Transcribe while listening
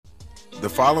The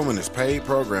following is paid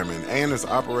programming and is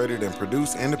operated and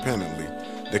produced independently.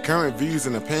 The current views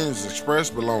and opinions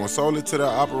expressed belong solely to the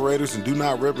operators and do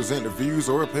not represent the views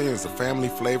or opinions of Family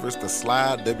Flavors, The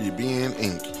Slide, WBN,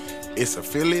 Inc., its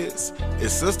affiliates,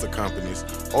 its sister companies,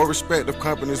 or respective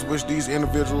companies which these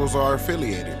individuals are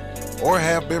affiliated or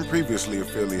have been previously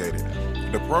affiliated.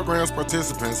 The program's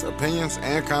participants' opinions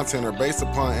and content are based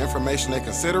upon information they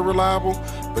consider reliable,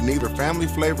 but neither Family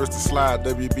Flavors, The Slide,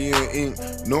 WBN,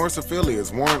 Inc., nor its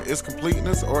affiliates warrant its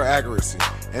completeness or accuracy,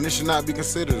 and it should not be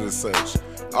considered as such.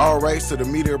 All rights to the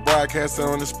media broadcasted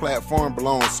on this platform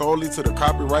belong solely to the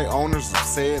copyright owners of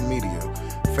said media.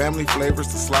 Family Flavors,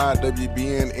 The Slide,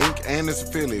 WBN, Inc., and its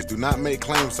affiliates do not make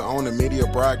claims to own the media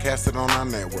broadcasted on our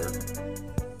network.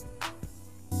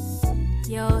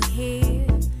 You're here,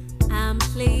 I'm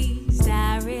pleased,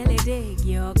 I really dig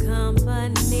your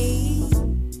company.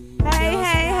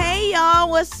 Hey, y'all.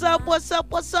 What's up?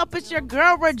 It's your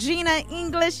girl, Regina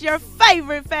English, your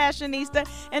favorite fashionista,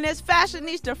 and it's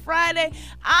Fashionista Friday.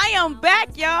 I am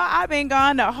back, y'all. I've been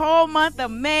gone the whole month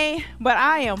of May, but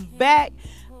I am back.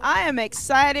 I am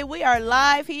excited. We are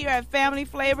live here at Family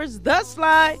Flavors, The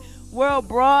Slide World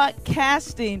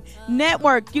Broadcasting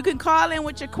Network. You can call in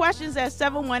with your questions at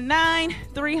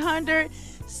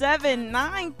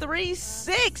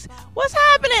 719-300-7936. What's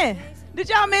happening? Did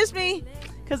y'all miss me?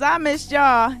 Because I missed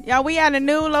y'all. Y'all, we at a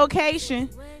new location.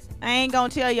 I ain't going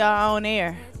to tell y'all on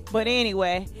air. But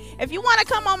anyway, if you want to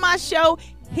come on my show,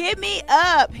 hit me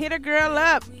up. Hit a girl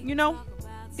up. You know,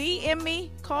 DM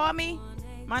me, call me.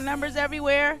 My number's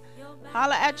everywhere.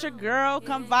 Holla at your girl.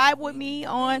 Come vibe with me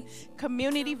on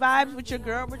Community Vibes with your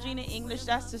girl, Regina English.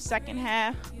 That's the second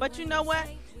half. But you know what?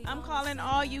 I'm calling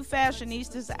all you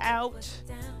fashionistas out.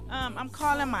 I'm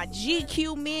calling my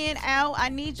GQ men out. I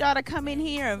need y'all to come in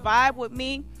here and vibe with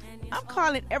me. I'm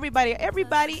calling everybody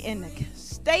in the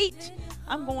state.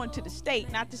 I'm going to the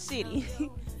state, not the city.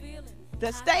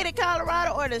 The state of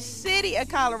Colorado or the city of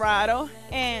Colorado.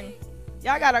 And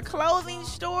y'all got a clothing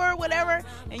store, whatever,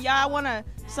 and y'all want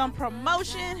some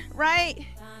promotion, right?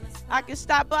 I can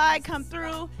stop by, come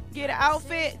through, get an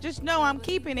outfit. Just know I'm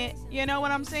keeping it. You know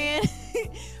what I'm saying?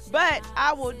 But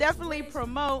I will definitely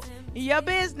promote your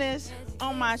business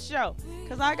on my show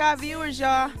because I got viewers,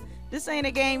 y'all. This ain't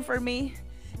a game for me.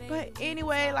 But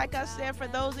anyway, like I said, for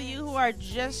those of you who are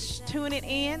just tuning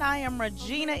in, I am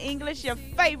Regina English, your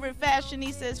favorite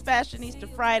fashionista. It's Fashionista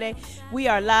Friday. We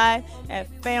are live at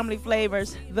Family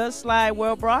Flavors, The Slide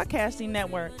World Broadcasting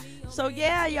Network. So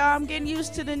yeah, y'all, I'm getting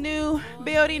used to the new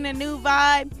building, the new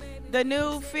vibe, the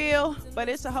new feel, but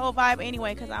it's a whole vibe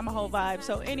anyway because I'm a whole vibe.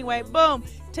 So anyway, boom,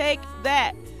 take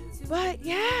that. But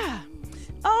yeah.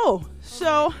 Oh,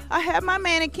 so I have my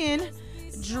mannequin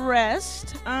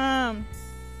dressed.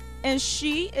 And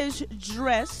she is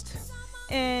dressed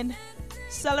in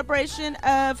celebration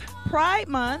of Pride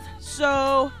Month.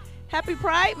 So happy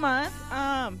Pride Month.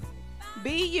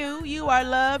 Be you. You are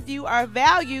loved. You are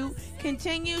valued.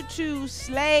 Continue to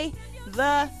slay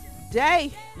the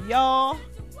day, y'all.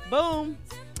 Boom.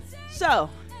 So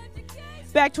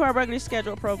back to our regularly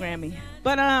scheduled programming.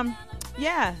 But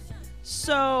yeah.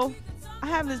 So I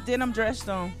have this denim dress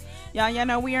on. Y'all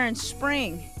know we are in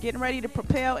spring, getting ready to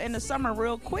propel into summer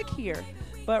real quick here.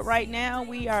 But right now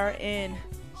we are in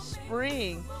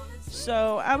spring.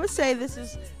 So I would say this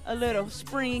is a little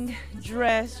spring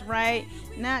dress, right?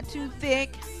 Not too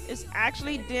thick. It's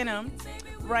actually denim.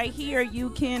 Right here you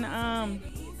can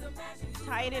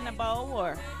tie it in a bow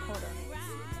or hold on.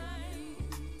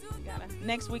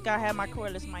 Next week I have my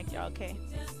cordless mic, y'all, okay?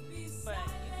 But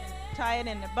you can tie it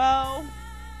in the bow.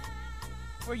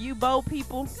 For you bow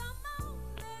people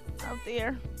out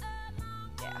there,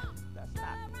 yeah, that's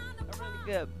not a really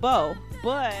good bow,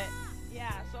 but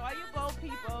yeah, so all you bow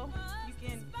people, you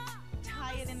can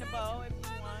tie it in the bow if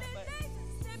you want, but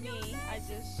me, I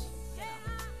just,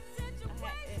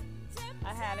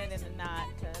 I had it in a knot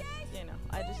because,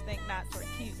 I just think knots are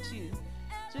cute too.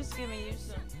 Just giving you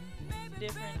some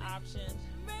different options,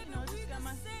 just got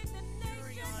my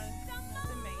jewelry on,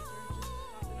 nothing major,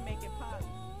 just something to make it pop.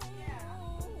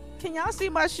 Can y'all see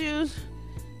my shoes?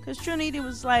 Because Trinity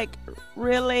was like,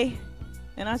 really?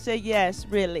 And I said, yes,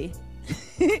 really.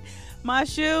 My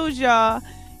shoes, y'all.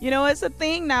 It's a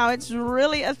thing now. It's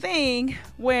really a thing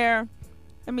where,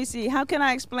 let me see, how can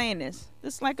I explain this?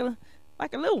 It's like a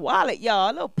little wallet, y'all,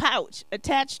 a little pouch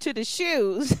attached to the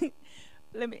shoes.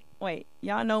 Wait,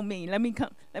 y'all know me. Let me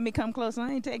come close.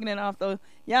 I ain't taking it off, though.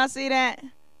 Y'all see that?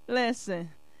 Listen,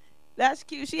 that's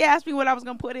cute. She asked me what I was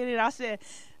going to put in it. I said,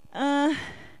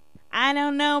 I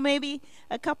don't know, maybe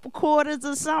a couple quarters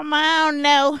or something. I don't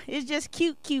know. It's just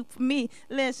cute for me.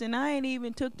 Listen, I ain't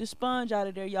even took the sponge out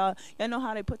of there, y'all. Y'all know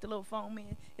how they put the little foam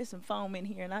in? There's some foam in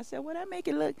here. And I said, well, that make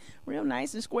it look real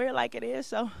nice and square like it is.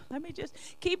 So let me just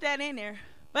keep that in there.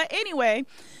 But anyway,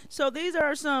 so these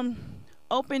are some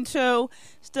open toe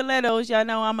stilettos. Y'all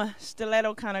know I'm a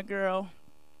stiletto kind of girl.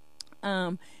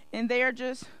 And they are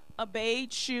just a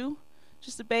beige shoe.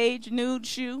 Just a beige nude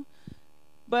shoe.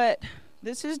 But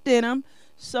this is denim,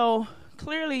 so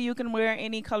clearly you can wear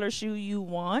any color shoe you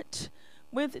want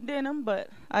with denim, but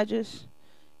I just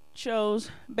chose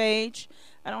beige.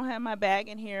 I don't have my bag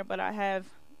in here, but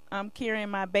I'm carrying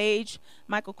my beige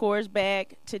Michael Kors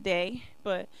bag today.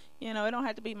 But, you know, it don't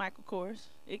have to be Michael Kors.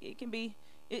 It can be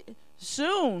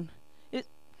soon.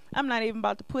 I'm not even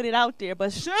about to put it out there,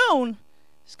 but soon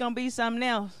it's going to be something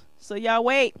else. So y'all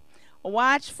wait.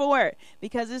 Watch for it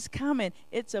because it's coming.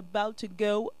 It's about to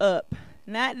go up.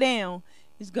 Not down.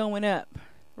 It's going up.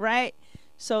 Right?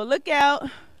 So look out.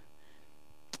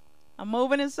 I'm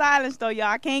moving in silence, though, y'all.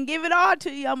 I can't give it all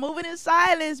to you. I'm moving in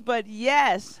silence. But,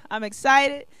 yes, I'm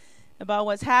excited about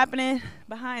what's happening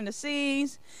behind the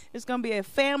scenes. It's going to be a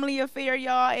family affair,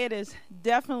 y'all. It is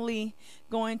definitely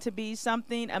going to be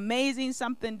something amazing,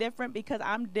 something different because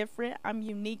I'm different. I'm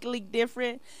uniquely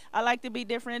different. I like to be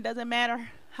different. It doesn't matter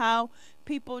how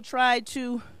people try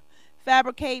to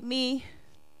fabricate me.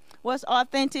 What's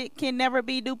authentic can never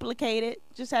be duplicated.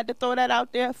 Just had to throw that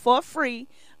out there for free.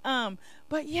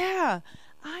 But yeah,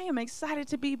 I am excited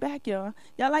to be back, y'all.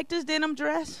 Y'all like this denim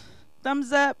dress?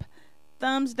 Thumbs up,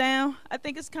 thumbs down. I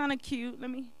think it's kind of cute. Let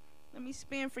me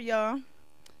spin for y'all.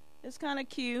 It's kind of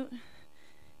cute.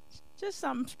 Just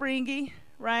something springy,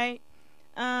 right?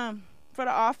 For the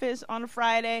office on a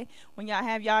Friday when y'all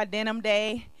have y'all denim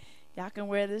day, y'all can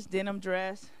wear this denim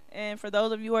dress. And for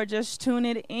those of you who are just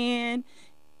tuning in,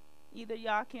 either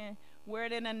y'all can wear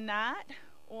it in a knot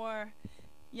or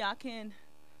y'all can,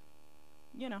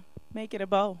 you know, make it a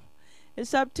bow.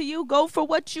 It's up to you. Go for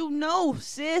what you know,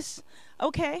 sis.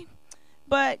 Okay.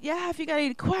 But, yeah, if you got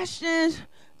any questions,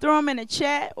 throw them in the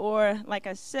chat. Or, like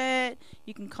I said,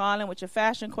 you can call in with your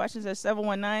fashion questions at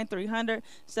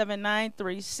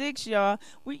 719-300-7936, y'all.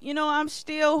 I'm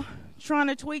still trying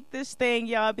to tweak this thing,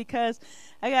 y'all, because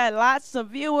I got lots of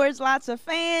viewers, lots of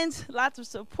fans, lots of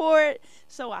support.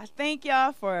 So I thank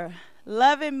y'all for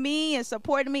loving me and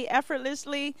supporting me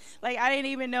effortlessly. Like, I didn't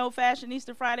even know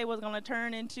Fashionista Friday was going to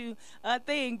turn into a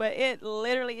thing, but it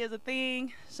literally is a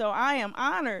thing. So I am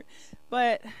honored.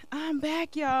 But I'm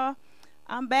back, y'all.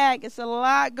 I'm back. It's a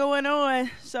lot going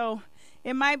on. So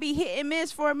it might be hit and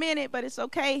miss for a minute, but it's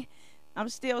okay. I'm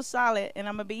still solid, and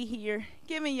I'm going to be here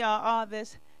giving y'all all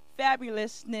this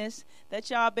fabulousness that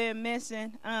y'all been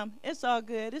missing. It's all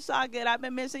good. It's all good. I've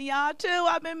been missing y'all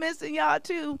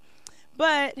too.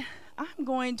 But I'm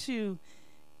going to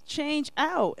change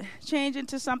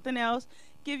into something else,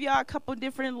 give y'all a couple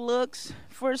different looks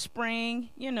for spring.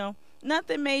 You know,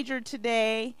 nothing major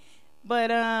today, but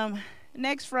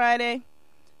next Friday.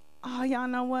 Oh, y'all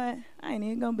know what? I ain't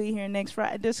even going to be here next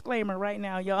Friday. Disclaimer right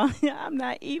now, y'all. I'm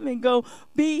not even going to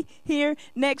be here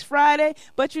next Friday.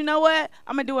 But you know what?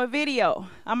 I'm going to do a video.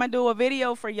 I'm going to do a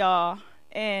video for y'all.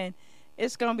 And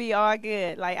it's going to be all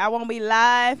good. Like, I won't be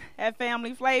live at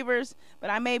Family Flavors, but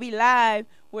I may be live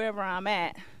wherever I'm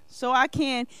at. So I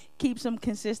can keep some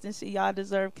consistency. Y'all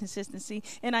deserve consistency.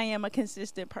 And I am a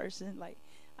consistent person. Like,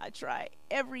 I try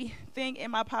everything in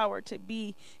my power to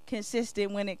be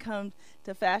consistent when it comes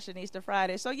to Fashionista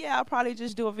Friday. So, yeah, I'll probably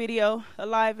just do a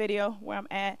live video where I'm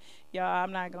at. Y'all,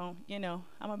 I'm not going to, I'm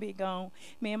going to be gone.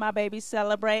 Me and my baby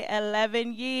celebrate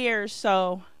 11 years,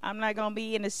 so I'm not going to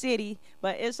be in the city,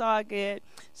 but it's all good.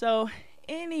 So,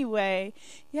 anyway,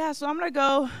 yeah, so I'm going to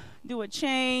go do a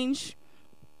change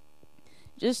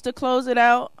just to close it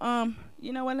out.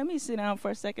 You know what? Let me sit down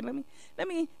for a second. Let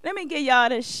me get y'all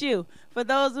this shoe. For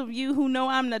those of you who know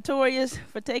I'm notorious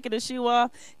for taking the shoe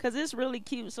off, because it's really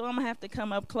cute, so I'm going to have to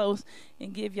come up close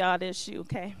and give y'all this shoe,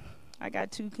 okay? I got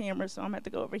two cameras, so I'm going to have to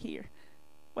go over here.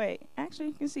 Wait, actually,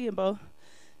 you can see them both.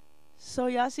 So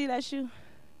y'all see that shoe?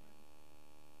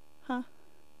 Huh?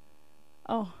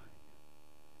 Oh.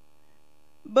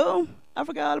 Boom. I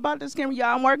forgot all about this camera,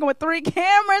 y'all. I'm working with 3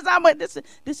 cameras.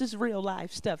 This is real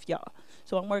life stuff, y'all.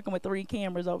 So I'm working with 3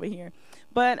 cameras over here.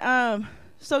 But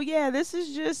so yeah, this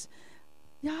is just,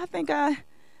 y'all, I think I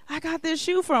got this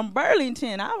shoe from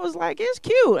Burlington. I was like, it's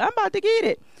cute. I'm about to get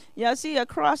it. Y'all see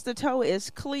across the toe is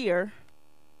clear.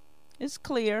 It's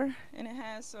clear, and it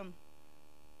has some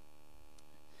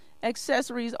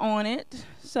accessories on it.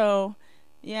 So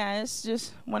yeah, it's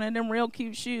just one of them real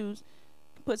cute shoes.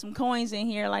 put some coins in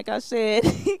here, like I said,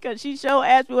 because she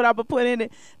asked me what I would put in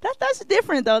it. That's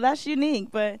different, though. That's unique.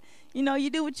 But, you know, you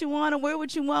do what you want and wear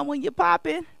what you want when you pop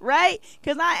it, right?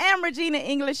 Because I am Regina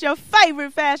English, your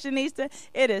favorite fashionista.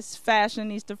 It is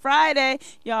Fashionista Friday.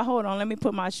 Y'all, hold on. Let me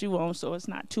put my shoe on so it's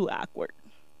not too awkward.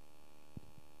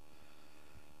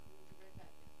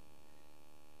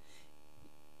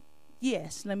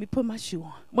 Yes, let me put my shoe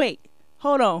on. Wait,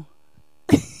 hold on.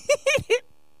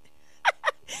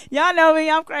 Y'all know me,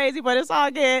 I'm crazy, but it's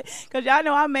all good because y'all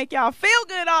know I make y'all feel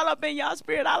good all up in y'all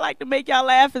spirit. I like to make y'all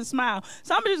laugh and smile.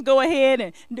 So I'm going to just go ahead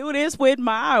and do this with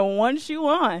my one shoe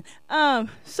on.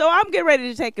 So I'm getting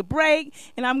ready to take a break,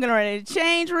 and I'm getting ready to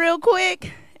change real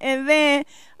quick, and then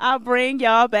I'll bring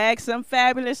y'all back some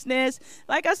fabulousness.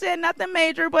 Like I said, nothing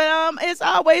major, but it's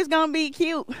always going to be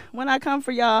cute when I come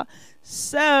for y'all.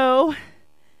 So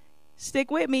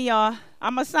stick with me, y'all.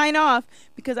 I'm going to sign off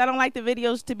because I don't like the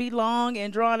videos to be long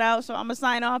and drawn out. So I'm going to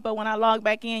sign off. But when I log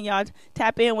back in, y'all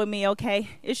tap in with me, okay?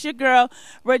 It's your girl,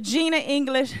 Regina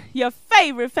English, your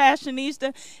favorite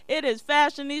fashionista. It is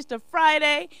Fashionista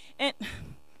Friday. And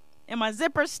my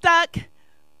zipper stuck.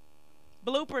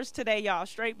 Bloopers today, y'all.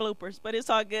 Straight bloopers. But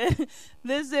it's all good.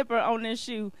 This zipper on this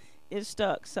shoe is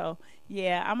stuck. So,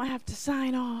 yeah, I'm going to have to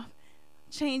sign off.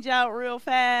 Change out real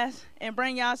fast and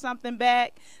bring y'all something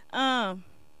back.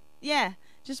 Yeah,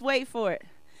 just wait for it.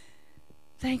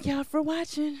 Thank y'all for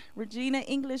watching. Regina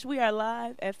English, we are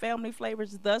live at Family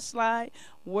Flavors The Slide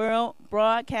World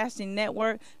Broadcasting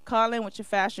Network. Call in with your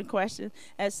fashion questions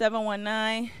at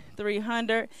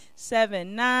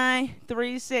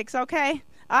 719-300-7936. Okay?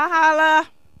 I'll holla.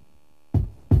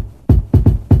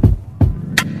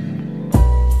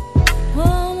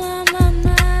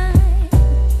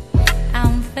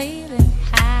 Feeling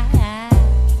high,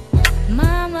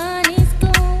 my money's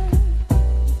gone,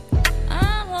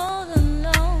 I'm all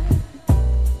alone,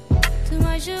 too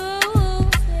much to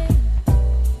say,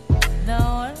 the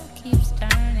world keeps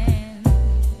turning,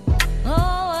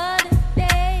 oh what a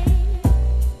day,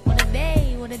 what a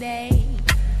day, what a day,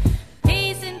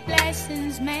 peace and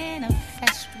blessings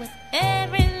manifest with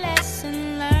every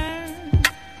lesson learned,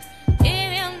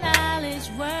 if your knowledge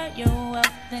were your wealth,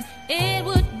 then it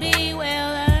would be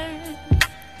well earned.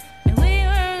 And we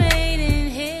were made in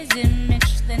his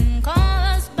image, then call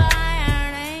us by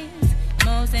our names.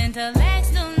 Most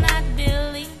intellects do not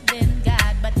believe in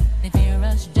God, but they fear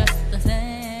us just the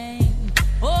same.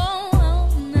 Oh,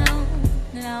 no,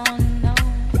 no, no.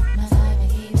 My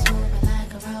life keeps moving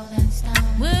like a rolling stone.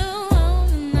 Oh,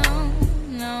 no,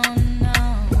 no, no.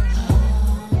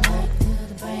 All night to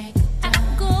the break of dawn.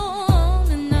 I go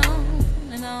on and on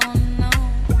and on and on.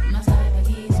 My life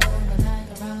keeps moving like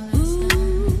a rolling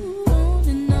stone. On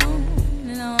and on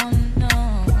and on and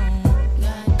on.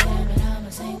 God damn it, I'ma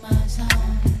sing my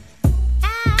song.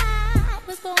 I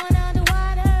was born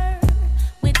underwater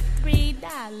with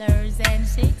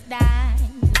 $3.06.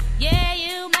 Yeah,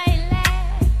 you may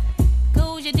laugh,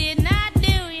 'cause you did not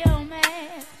do your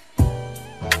math.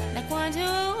 Like 1,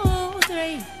 2,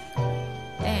 3.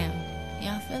 Damn,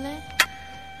 y'all feel it?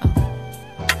 Oh,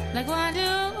 like 1,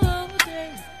 2,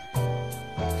 3.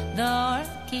 The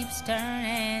earth keeps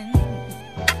turning.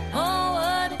 Oh,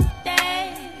 what a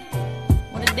day!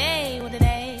 What a day! What a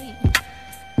day!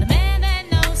 The man that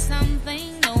knows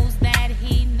something knows that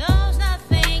he knows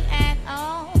nothing at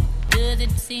all. Does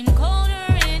it seem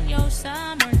colder in your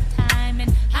summertime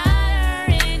and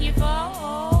hotter in your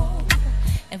fall?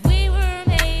 If we were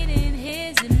made in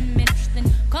his image,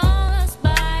 then call us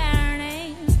by our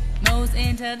names. Most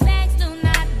intellects do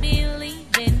not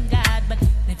believe in God, but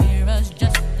they fear us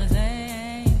just the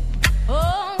same.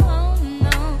 Oh, oh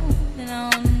no, no,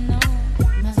 no.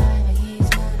 My life keeps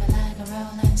moving like a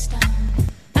rolling stone.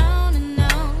 On and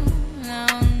on, no,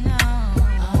 no.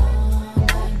 All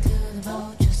night to the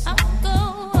vulture song. I'll go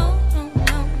on,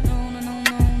 no, no, no, no,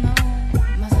 no, no.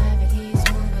 My life keeps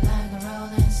moving like a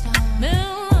rolling stone.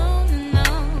 On and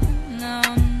on, no,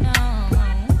 no.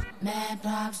 Mad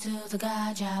props to the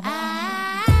God job. I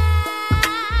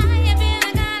am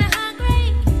feeling kinda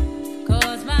hungry,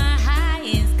 'cause my high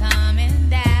is coming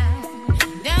down.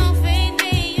 Don't feed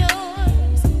me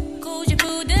yours, 'cause your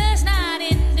food does not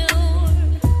endure.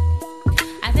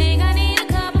 I think I need a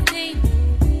cup of tea.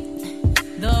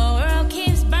 The world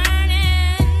keeps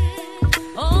burning.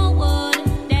 Oh, what a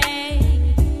day.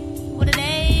 What a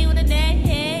day, what a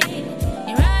day.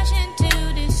 You rush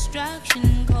into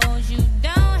destruction 'cause you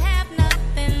don't have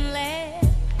nothing left.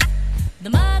 The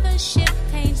mothership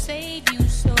can't save you,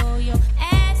 so your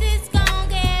ass is gon'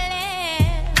 get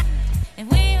left. If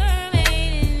we were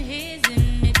made in his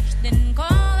image, then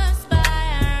call us by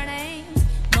our names.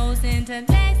 Most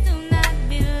intellects do not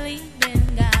believe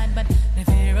in God.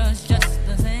 They fear us just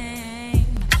the same.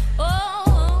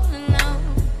 Oh, no,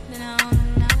 no,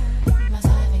 no. My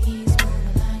side keeps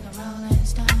moving like a rolling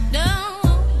stone. No,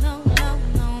 no, no,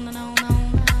 no, no, no,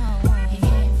 no, no. He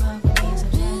can't fuck with me, so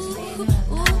just leave him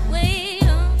alone. Wait,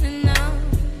 no, no,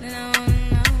 no,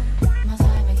 no. My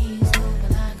side keeps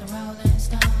moving like a rolling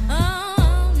stone.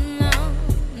 Oh, no,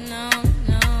 no,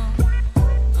 no.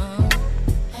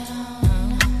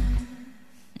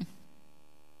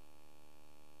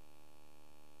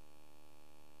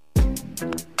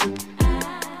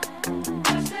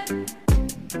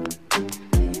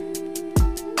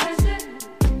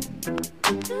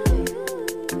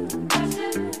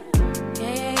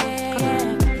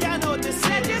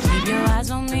 Keep your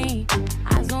eyes on me,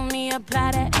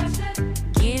 apply that.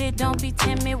 Get it, don't be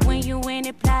timid when you in it,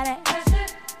 apply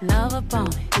that. Love upon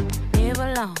it, live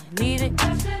alone, leave it.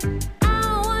 I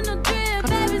don't want no drip,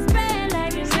 baby, spray it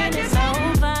like it's really so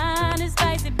fine and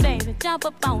spicy, baby. Jump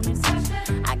up on this.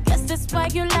 I guess that's why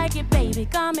you like it, baby.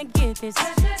 Come and get this.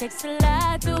 Takes a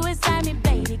lot to excite me,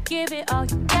 baby. Give it all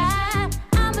you got.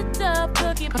 I'm a tough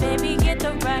cookie, baby. Get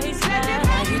the right spot.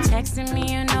 Why you texting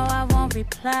me? You know I won't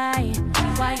reply.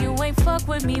 Why you ain't fuck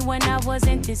with me when I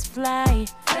wasn't this fly?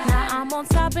 Now I'm on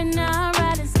top and now I'm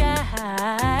riding sky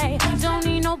high. Don't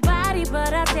need nobody,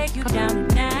 but I'll take you down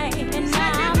tonight. And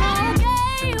now I'm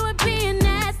okay with being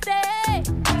nasty.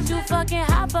 Too fucking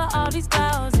hot for all these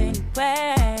girls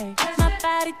anyway. My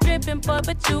body dripping, boy,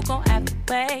 but you gon' have to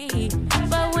pay.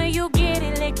 But when you get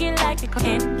it, lick it like a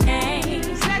candy cane.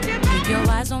 Keep your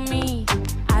eyes on me,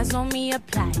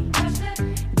 apply.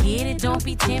 Get it, don't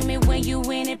be timid when you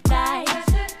in it, fly.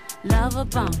 Love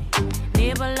upon it,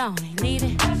 live alone and leave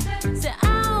it. Say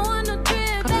I don't want no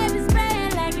drip, baby, spray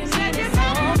it like you need it. So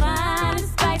fine and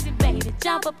spicy, baby,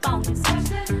 jump up on this.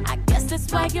 I guess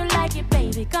that's why you like it,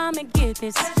 baby. Come and get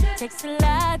this. Takes a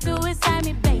lot to excite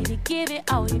me, baby. Give it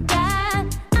all you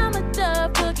got. I'm a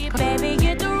tough cookie, baby.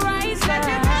 Get the right spot.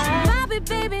 Pop it,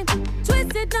 baby.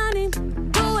 Twist it, honey.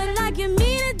 Do it like you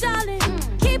mean it, darling.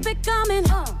 Keep it coming.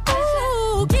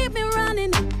 Ooh, keep it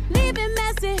running. Leave it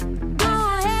messy. Go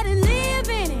ahead and live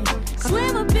in it.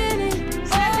 Swim up in it.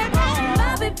 Oh,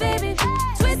 pop it, baby.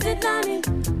 Twist it, honey.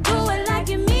 Do it like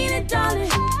you mean it,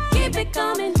 darling. Keep it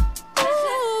coming.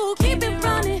 Ooh, keep it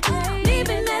running. Leave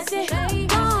it messy.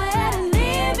 Go ahead and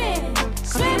live in it.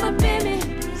 Swim up in it.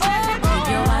 Oh, keep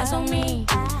your eyes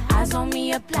on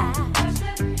me, apply.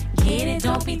 Get it,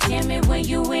 don't be timid when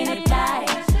you in it, fly.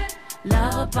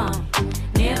 Love upon it,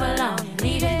 live alone and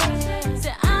leave it.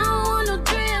 Say I don't want no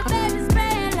drip, baby,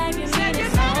 spray it like you need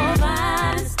it. So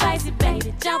fine and spicy,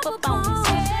 baby, jump up on this.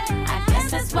 I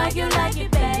guess that's why you like it,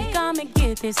 baby. Come and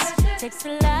get this. Takes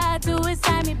a lot to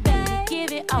excite me, baby.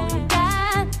 Give it all you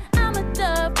got. I'm a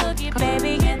tough cookie,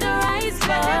 baby. Get the right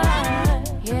spot.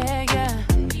 Yeah, yeah.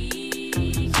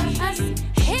 I said,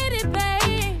 hit it,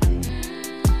 baby.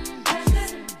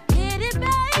 Hit it,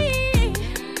 baby.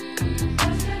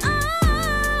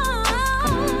 Oh,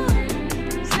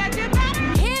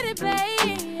 hit it,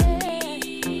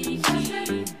 baby.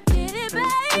 Hit it,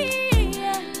 baby.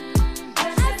 I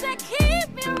said, keep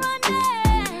it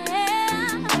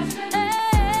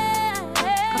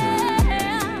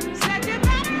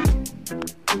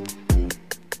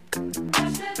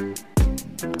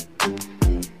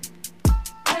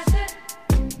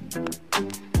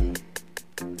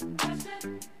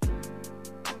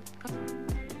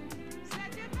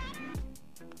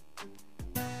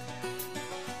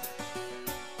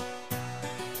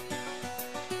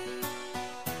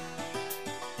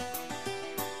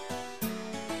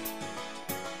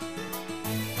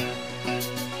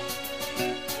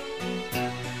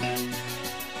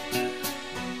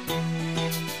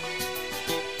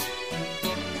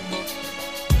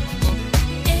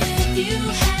You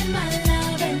had my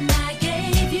love and I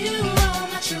gave you all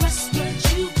my trust.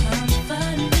 Would you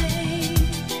comfort me?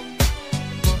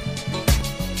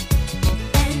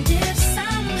 And if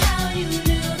somehow you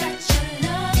knew that your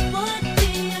love would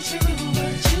be untrue,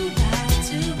 would you lie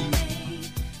to me?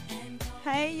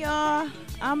 Hey y'all,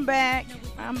 I'm back.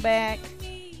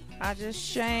 I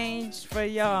just changed for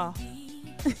y'all.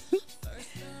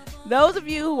 Those of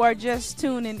you who are just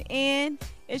tuning in,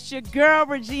 it's your girl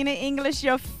Regina English,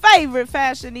 your favorite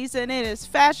fashionista, and it is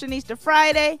Fashionista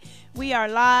Friday. We are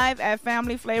live at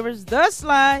Family Flavors The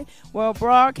Slide World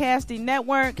Broadcasting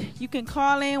Network. You can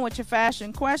call in with your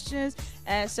fashion questions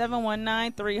at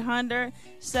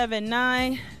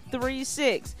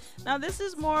 719-300-7936. Now this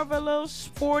is more of a little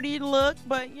sporty look,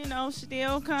 but you know,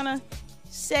 still kind of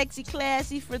sexy,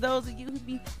 classy for those of you who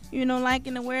be, you know,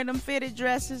 liking to wear them fitted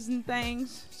dresses and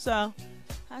things. So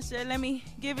I said, let me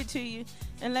give it to you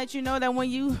and let you know that when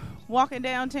you walking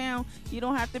downtown, you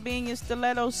don't have to be in your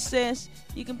stilettos, sis.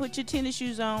 You can put your tennis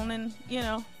shoes on and,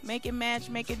 make it match,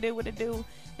 make it do what it do,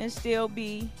 and still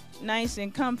be nice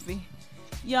and comfy.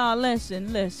 Y'all,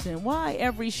 listen. Why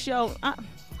every show?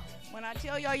 When I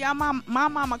tell y'all, my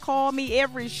mama called me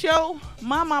every show.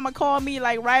 My mama called me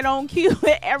like right on cue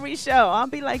at every show. I'll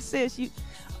be like, sis,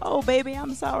 oh, baby,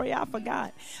 I'm sorry, I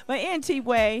forgot. But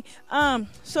anyway,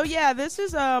 so yeah, this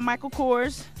is a Michael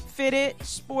Kors fitted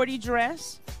sporty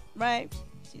dress, right?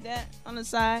 See that on the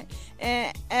side?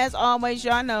 And as always,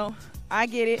 y'all know, I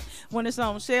get it when it's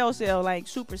on sale, like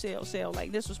super sale.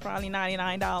 Like this was probably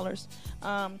 $99.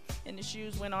 And the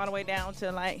shoes went all the way down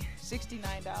to like $69.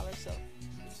 So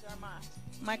these are my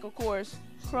Michael Kors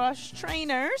Crush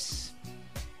trainers.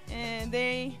 And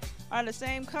they are the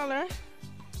same color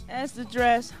as the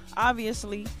dress,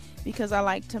 obviously, because I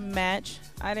like to match.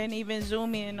 I didn't even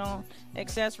zoom in on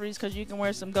accessories because you can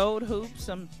wear some gold hoops,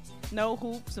 some no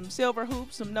hoops, some silver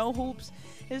hoops, some no hoops.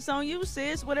 It's on you,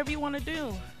 sis, whatever you want to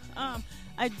do.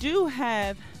 I do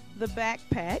have the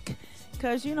backpack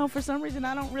because, for some reason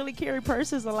I don't really carry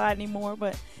purses a lot anymore,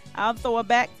 but I'll throw a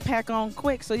backpack on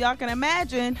quick so y'all can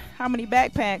imagine how many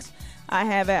backpacks I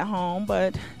have at home.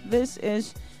 But this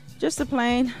is just a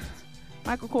plain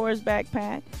Michael Kors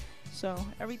backpack, so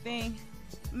everything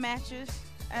matches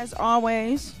as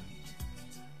always.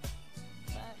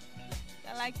 But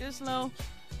I like this little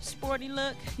sporty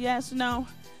look. Yes, no,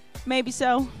 maybe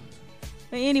so.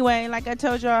 But anyway, like I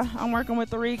told y'all, I'm working with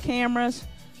 3 cameras.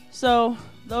 So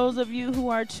those of you who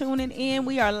are tuning in,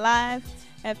 we are live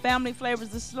at Family Flavors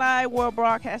The Slide World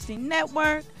Broadcasting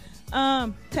Network.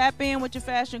 Tap in with your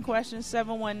fashion questions,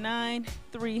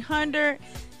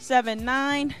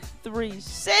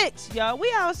 719-300-7936. Y'all,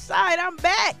 we outside. I'm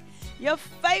back. Your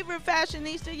favorite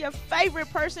fashionista, your favorite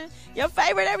person, your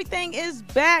favorite everything is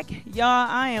back. Y'all,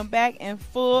 I am back in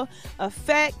full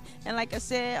effect. And like I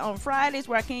said, on Fridays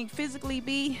where I can't physically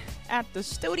be at the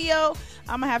studio,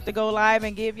 I'm going to have to go live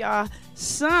and give y'all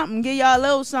something. Give y'all a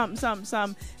little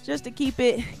something, just to keep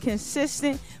it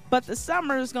consistent. But the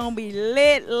summer is going to be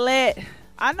lit.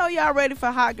 I know y'all ready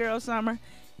for hot girl summer.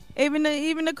 Even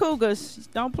the cougars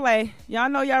don't play. Y'all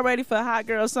know y'all ready for hot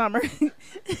girl summer.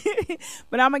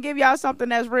 But I'm going to give y'all something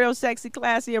that's real sexy,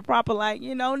 classy, or proper, like,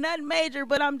 nothing major,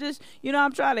 but I'm just,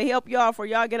 I'm trying to help y'all for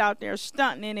y'all get out there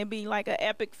stunting and it be like an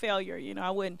epic failure. I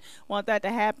wouldn't want that to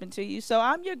happen to you. So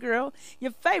I'm your girl,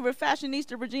 your favorite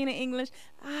fashionista, Regina English.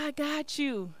 I got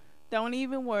you. Don't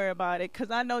even worry about it, because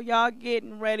I know y'all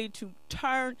getting ready to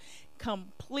turn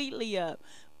completely up.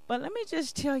 But let me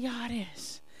just tell y'all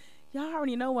this. Y'all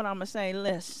already know what I'm going to say.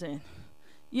 Listen,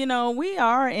 we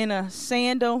are in a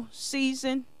sandal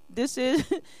season. This is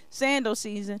sandal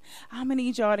season. I'm going to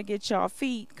need y'all to get y'all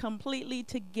feet completely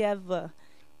together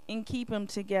and keep them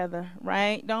together,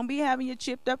 right? Don't be having your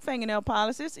chipped up fingernail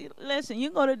polish. Listen, you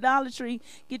can go to Dollar Tree,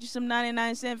 get you some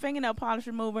 99-cent fingernail polish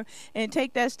remover, and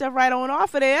take that stuff right on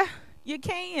off of there. You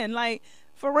can. Like,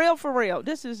 for real.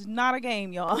 This is not a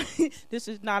game, y'all. This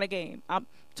is not a game. I'm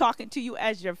talking to you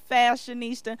as your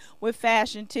fashionista with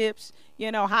fashion tips,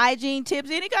 hygiene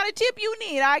tips, any kind of tip you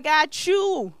need. I got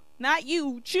you, not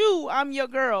you. Chew, I'm your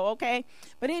girl, okay?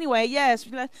 But anyway, yes,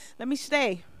 let me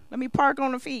stay. Let me park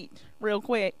on the feet real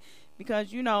quick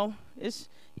because,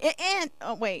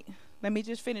 wait. Let me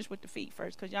just finish with the feet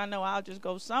first, because y'all know I'll just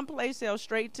go someplace else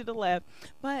straight to the left.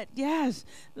 But, yes,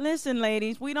 listen,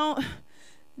 ladies, we don't...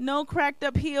 No cracked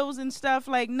up heels and stuff,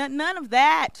 like none of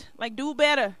that. Like, do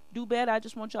better. I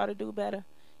just want y'all to do better.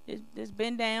 Just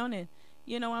bend down and,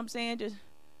 what I'm saying, just,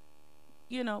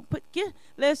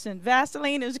 listen,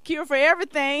 Vaseline is a cure for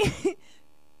everything.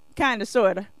 Kind of,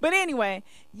 sort of. But anyway,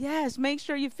 yes, make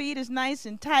sure your feet is nice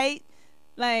and tight.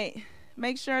 Like,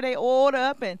 make sure they oiled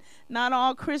up and not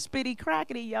all crispity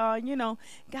crackety, y'all.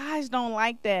 Guys don't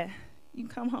like that. You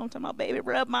can come home to my baby,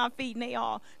 rub my feet, and they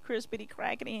all crispity,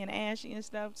 crackety, and ashy and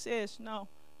stuff. Sis, no.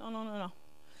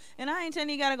 And I ain't telling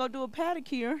you got to go do a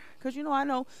pedicure, because, I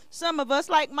know some of us,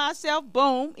 like myself,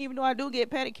 boom, even though I do get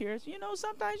pedicures,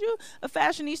 sometimes you a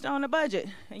fashionista on a budget,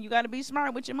 and you got to be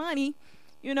smart with your money,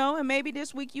 and maybe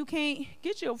this week you can't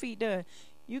get your feet done.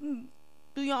 You can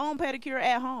do your own pedicure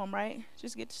at home, right?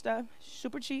 Just get the stuff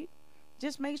super cheap.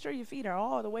 Just make sure your feet are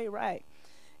all the way right.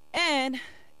 And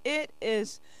it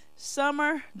is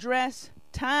summer dress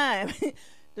time.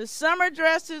 The summer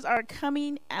dresses are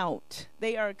coming out.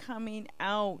 They are coming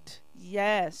out.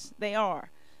 Yes, they are.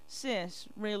 Sis,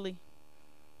 really.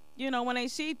 When they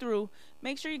see through,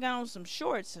 make sure you got on some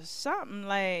shorts or something.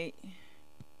 Like,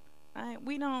 make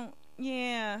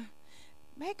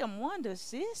them wonder,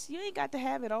 sis. You ain't got to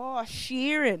have it all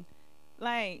sheer and,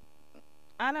 like,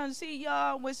 I don't see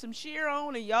y'all with some sheer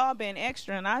on and y'all been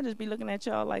extra, and I just be looking at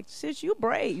y'all like, sis, you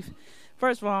brave.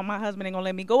 First of all, my husband ain't gonna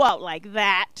let me go out like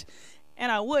that,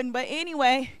 and I wouldn't. But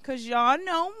anyway, because y'all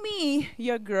know me,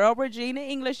 your girl Regina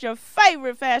English, your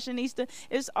favorite fashionista.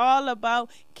 It's all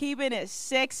about keeping it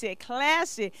sexy,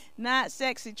 classy, not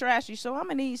sexy, trashy. So I'm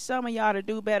gonna need some of y'all to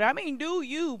do better. I mean, do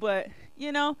you, but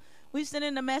you know, we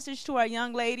sending a message to our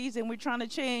young ladies, and we're trying to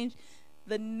change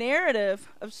the narrative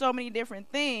of so many different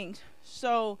things.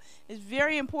 So it's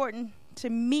very important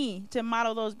to me to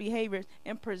model those behaviors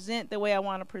and present the way I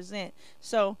want to present.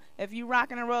 So if you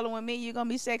rocking and rolling with me, you're gonna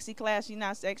be sexy, classy,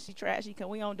 not sexy, trashy, because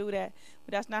we don't do that.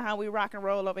 But that's not how we rock and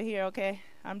roll over here, okay?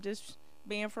 I'm just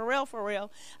being for real, for real.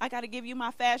 I got to give you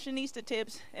my fashionista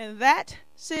tips, and that,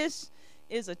 sis,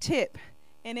 is a tip,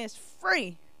 and it's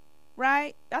free,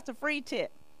 right? That's a free tip.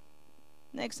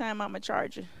 Next time I'm gonna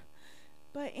charge you.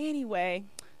 But anyway,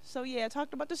 so yeah, I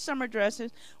talked about the summer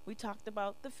dresses. We talked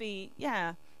about the feet.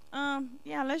 Yeah,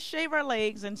 let's shave our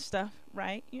legs and stuff,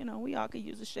 right? You know, we all could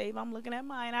use a shave. I'm looking at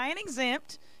mine. I ain't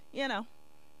exempt, you know.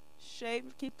 Shave,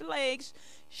 keep the legs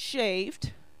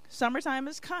shaved. Summertime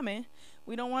is coming.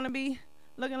 We don't want to be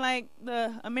looking like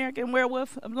the American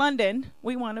Werewolf of London.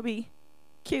 We want to be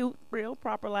cute, real,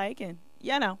 proper like, and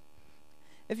you know.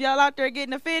 If y'all out there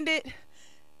getting offended,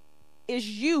 it's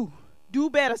you. Do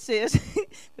better, sis.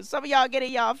 Because some of y'all get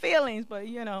in y'all feelings, but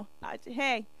you know, I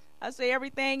say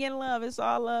everything in love. It's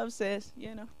all love, sis.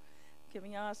 You know,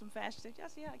 giving y'all some fashion tips. Y'all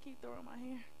see how I keep throwing my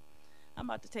hair? I'm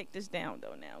about to take this down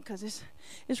though now, because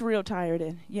it's real tired,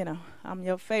 and you know, I'm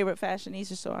your favorite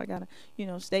fashionista, so I gotta, you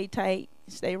know, stay tight,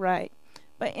 stay right.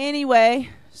 But anyway,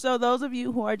 so those of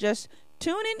you who are just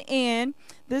tuning in,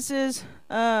 this is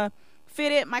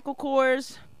fitted Michael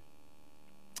Kors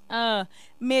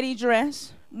midi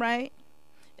dress, right?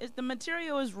 The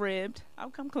material is ribbed. I'll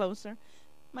come closer.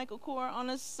 Michael Kors on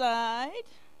the side,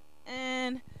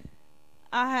 and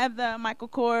I have the Michael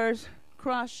Kors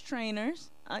cross trainers.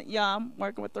 Yeah, I'm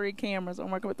working with three cameras,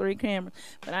 but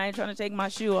I ain't trying to take my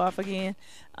shoe off again.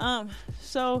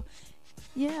 So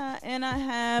yeah, and I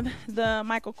have the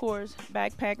Michael Kors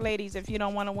backpack. Ladies, if you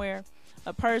don't want to wear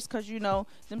a purse, because you know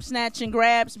them snatch and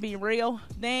grabs be real,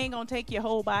 they ain't gonna take your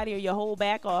whole body or your whole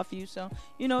back off you. So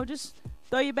you know, just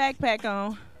throw your backpack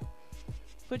on,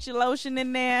 put your lotion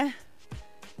in there,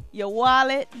 your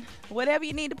wallet, whatever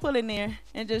you need to put in there,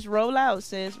 and just roll out,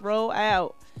 sis. Roll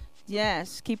out.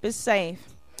 Yes, keep it safe.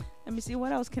 Let me see,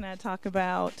 what else can I talk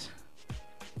about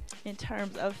in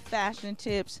terms of fashion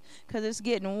tips, because it's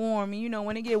getting warm. You know,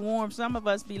 when it get warm, some of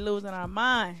us be losing our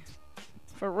mind.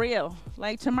 For real.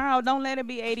 Like tomorrow, don't let it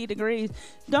be 80 degrees.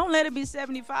 Don't let it be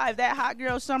 75. That hot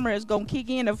girl summer is going to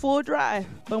kick in a full drive.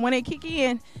 But when it kick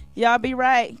in, y'all be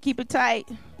right. Keep it tight.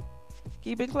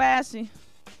 Keep it classy.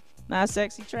 Not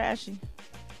sexy, trashy.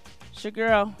 It's your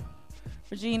girl,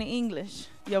 Regina English,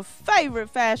 your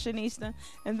favorite fashionista.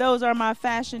 And those are my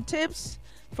fashion tips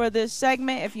for this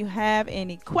segment. If you have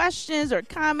any questions or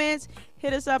comments,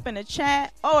 hit us up in the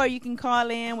chat, or you can call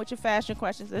in with your fashion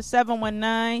questions at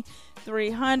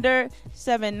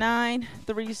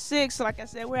 719-300-7936. Like I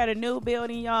said, we're at a new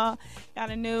building, y'all. Got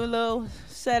a new little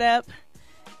setup,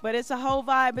 but it's a whole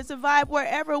vibe. It's a vibe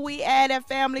wherever we at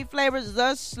Family Flavors,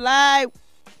 the Slide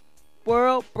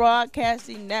World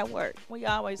Broadcasting Network. We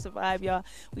always survive, y'all.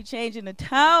 We changing the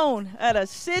tone of the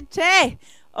city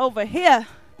over here.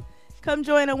 Come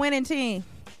join a winning team.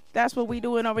 That's what we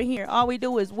doing over here. All we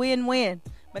do is win-win.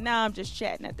 But now I'm just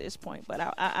chatting at this point.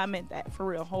 But I meant that for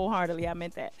real. Wholeheartedly, I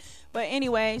meant that. But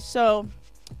anyway, so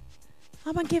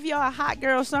I'm going to give y'all a hot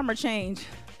girl summer change.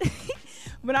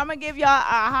 But I'm going to give y'all a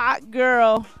hot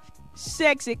girl,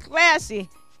 sexy, classy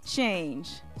change.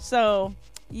 So,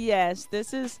 yes,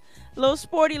 this is a little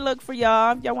sporty look for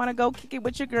y'all. Y'all want to go kick it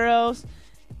with your girls.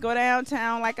 Go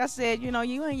downtown. Like I said, you know,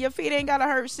 you and your feet ain't got to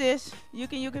hurt, sis. You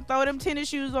can throw them tennis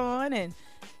shoes on and,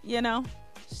 you know,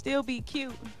 still be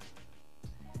cute.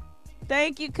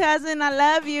 Thank you, cousin. I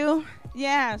love you.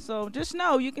 Yeah, so just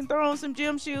know you can throw on some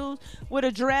gym shoes with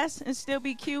a dress and still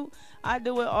be cute. I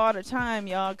do it all the time,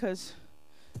 y'all, because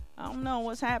I don't know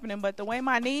what's happening. But the way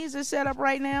my knees are set up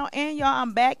right now, and, y'all,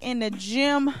 I'm back in the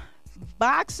gym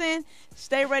boxing.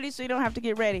 Stay ready so you don't have to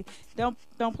get ready. Don't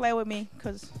play with me,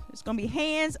 because it's going to be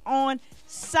hands on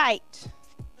sight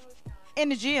in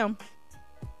the gym.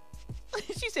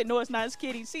 She said, no, it's not. It's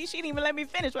kidding. See, she didn't even let me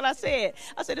finish what I said.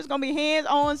 I said it's going to be hands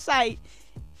on sight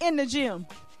in the gym.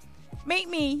 Meet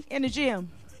me in the gym.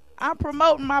 I'm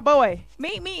promoting my boy.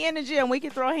 Meet me in the gym. We can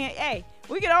throw hands. Hey,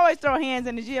 we can always throw hands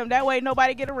in the gym. That way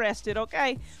nobody get arrested,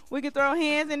 okay? We can throw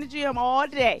hands in the gym all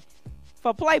day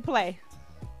for play.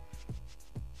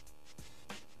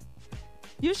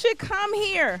 You should come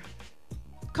here.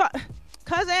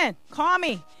 cousin, call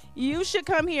me. You should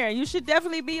come here. You should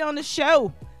definitely be on the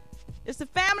show. It's a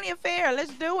family affair.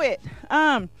 Let's do it.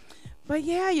 But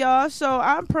yeah, y'all. So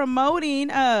I'm promoting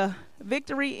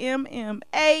Victory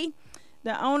MMA.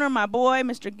 The owner, my boy,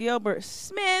 Mr. Gilbert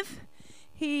Smith.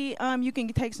 He, you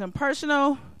can take some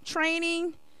personal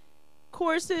training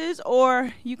courses,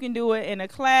 or you can do it in a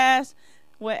class.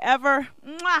 Whatever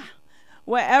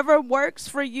works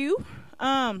for you.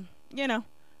 You know,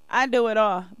 I do it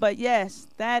all. But yes,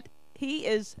 that he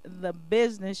is the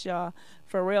business, y'all.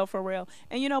 For real, for real.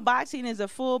 And, you know, boxing is a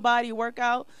full body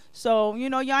workout. So, you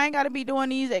know, y'all ain't got to be doing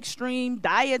these extreme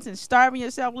diets and starving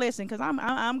yourself. Listen, because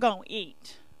I'm going to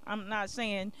eat. I'm not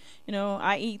saying, you know,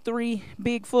 I eat 3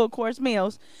 big full course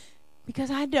meals,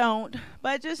 because I don't.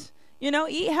 But just, you know,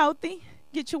 eat healthy.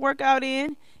 Get your workout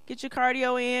in. Get your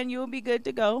cardio in. You'll be good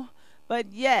to go.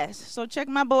 But yes, so check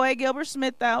my boy Gilbert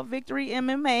Smith out, Victory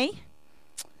MMA.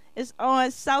 It's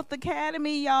on South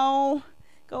Academy, y'all.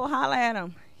 Go holla at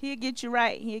him. He'll get you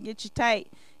right. He'll get you tight.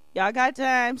 Y'all got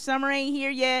time. Summer ain't here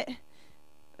yet.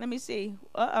 Let me see.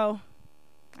 I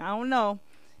don't know.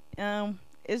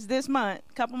 It's this month.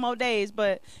 Couple more days.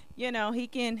 But, you know, he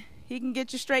can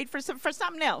get you straight for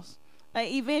something else.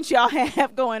 Events y'all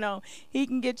have going on. He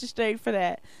can get you straight for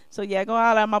that. So, yeah, go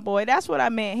holla at my boy. That's what I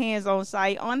meant, hands on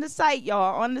site. On the site,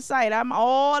 y'all. On the site. I'm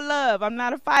all love. I'm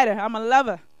not a fighter. I'm a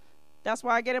lover. That's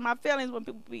why I get in my feelings when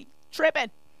people be tripping.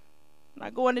 I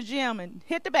go in the gym and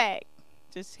hit the bag.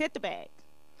 Just hit the bag.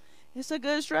 It's a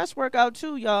good stress workout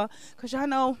too, y'all. Because y'all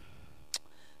know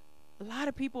a lot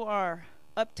of people are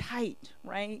uptight,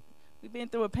 right? We've been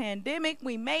through a pandemic.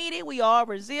 We made it. We all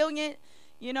resilient,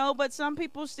 you know. But some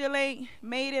people still ain't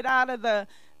made it out of the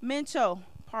mental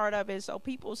part of it. So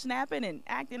people snapping and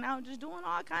acting out, just doing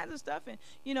all kinds of stuff. And,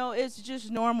 you know, it's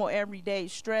just normal everyday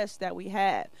stress that we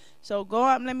have. So go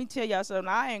up. Let me tell y'all something.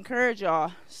 I encourage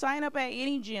y'all. Sign up at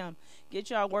any gym. Get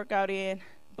y'all workout in.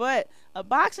 But a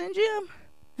boxing gym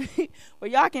where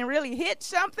y'all can really hit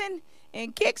something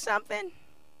and kick something,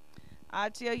 I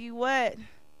tell you what,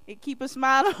 it keep a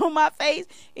smile on my face.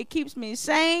 It keeps me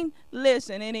sane.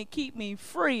 Listen, and it keep me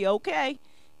free, okay?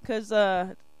 Because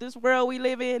this world we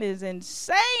live in is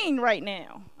insane right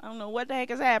now. I don't know what the heck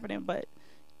is happening, but,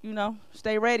 you know,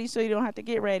 stay ready so you don't have to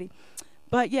get ready.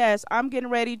 But, yes, I'm getting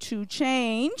ready to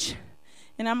change,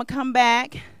 and I'm going to come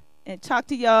back and talk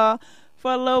to y'all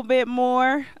for a little bit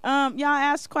more. Y'all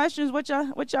ask questions. What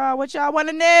y'all want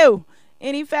to know?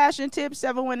 Any fashion tips?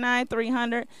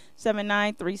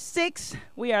 719-300-7936.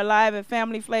 We are live at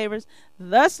Family Flavors,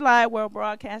 the Slide World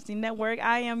Broadcasting Network.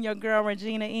 I am your girl,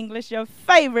 Regina English, your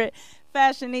favorite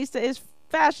fashionista. It's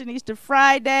Fashionista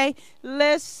Friday.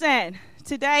 Listen,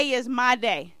 today is my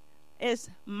day. It's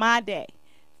my day.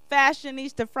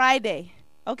 Fashionista Friday.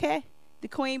 Okay? The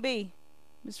Queen Bee,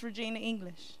 Miss Regina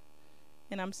English.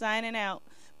 And I'm signing out.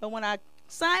 But when I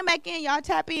sign back in, y'all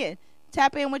tap in.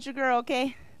 Tap in with your girl,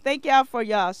 okay? Thank y'all for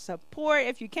y'all support.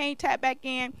 If you can't tap back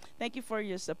in, thank you for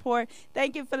your support.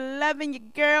 Thank you for loving your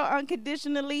girl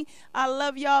unconditionally. I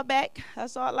love y'all back. I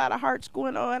saw a lot of hearts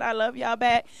going on. I love y'all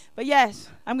back. But yes,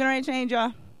 I'm going to change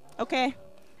y'all. Okay?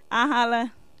 I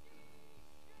holla.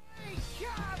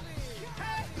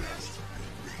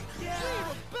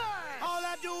 All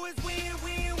I do is win,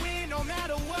 win, win, no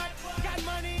matter what. Got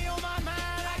money on my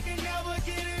mind, I can never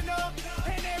get enough.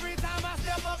 And every time I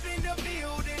step up in the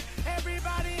building,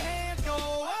 everybody hands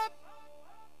go up.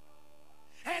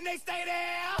 And they stay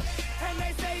there, and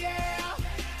they say yeah,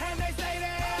 and they stay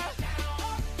there.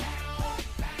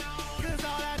 Cause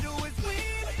all I do is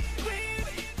win, win,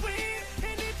 win.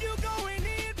 And if you going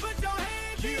in, put your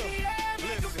hands in the air,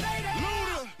 make them stay there.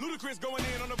 Ludacris going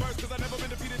in on the verse, cause I never been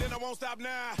defeated and I won't stop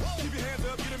now. Keep your hands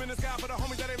up, get them in the sky for the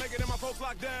homies that ain't make it and my folks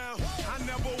locked down. I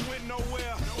never went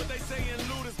nowhere, what they saying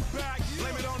Luda's back.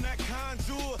 Blame it on that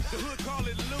contour, the hood call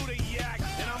it Luda yak.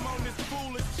 And I'm on this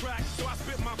foolish track, so I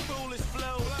spit my foolish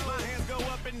flow. My hands go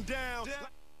up and down.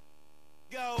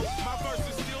 Go. My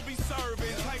verses still be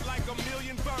serving, tight like a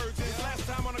million virgins. Last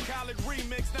time on a college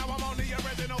remix, now I'm on the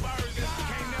original version.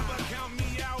 Can't never count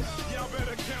me out, y'all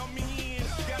better count me in.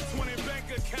 Got 20 bank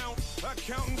accounts,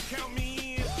 accountants count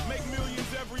me in. Make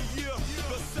millions every year,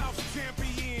 the South's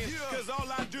champion. Cause all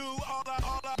I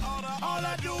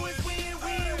do is win,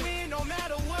 win, win, no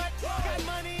matter what. Got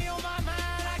money on my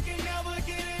mind, I can never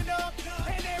get enough.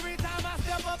 And every time I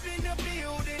step up in the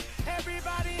building,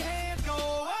 everybody hands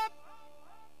go up.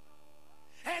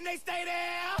 And they stay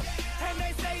there, and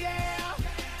they say yeah,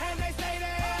 and they stay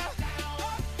there.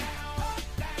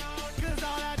 Cause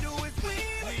all I do is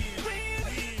win, win,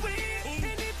 win.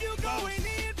 And if you going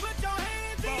in, put your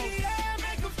hands in the air,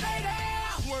 make them stay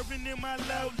there. Swerving in my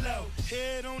low,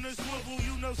 head on the swivel,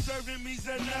 you know serving me's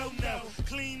a no-no.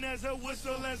 Clean as a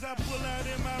whistle as I pull out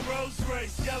in my Rolls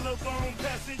Royce. Yellow bone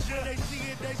passenger, they see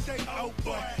it, they say, oh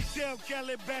boy. Tell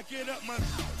Cali, back it up, my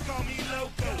call me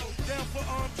loco. Down for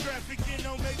armed trafficking,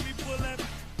 don't make me pull up.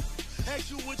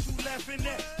 Ask you what you laughing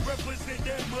at, represent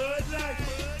that mud life.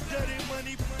 Dirty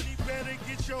money, better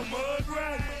get your mud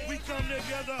right. We come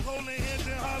together holding hands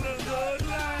and holler hood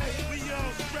life. We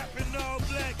all strapping all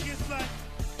black, it's like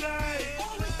life.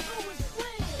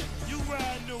 You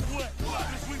riding to what?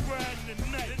 Cause we riding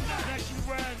tonight. Now you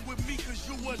riding with me cause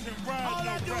you wasn't riding. All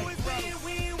I do is win,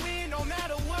 win, win, no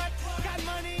matter what. Got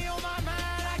money on my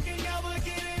mind, I can never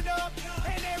get it up.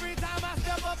 And every time I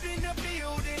step up in the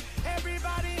building,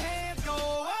 everybody hands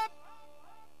go up.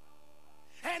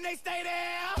 And they stay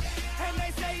there, and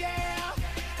they say yeah,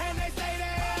 and they stay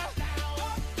there.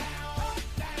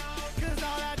 Cause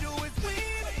all I do is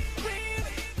win, win,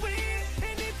 win.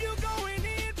 And if you going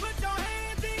in, put your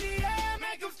hands in the air,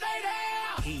 make them stay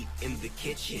there. Heat in the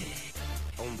kitchen,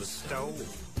 on the stove,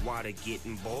 water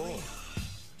getting boiled.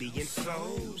 Being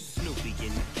sold, Snoopy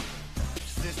in the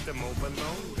system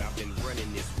overload. I've been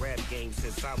running this rap game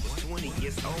since I was 20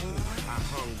 years old. I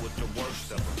hung with the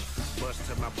worst of them. Bust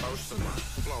till I burst them up.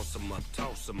 Floss them up,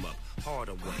 toss them up.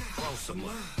 Harder work, close them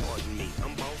up. Pardon me,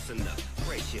 I'm bossing up.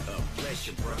 Pressure up, bless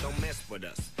you, bro. Don't mess with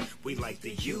us. We like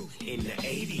the U in the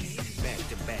 80s. Back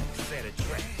to back, set a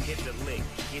track. Hit the lick,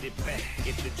 get it back.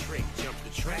 Get the trick, jump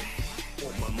the track.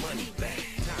 Want my money back.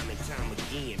 Time and time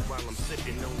again while I'm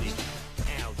sipping on this.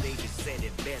 Al Davis said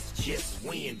it best, just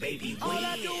win, baby, win. All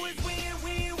I do is win,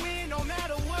 win, win, no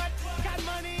matter what. Got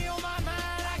money on my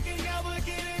mind, I can never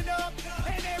get it up.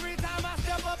 And every time I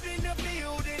step up in the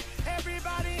building,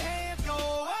 everybody hands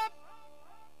go up.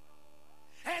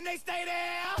 And they stay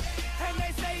there, and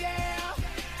they say yeah,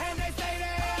 and they stay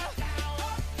there.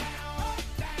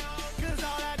 Cause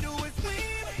all I do is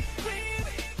win, win,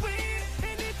 win.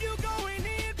 And if you going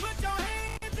in, put your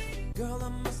hands in. Girl, I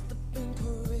must have been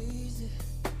crazy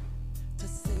to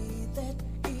say that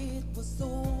it was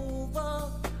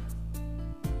over.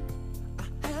 I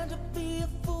had to be a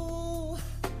fool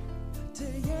to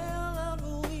yell out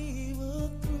we were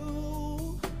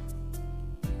through.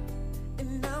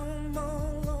 And now I'm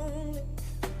all lonely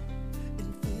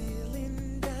and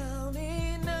feeling down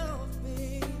and out,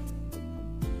 babe.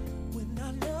 When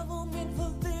I never meant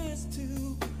for this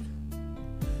to be.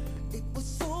 It was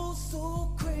so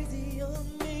crazy of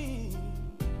me.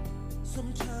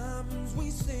 Sometimes we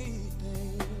say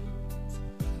things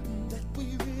that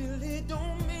we really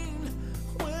don't mean.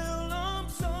 Well, I'm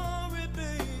sorry,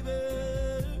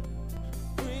 baby.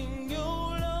 Bring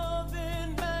your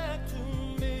loving back to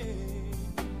me.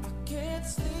 I can't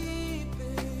sleep,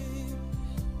 babe.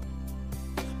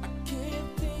 I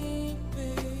can't think,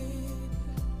 babe.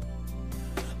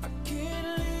 I can't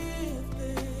live,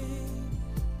 babe.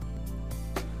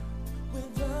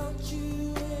 Without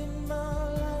you in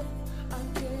my life, I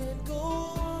can't go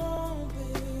on,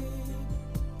 babe.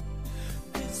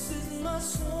 This is my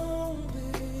song,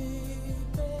 baby.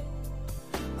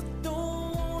 I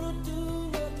don't wanna do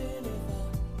nothing if I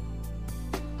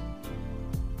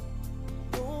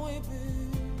go away,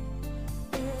 babe.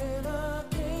 And I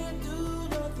can't do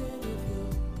nothing if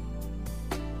you're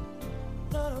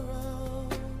not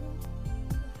around.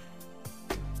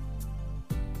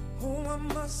 Oh, I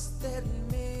must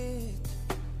admit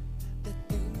that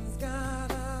things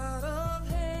got out of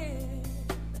hand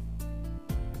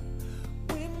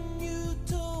when you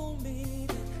told me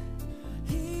that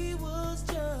he was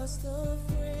just a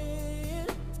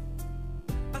friend.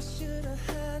 I should have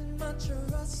had my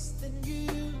trust in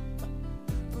you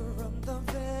from the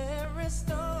very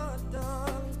start,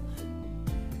 darling.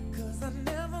 'Cause I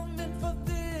never meant for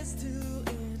this to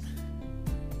end.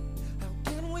 How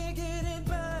can we get it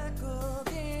back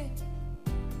again?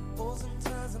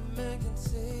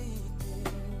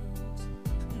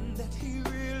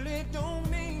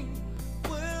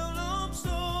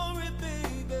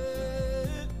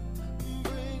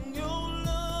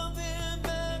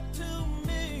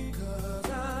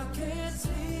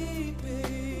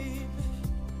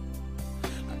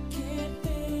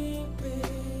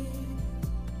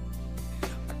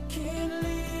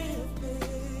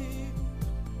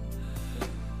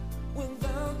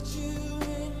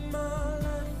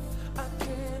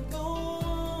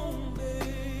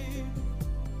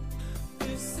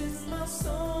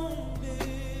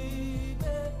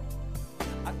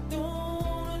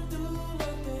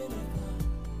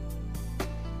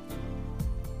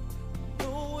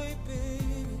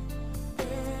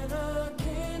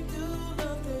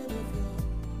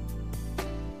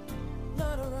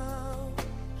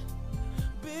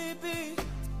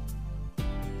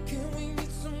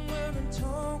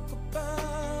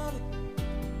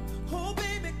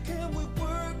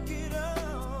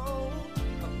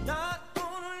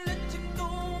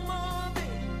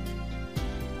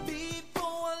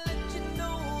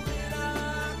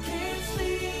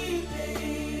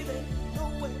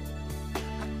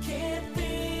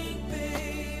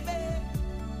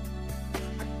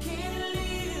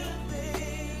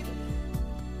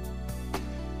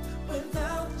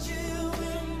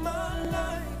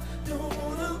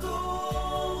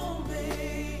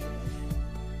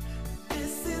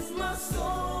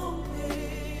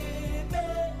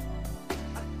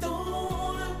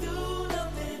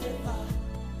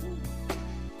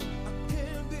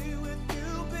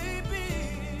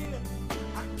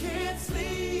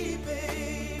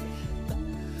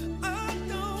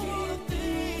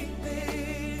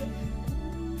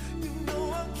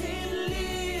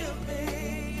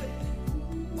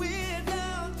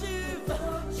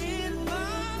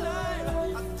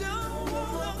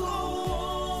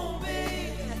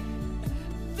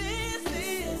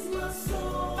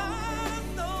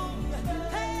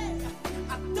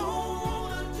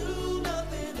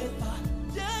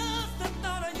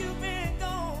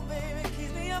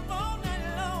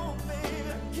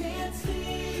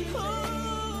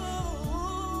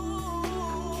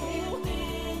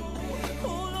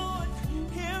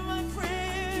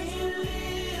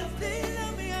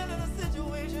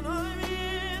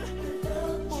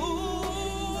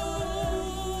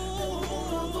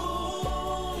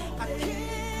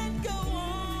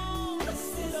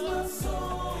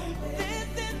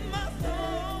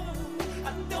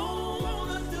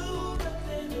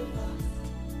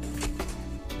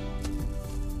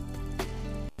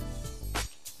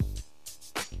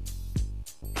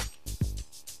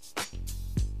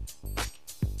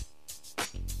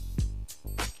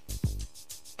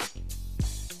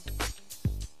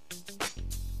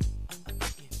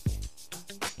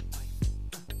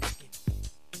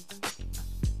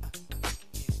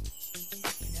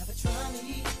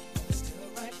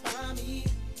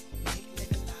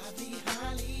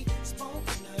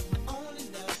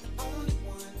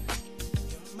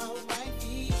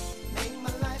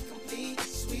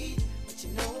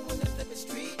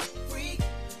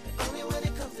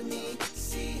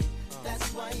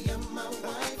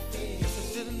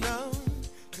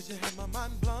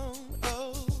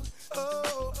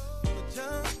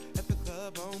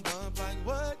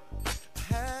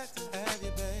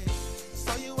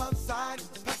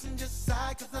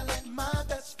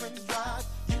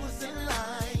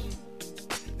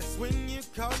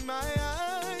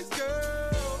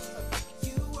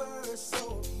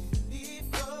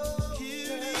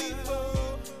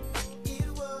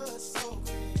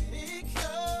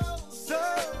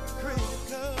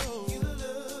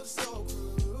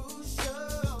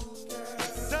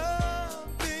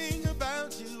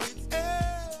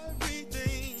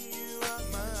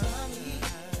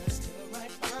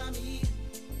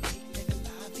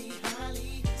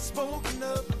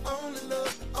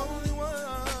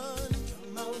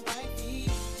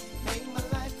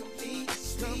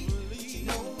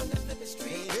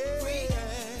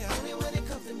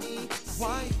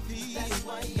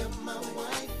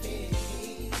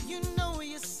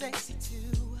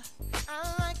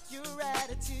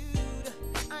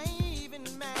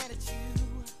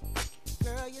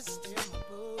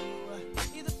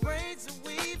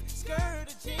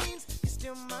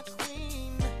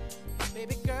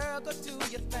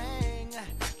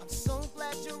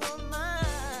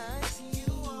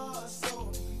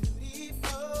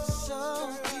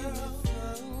 so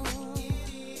beautiful. It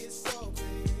is so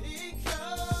pretty,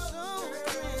 girl.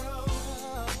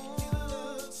 You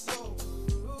look so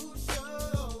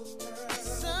crucial, girl.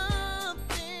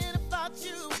 Something about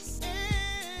you is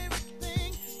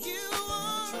everything you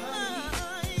are.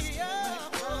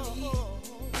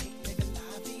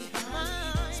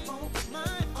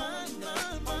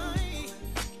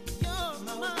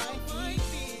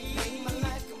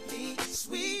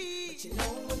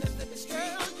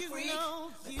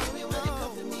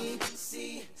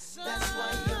 That's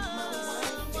why you're my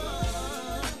wife.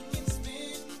 I can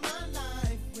spend my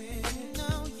life with. You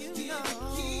know. The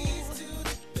keys to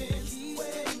the Benz,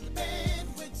 wedding the band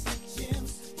with some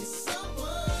gems. You're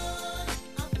someone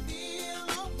I feel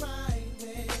alright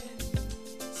with.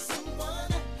 Someone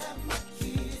to have my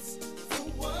kids. The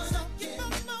one I get my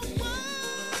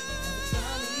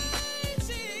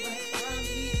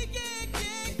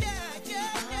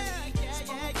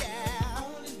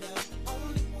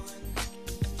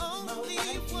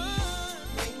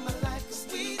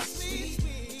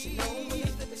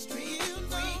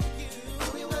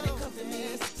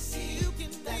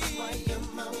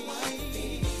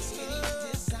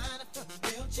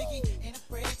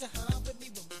to hump with me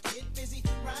when we get busy.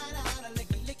 Ride out a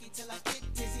licky till I get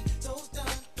dizzy. Toes done,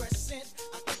 present,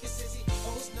 I think it's easy.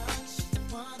 O's none, she's the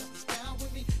one who's down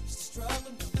with me. Used to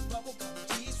struggle, no bubble gum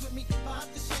G's with me.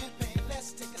 Pop the champagne,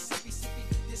 let's take a sippy.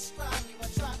 Describe you, I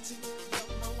try to. You're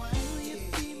my wife. Will you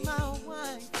be my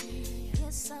wifey?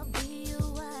 Yes, I'll be your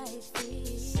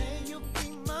wifey. Say you'll be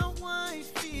my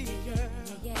wifey, girl.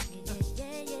 Yeah.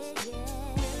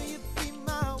 Will you be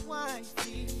my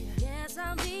wifey? Yes,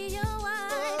 I'll be your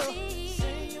wifey.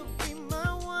 Say you'll be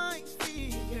my wifey,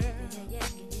 girl. Yeah.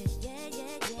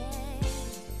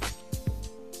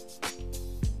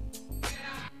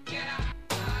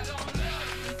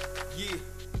 Yeah.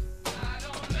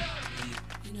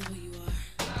 You know who you are.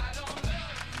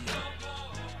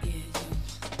 Yeah, you.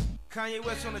 Kanye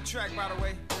West on the track, by the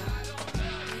way.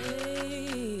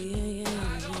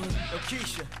 Yo,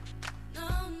 Keisha.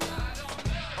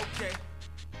 Okay.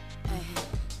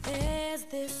 There's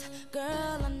this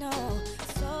girl I know,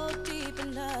 so deep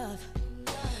in love,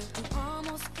 do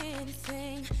almost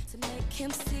anything to make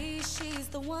him see she's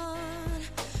the one.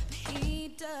 But he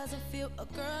doesn't feel a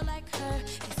girl like her.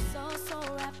 He's so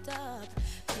wrapped up,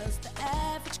 'cause the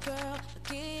average girl will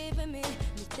give him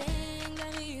anything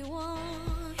that he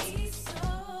wants. He's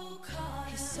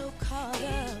so caught up. He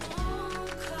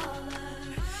won't call her.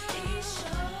 He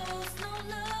shows no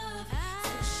love,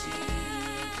 so she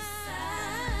decides,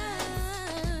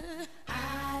 I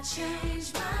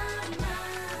changed my mind.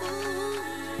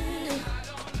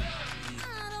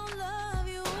 I don't love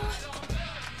you.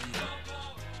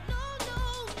 No.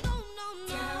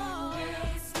 Don't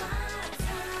waste my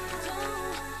time.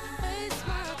 Don't waste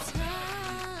my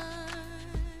time.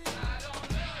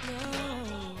 No.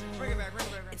 Bring it back.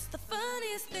 It's the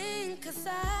funniest thing, 'cause I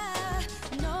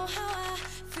know how I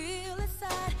feel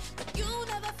inside, but you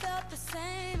never felt the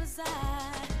same as I.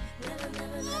 Never.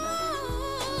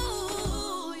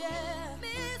 Ooh, yeah.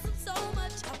 Miss him so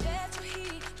much, I bet you he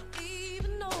don't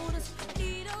even notice.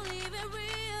 He don't even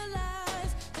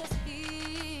realize, 'cause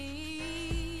he's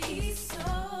so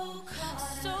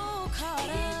caught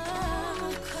up.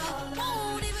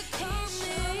 Won't even call me.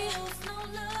 No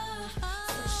love,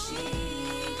 so she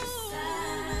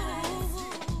decides,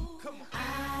 Come on. I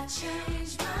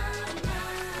changed my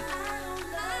mind.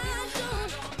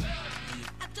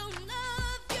 I don't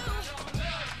love you.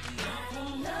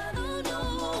 No.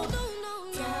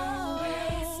 Don't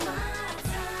waste my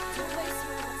time.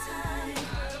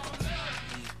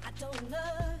 I don't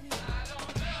love you.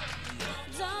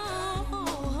 Don't.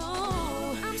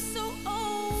 I'm so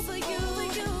over you. I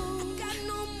got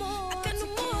no more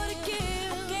to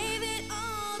give. I gave it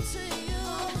all to you,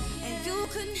 and you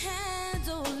couldn't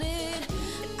handle it.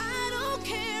 And I don't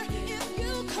care if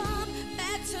you come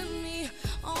back to me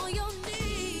on your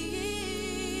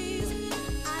knees.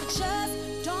 I just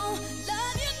don't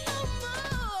love you no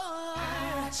more.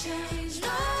 I changed my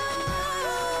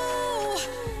mind.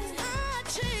 I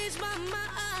changed my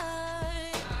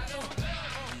mind.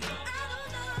 I don't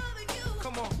love you.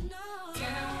 Come on. No.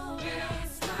 Don't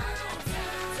waste my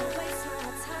time. Don't waste my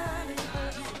time.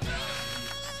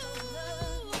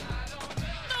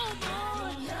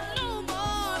 No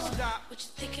more. Stop. What you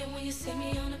thinking when you see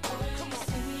me on the corner? When you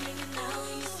see me hanging out,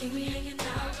 when you see me hanging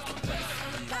out, what it's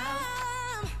all about.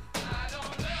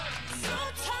 I'm so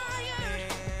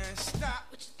tired. And stop.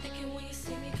 What you thinking when you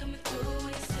see me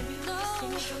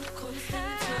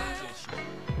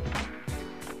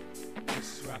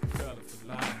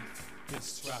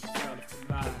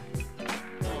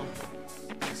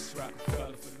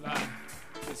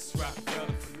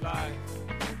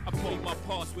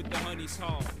Close with the honey's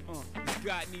heart. It's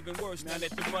gotten even worse now that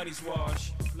the money's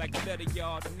washed. Like a letter,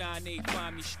 y'all, the 9-8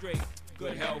 find me straight.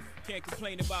 Good health, can't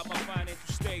complain about my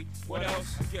financial state. What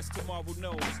else? Guess tomorrow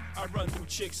knows. I run through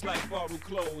chicks like borrowed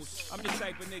clothes. I'm the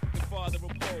type of nigga the father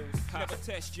oppose. Never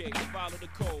test J, follow the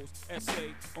codes.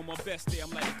 Essay, on my best day, I'm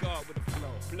like God with a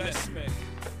flow. Bless me.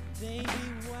 Baby,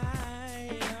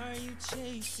 why are you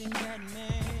chasing that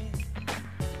man?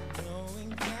 Knowing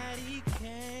that he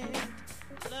can't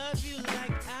love you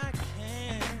like I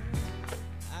can.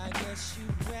 I guess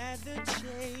you'd rather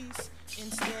chase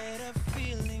instead of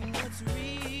feeling what's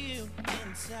real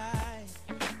inside.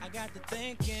 I got to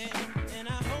thinking, and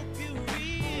I hope you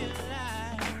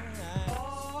realize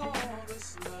all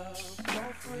this love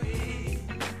for free.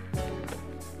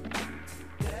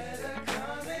 Better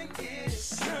come and get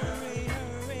some. Hurry,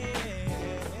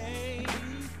 hurry.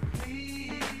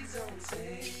 Please don't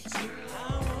take too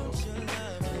long. I want your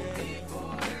love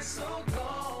before it's all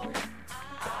gone.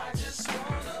 I just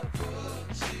wanna put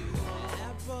you on.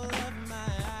 Apple of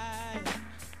my eye,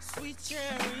 sweet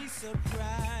cherry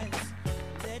surprise.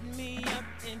 Let me up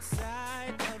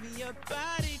inside of your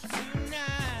body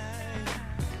tonight.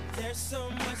 There's so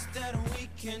much that we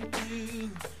can do,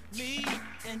 me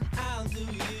and I'll do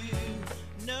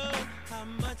you. Know how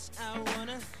much I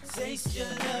wanna taste your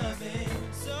loving.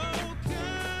 So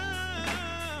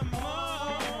come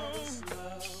on, this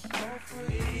love for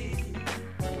free.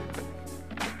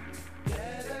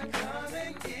 Better come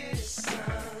and get some.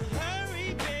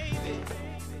 Hurry, baby.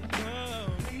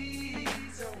 Oh,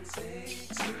 please don't take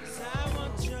too long. I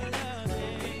want your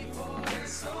loving before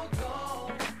it's all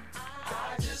gone.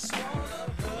 I just wanna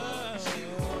put you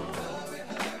on. Hurry,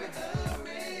 hurry,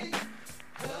 hurry.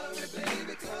 Hurry,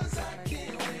 baby, 'cause I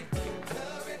can't wait.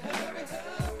 Hurry, hurry,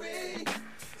 hurry.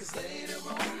 'Cause later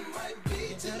on might be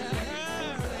too late.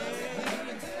 Hurry,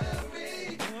 hurry,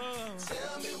 hurry.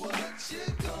 Tell me what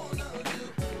you're gonna do.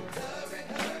 Hurry,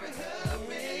 hurry,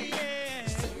 hurry.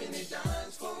 There's too many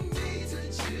dimes for me to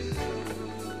choose.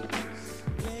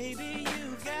 Baby, you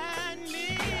got me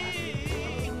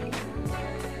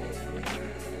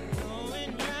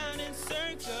going round in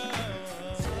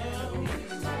circles,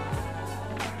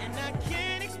 and I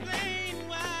can't explain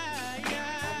why. I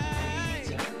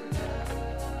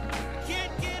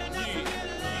can't get enough of your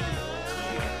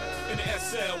love. In the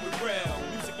SL with Rel,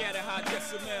 music at a high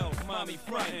decibel. Mommy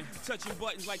frontin', touching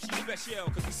buttons like she's special.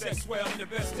 'Cause we set swell in the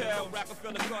best tell.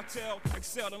 Rockefeller cartel,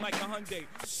 excelling like a Hyundai.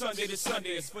 Sunday to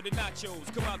Sunday, it's for the nachos.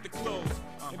 Come out the clothes.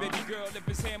 And baby girl, if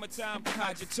it's hammer time,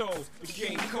 hide your toes. The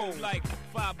game cold like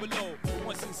 5 below. But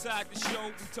once inside the show,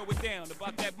 we tow it down.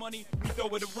 About that money, we throw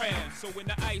it around. So when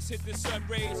the ice hit the sun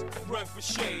rays, run for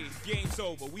shade. Game's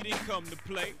over, we didn't come to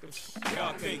play.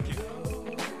 Y'all thinking.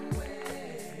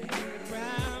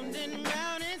 Round and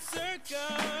round in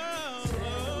circles,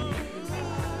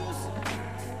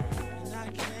 and I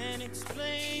can't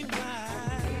explain why.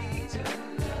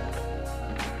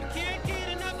 I can't get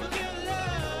enough of your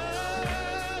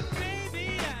love, baby.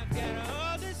 I've got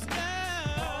all this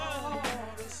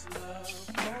love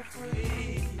for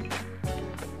free.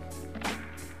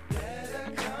 Better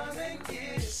come and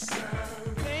get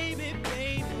some, baby,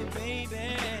 baby, baby.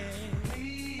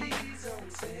 Please don't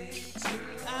take too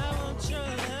long. I want your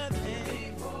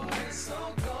loving before it's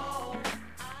all gone.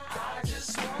 I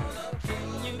just wanna put.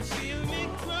 Can you feel me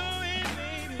growing,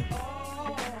 baby?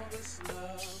 All this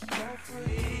love for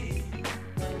free.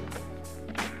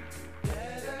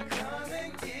 Better come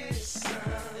and get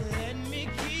some. Let me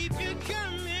keep you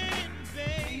coming,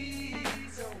 baby.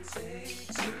 Please don't take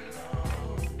too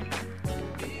long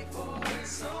before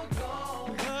it's all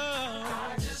gone.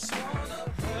 I just wanna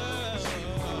put you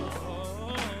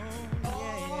on.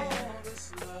 All this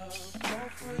love for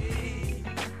free.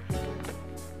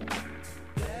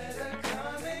 Better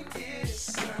come and get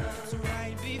some. It's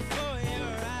right before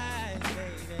your eyes,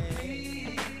 baby.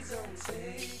 Please don't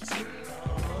take too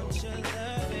long. Want your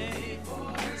loving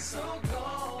before it's all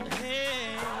gone.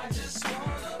 Hey, I just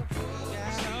wanna put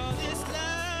got all this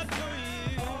love for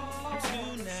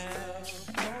you tonight.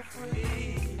 For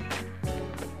free.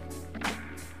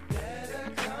 Better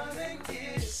come and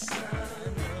get some.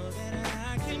 Know that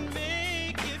I can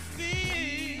make you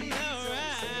feel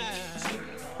alright. Too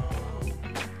long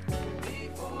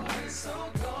before it's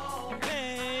all gone.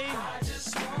 Hey, I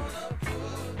just wanna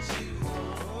put you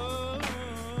on.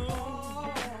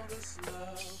 All this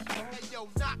love. Hey yo,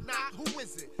 knock knock, who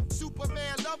is it?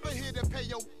 Superman lover here to pay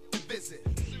your visit.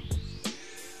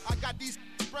 I got these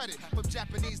spreaded from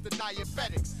Japanese to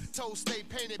diabetics. Toes stay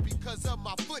painted because of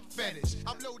my foot fetish.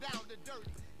 I'm low down to dirt,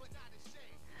 but not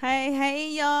ashamed. Hey, hey,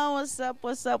 y'all. What's up?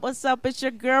 What's up? What's up? It's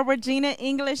your girl, Regina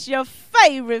English, your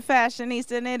favorite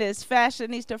fashionista, and it is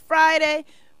Fashionista Friday.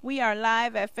 We are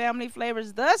live at Family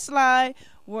Flavors, The Slide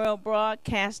World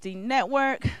Broadcasting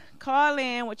Network. Call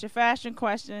in with your fashion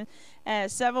question at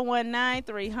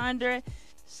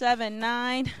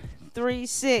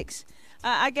 719-300-7936.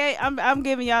 I'm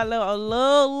giving y'all a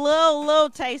little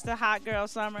taste of hot girl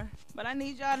summer, but I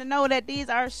need y'all to know that these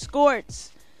are skirts.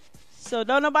 So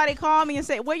don't nobody call me and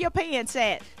say, where your pants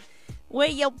at? Where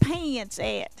your pants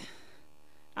at?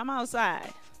 I'm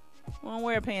outside. I won't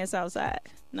wear pants outside.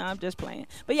 No, I'm just playing.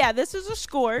 But yeah, this is a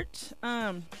skirt.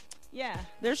 Yeah,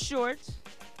 they're shorts.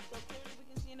 So clearly we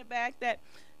can see in the back that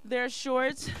they're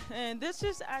shorts. And this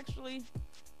is actually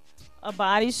a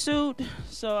bodysuit.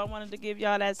 So I wanted to give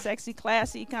y'all that sexy,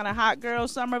 classy, kind of hot girl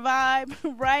summer vibe,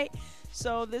 right?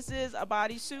 So this is a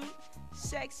bodysuit,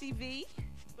 sexy V,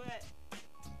 but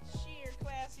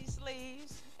classy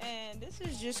sleeves, and this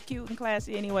is just cute and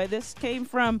classy anyway. This came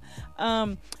from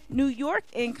New York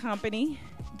 & Company.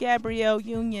 Gabrielle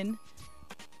Union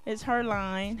is her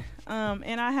line,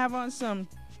 and I have on some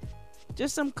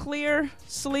clear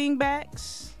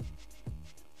slingbacks,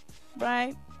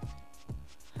 right?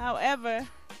 However,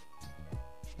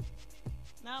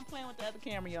 now I'm playing with the other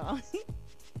camera, y'all.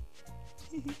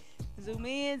 Zoom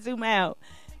in, zoom out.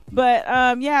 But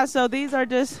yeah, so these are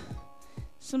just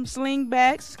some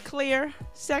slingbacks, clear,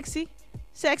 sexy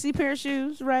pair of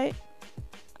shoes, right?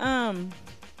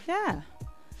 Yeah.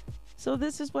 So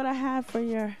this is what I have for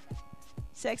your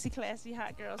sexy, classy,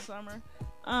 hot girl summer.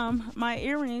 My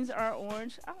earrings are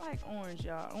orange. I like orange,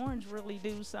 y'all. Orange really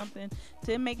do something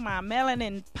to make my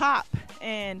melanin pop,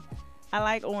 and I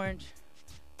like orange.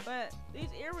 But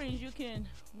these earrings, you can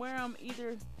wear them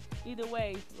either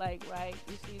way, like, right?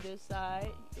 You see this side,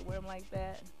 you can wear them like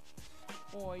that.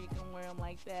 Or you can wear them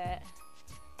like that.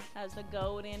 Has the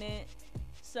gold in it.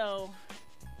 So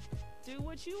do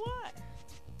what you want.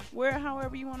 Wear it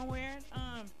however you want to wear it.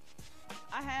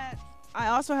 I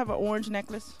also have an orange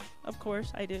necklace. Of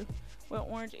course I do. With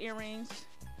orange earrings.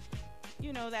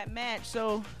 You know, that match.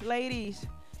 So ladies,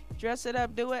 dress it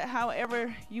up. Do it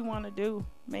however you want to do.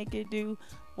 Make it do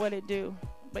what it do.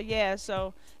 But yeah,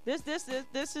 so this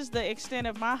is the extent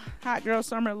of my hot girl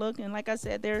summer look. And like I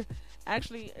said,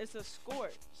 actually, it's a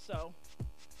skirt, so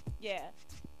yeah.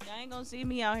 Y'all ain't gonna see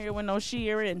me out here with no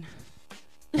sheer and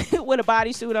with a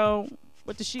bodysuit on,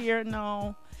 with the sheer,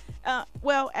 no.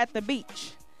 Well, at the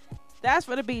beach. That's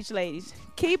for the beach, ladies.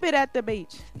 Keep it at the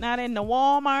beach. Not in the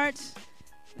Walmarts,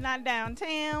 not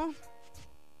downtown.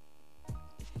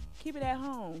 Keep it at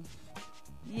home.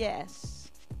 Yes.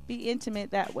 Be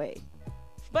intimate that way.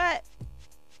 But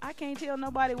I can't tell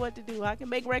nobody what to do. I can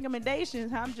make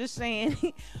recommendations. I'm just saying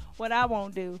what I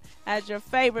won't do. As your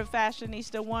favorite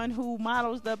fashionista, one who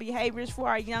models the behaviors for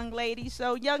our young ladies.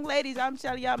 So, young ladies, I'm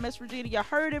telling y'all, Miss Regina, you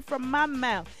heard it from my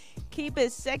mouth. Keep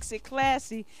it sexy,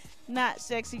 classy, not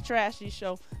sexy, trashy.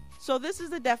 So this is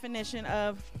the definition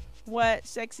of what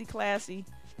sexy, classy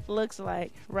looks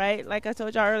like, right? Like I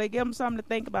told y'all earlier, give them something to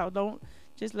think about. Don't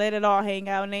just let it all hang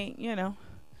out and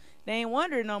they ain't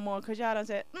wondering no more because y'all done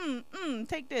said,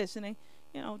 take this. And they,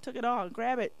 took it all,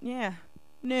 grab it. Yeah.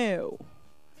 No.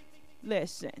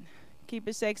 Listen. Keep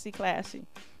it sexy, classy.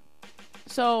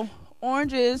 So,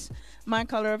 orange is my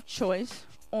color of choice.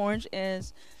 Orange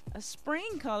is a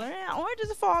spring color. Yeah, orange is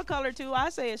a fall color, too.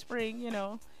 I say it's spring,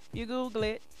 If you Google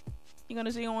it, you're going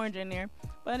to see orange in there.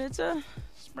 But it's a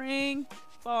spring,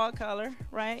 fall color,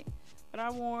 right? But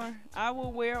I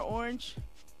will wear orange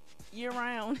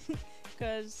year-round.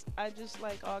 Because I just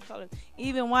like all colors.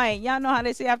 Even white. Y'all know how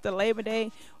they say after Labor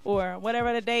Day or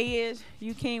whatever the day is,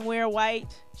 you can't wear white.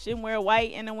 Shouldn't wear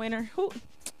white in the winter.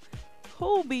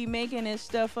 Who be making this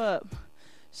stuff up?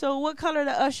 So what color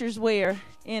the ushers wear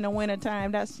in the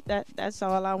wintertime? That's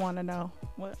all I want to know.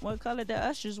 What color the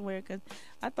ushers wear? Because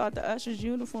I thought the ushers'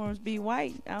 uniforms be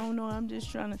white. I don't know. I'm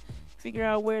just trying to figure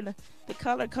out where the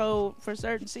color code for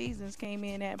certain seasons came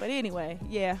in at. But anyway,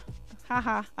 yeah.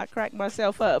 Haha, I cracked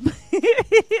myself up.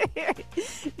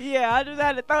 Yeah, I just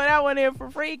had to throw that one in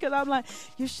for free because I'm like,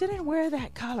 you shouldn't wear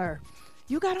that color.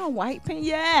 You got on white pants?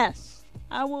 Yes,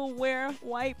 I will wear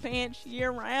white pants year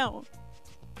round.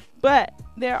 But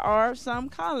there are some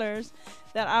colors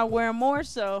that I wear more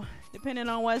so, depending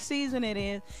on what season it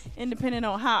is and depending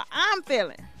on how I'm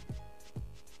feeling.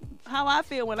 How I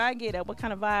feel when I get up, what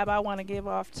kind of vibe I want to give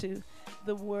off to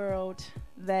the world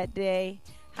that day.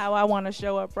 How I want to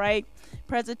show up, right?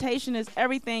 Presentation is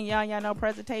everything, y'all. Y'all know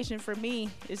presentation for me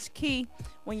is key.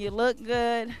 When you look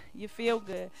good, you feel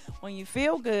good. When you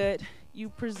feel good, you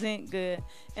present good.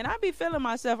 And I be feeling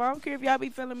myself. I don't care if y'all be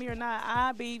feeling me or not.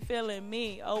 I be feeling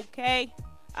me, okay?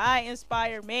 I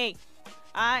inspire me.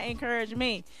 I encourage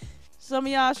me. Some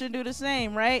of y'all should do the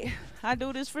same, right? I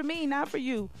do this for me, not for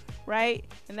you, right?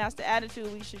 And that's the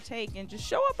attitude we should take and just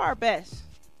show up our best.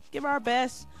 Give our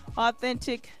best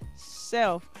authentic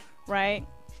self, right?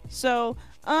 So,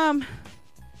 I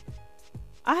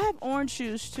have orange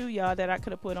shoes too, y'all, that I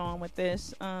could have put on with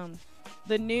this.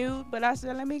 The nude, but I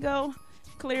said, let me go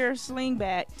clear sling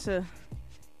back to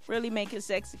really make it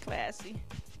sexy classy.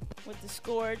 With the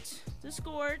skirts. The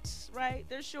skirts, right?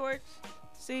 They're shorts.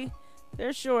 See?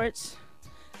 They're shorts.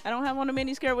 I don't have on a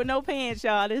mini skirt with no pants,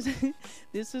 y'all. This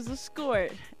is a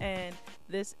skirt. And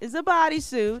this is a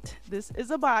bodysuit. This is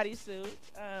a bodysuit.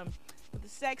 With the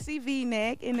sexy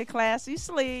V-neck and the classy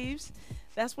sleeves.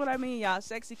 That's what I mean, y'all.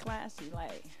 Sexy, classy,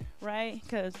 like, right?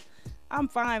 Because I'm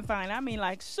fine. I mean,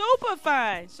 like, super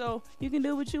fine. So you can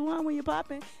do what you want when you're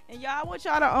popping. And y'all, I want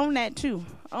y'all to own that, too.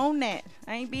 Own that.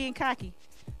 I ain't being cocky.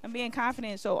 I'm being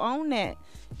confident. So own that.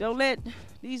 Don't let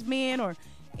these men or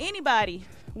anybody,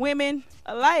 women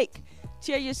alike,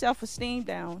 tear your self-esteem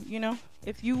down. You know,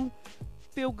 if you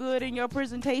feel good in your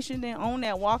presentation, then own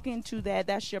that. Walk into that.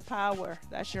 That's your power.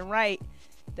 That's your right.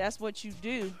 That's what you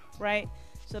do, right?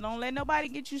 So don't let nobody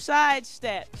get you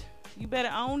sidestepped. You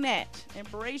better own that.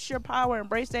 Embrace your power.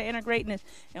 Embrace that inner greatness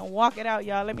and walk it out,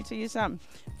 y'all. Let me tell you something.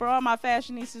 For all my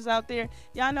fashionistas out there,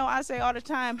 y'all know I say all the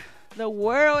time, the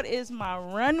world is my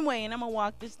runway, and I'm going to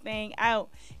walk this thing out.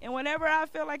 And whatever I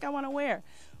feel like I want to wear,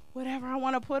 whatever I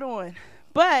want to put on.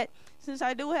 But since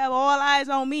I do have all eyes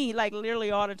on me, like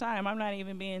literally all the time, I'm not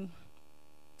even being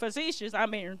facetious.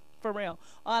 I'm being for real.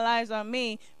 All eyes on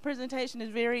me. Presentation is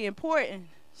very important.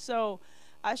 So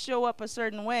I show up a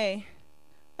certain way.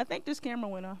 I think this camera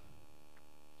went off.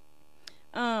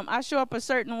 I show up a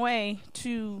certain way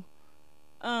to,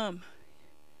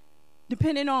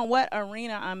 depending on what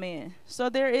arena I'm in. So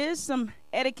there is some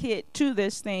etiquette to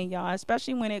this thing, y'all,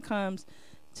 especially when it comes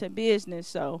to business.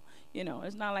 So, you know,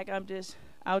 it's not like I'm just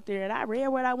out there and I wear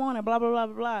what I want and blah, blah, blah,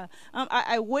 blah, blah.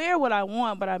 I wear what I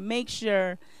want, but I make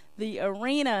sure the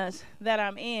arenas that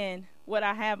I'm in, what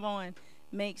I have on,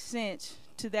 makes sense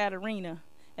to that arena,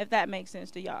 if that makes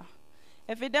sense to y'all.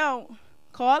 If it don't,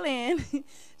 call in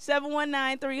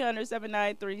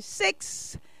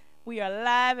 719-300-7936. We are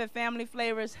live at Family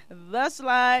Flavors, The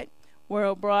Slide,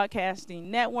 World Broadcasting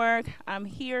Network. I'm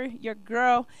here, your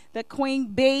girl, the Queen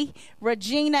Bee,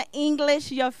 Regina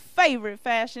English, your favorite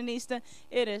fashionista.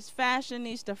 It is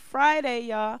Fashionista Friday,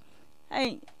 y'all.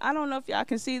 Hey, I don't know if y'all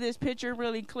can see this picture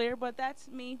really clear, but that's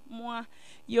me, moi,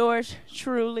 yours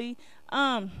truly.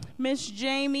 Miss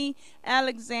Jamie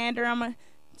Alexander,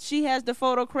 she has the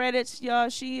photo credits, y'all.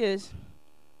 She is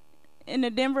in the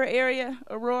Denver area,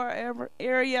 Denver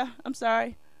area.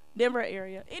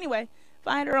 Anyway,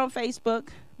 find her on Facebook,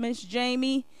 Miss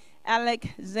Jamie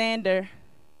Alexander.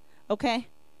 Okay?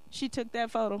 She took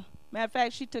that photo. Matter of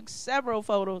fact, she took several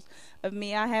photos of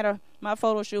me. My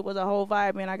photo shoot was a whole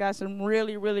vibe, and I got some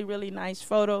really, really, really nice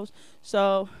photos.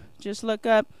 So just look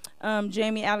up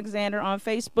Jamie Alexander on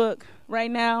Facebook.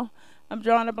 Right now, I'm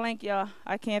drawing a blank, y'all.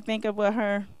 I can't think of what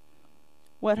her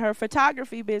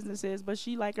photography business is, but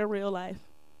she like a real life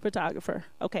photographer.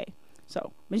 Okay,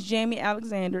 so Miss Jamie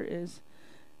Alexander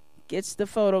gets the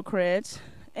photo creds,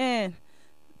 and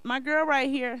my girl right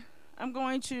here, I'm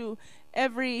going to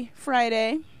every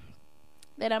Friday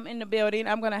that I'm in the building,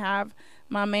 I'm gonna have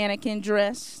my mannequin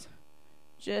dressed,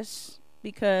 just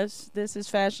because this is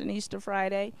Fashionista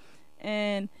Friday,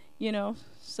 and you know,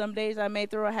 some days I may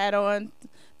throw a hat on,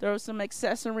 throw some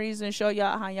accessories, and show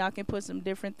y'all how y'all can put some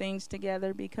different things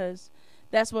together, because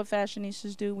that's what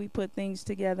fashionistas do. We put things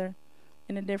together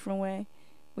in a different way.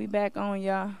 We back on,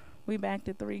 y'all. We back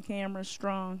to 3 cameras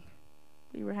strong.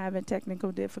 We were having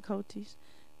technical difficulties,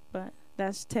 but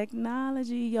that's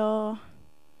technology, y'all.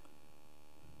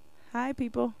 Hi,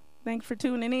 people. Thanks for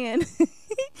tuning in.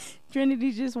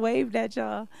 Trinity just waved at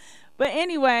y'all. But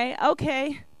anyway,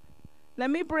 okay. Let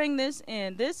me bring this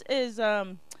in. This is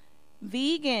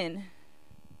vegan.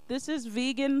 This is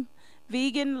vegan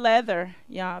leather,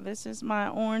 y'all. This is my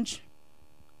orange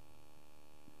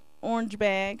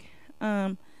bag.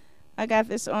 I got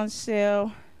this on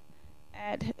sale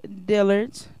at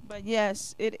Dillard's. But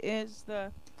yes, it is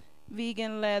the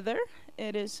vegan leather.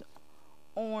 It is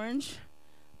orange,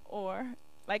 or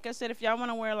like I said, if y'all want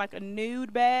to wear like a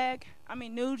nude bag,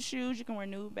 nude shoes, you can wear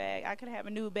nude bag. I could have a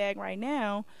nude bag right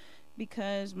now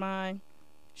because my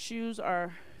shoes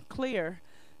are clear.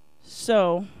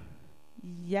 So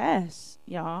yes,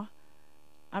 y'all,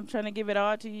 I'm trying to give it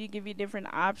all to you, give you different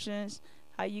options,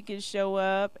 how you can show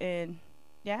up, and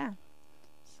yeah,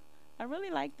 I really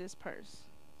like this purse.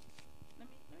 Let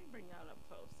me bring y'all up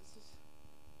close. It's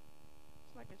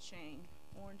like a chain.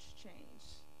 Orange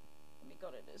chains. Let me go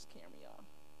to this camera, y'all.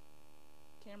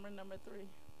 Camera number 3.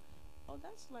 Oh,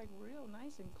 that's like real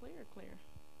nice and clear.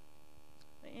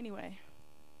 But anyway.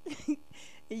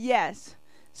 Yes.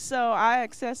 So I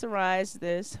accessorized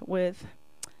this with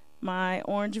my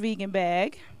orange vegan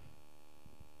bag.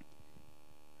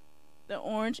 The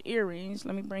orange earrings.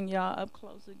 Let me bring y'all up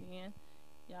close again.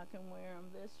 Y'all can wear them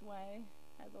this way.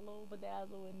 Has a little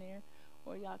bedazzle in there.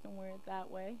 Or y'all can wear it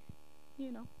that way.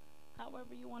 You know,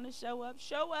 however you want to show up.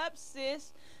 Show up,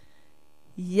 sis.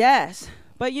 Yes.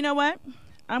 But you know what?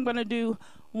 I'm going to do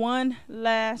one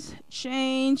last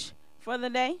change for the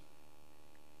day.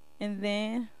 And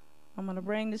then I'm going to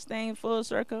bring this thing full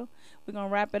circle. We're going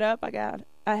to wrap it up. I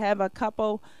have a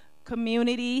couple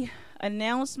community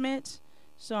announcements.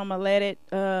 So I'm going to let it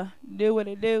do what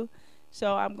it do.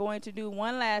 So I'm going to do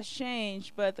one last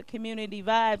change, but the community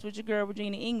vibes with your girl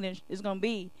Regina English is going to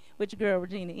be with your girl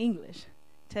Regina English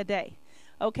today.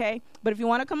 Okay? But if you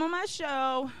want to come on my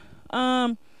show,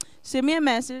 send me a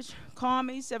message. Call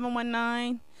me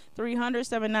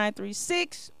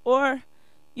 719-300-7936 or,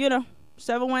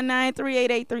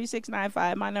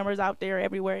 719-388-3695. My number's out there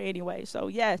everywhere anyway. So,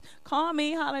 yes, call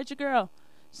me. Holler at your girl.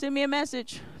 Send me a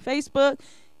message. Facebook,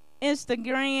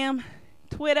 Instagram,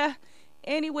 Twitter,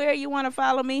 anywhere you want to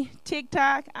follow me.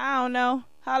 TikTok, I don't know.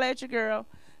 Holler at your girl.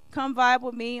 Come vibe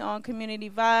with me on Community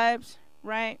Vibes,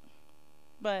 right?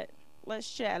 But let's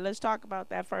chat. Let's talk about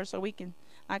that first so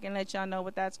I can let y'all know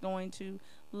what that's going to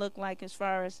look like as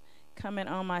far as coming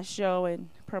on my show and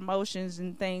promotions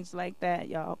and things like that,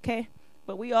 y'all, okay?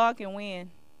 But we all can win.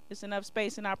 It's enough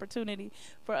space and opportunity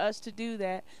for us to do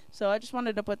that. So I just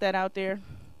wanted to put that out there.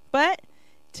 But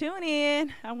tune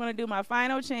in. I'm going to do my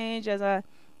final change as I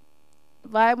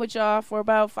vibe with y'all for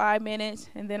about 5 minutes,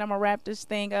 and then I'm going to wrap this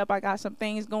thing up. I got some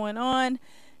things going on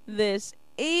this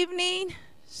evening,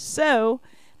 so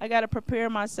I got to prepare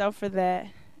myself for that.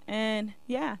 And,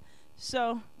 yeah,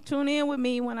 so tune in with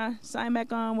me when I sign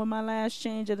back on with my last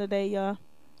change of the day, y'all.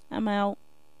 I'm out.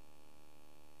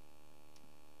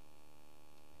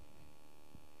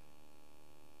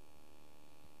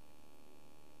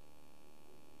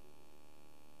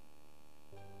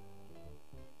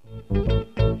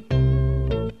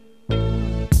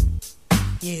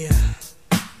 Yeah,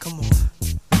 come on,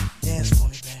 dance for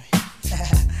me, baby.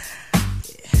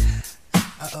 Yeah.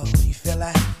 Uh-oh, you feel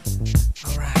that?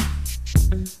 All right,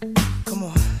 come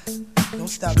on, don't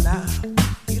stop now.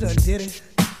 You done did it.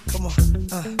 Come on,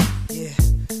 yeah.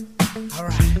 All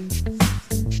right,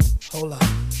 hold up.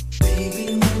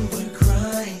 Baby, when we're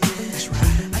crying, that's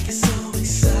right. I get so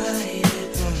excited.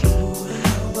 Oh,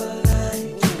 how I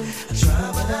like it. I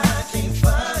try, but I can't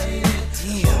find it.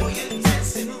 Yeah. Oh, you're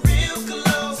dancing real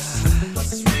close.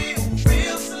 Plus it's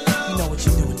real slow. You know what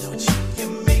you're doing, don't you?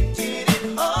 You're making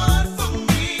it hard for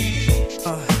me.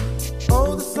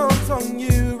 Oh, the song's on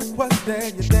you.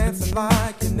 Requested you're dancing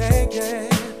like you're naked.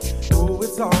 Oh,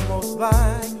 it's almost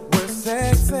like we're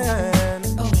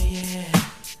sexing. Oh, yeah.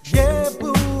 Yeah,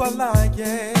 boo, I like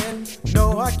it.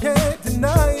 No, I can't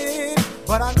deny it.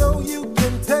 But I know you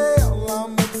can tell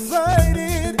I'm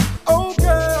excited. Oh,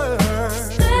 girl.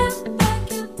 Step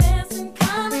back, you're dancing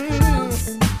kinda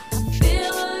close. I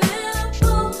feel a little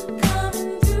pull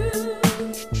coming through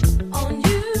on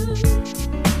you.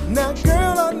 Now,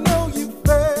 girl, I know you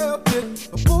felt it.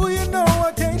 But boy, you know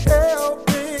I can't help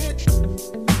it.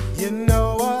 You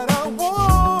know what I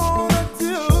wanna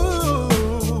do.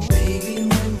 Baby,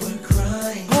 when we're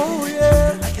crying, Oh,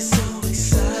 yeah. I get so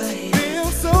excited.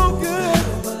 Feel so good.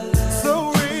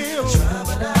 So real. Try,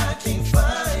 but I can't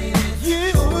find it.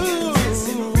 You. You're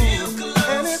dancing real close.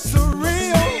 And it's a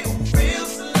real. Real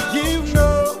slow. You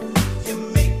know. You're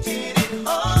making it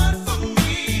hard for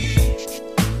me.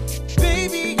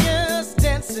 Baby, yes,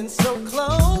 dancing so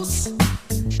close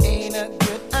ain't a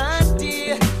good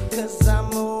idea. 'Cause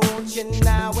I'm on you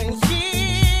now and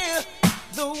here.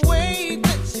 The way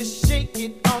that you shake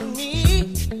it on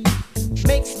me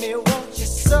makes me want you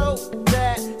so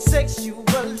bad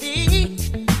sexually.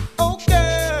 Oh,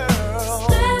 girl.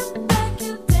 Step back,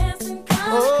 you're dancing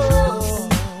kinda close. Oh.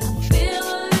 Feel a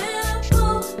little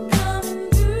pull coming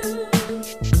through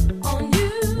on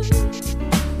you.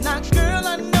 Now, girl,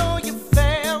 I know you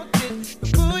felt it,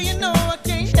 but boy, you know I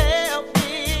can't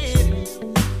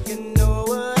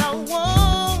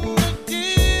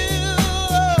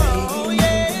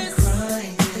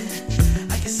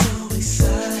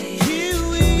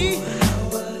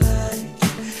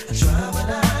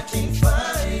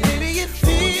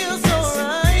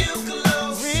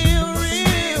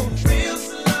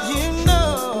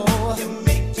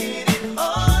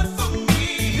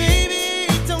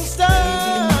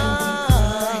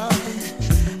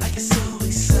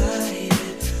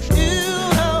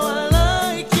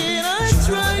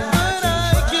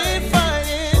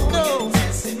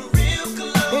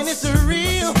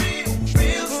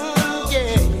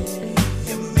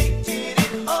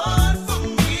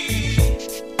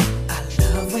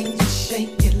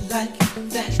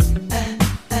that.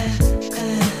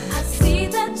 I see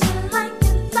that you like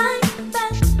it like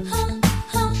that.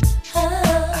 I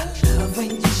love when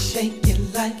you shake it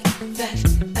like that.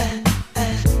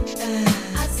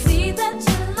 I see that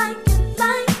you like it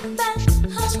like that.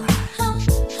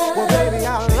 Well, baby, I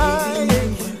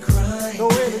like the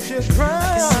way that you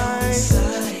cry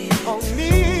on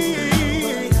me.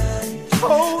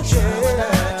 Oh, yeah.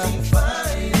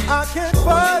 I can't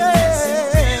fight it.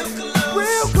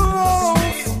 Real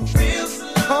close.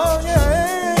 Oh,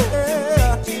 yeah.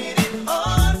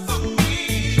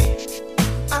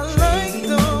 I like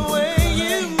the way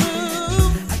you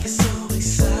move. I get so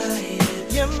excited.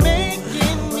 You're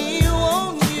making me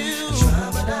want you. Try,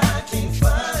 but I can't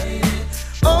fight it.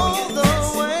 Oh, the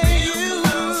way you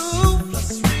move.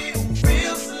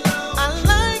 Real slow. I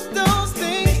like those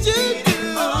things you do.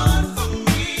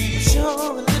 You're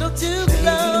a little too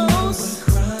close.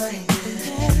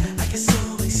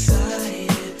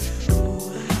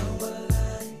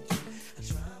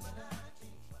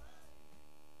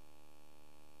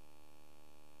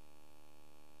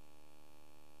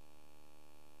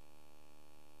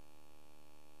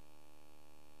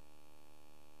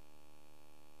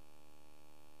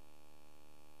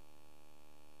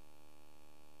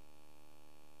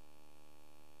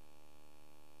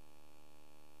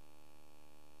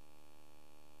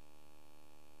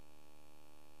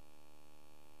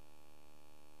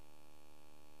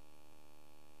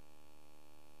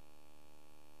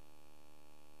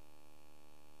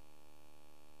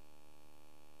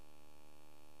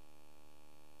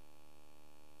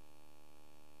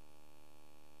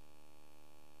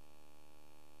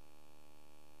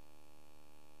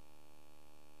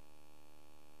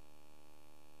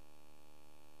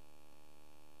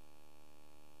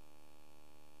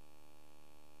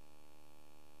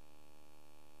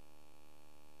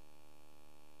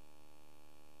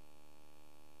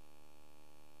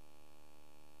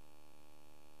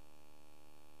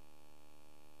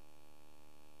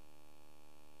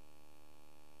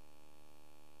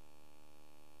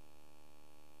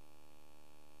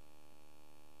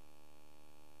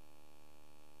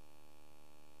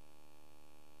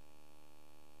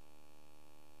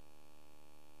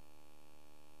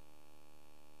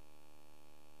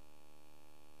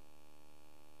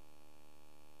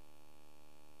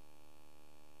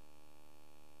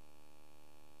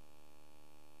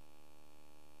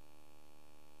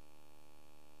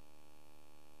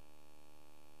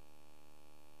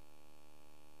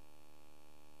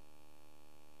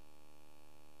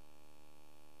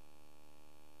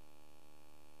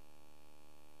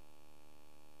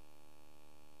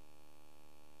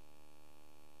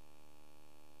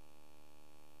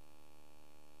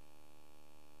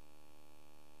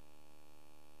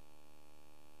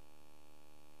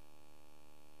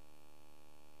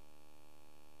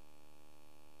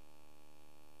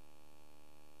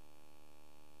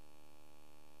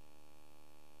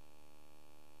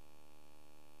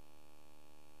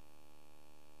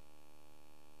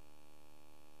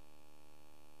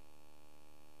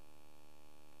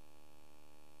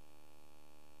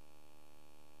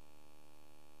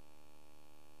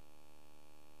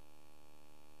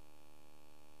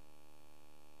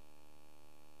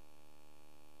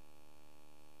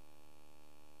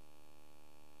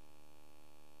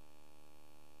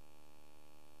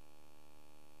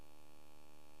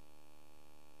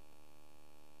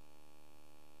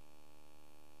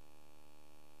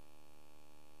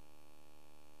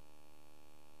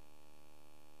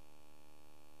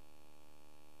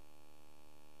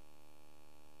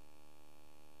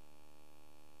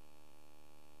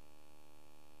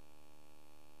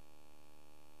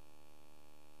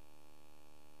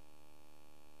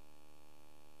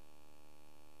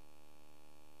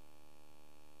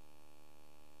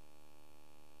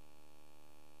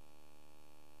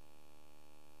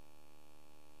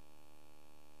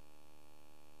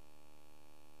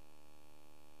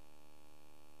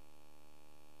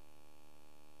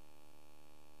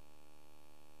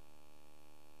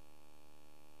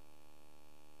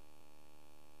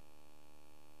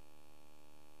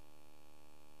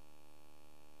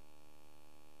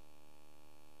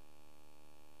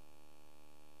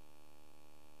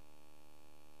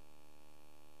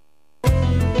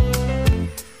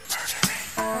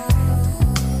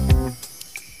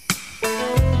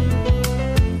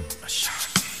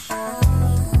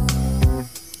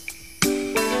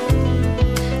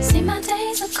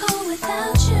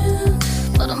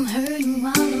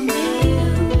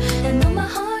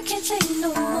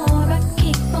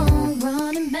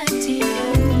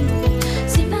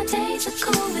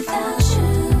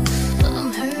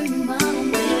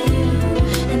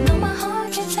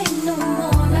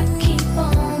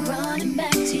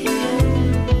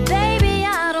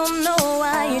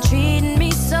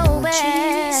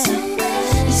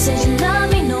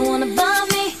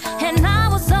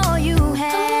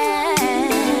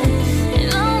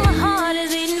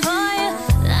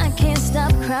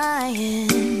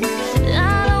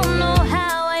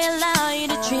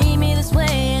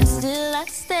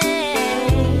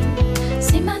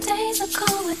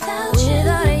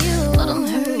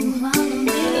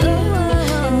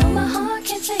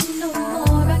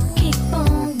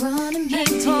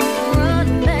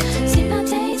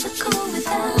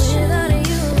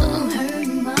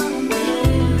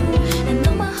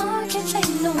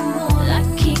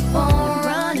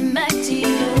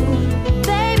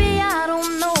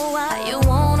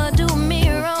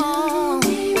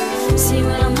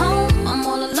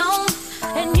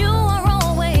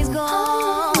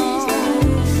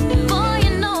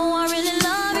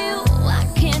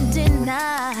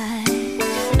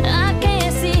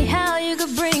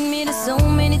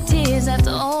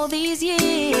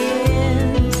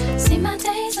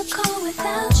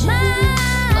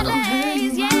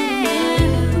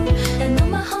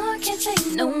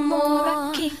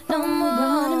 no more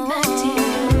running back to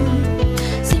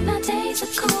you. See, my days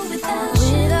are cold without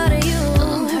you. Without you,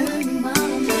 I'm hurting while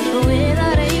I'm leaving.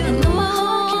 Without you, and though my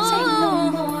heart can take no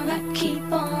more, I keep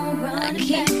on running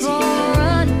back to you.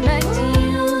 Running back to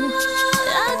you.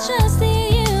 I trusted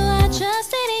you, I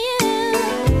trusted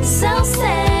you. So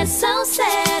sad, so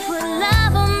sad. What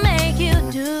love will make you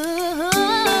do?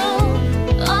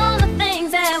 All the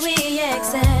things that we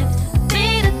accept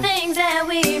be the things that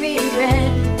we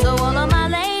regret. So all of my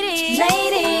ladies,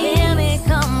 hear me,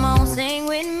 come on, sing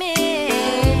with me.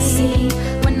 See,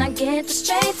 when I get the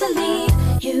strength to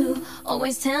leave, you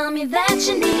always tell me that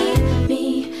you need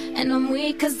me. And I'm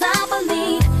weak cause I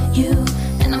believe you,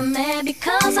 and I'm mad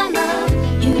because I love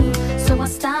you. So I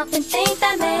stop and think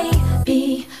that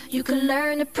maybe you could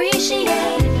learn to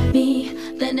appreciate me.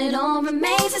 Then it all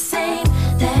remains the same,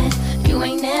 that you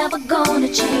ain't never gonna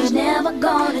change, never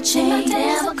gonna change,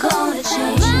 never gonna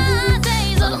change. My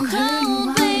days are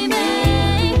cold, baby,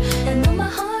 and though my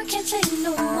heart can't take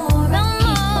no more, I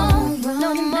keep on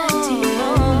running back to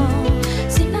you.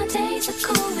 See, my days are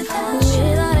cold without you.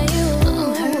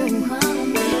 I'm hurting while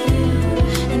I'm with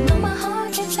you, and though my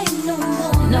heart can't take no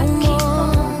more, I keep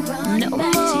on running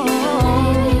back to you.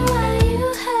 Baby, why you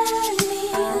hurt me,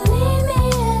 leave me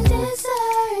and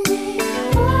desert me?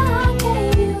 Boy, I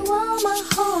gave you all my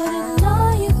heart, and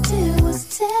all you did was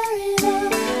tear it up.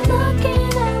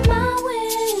 Looking out my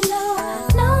window,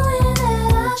 knowing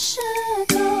that I should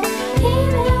go.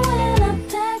 Even when I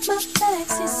pack my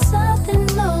bags, see, something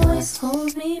always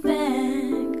holds me back.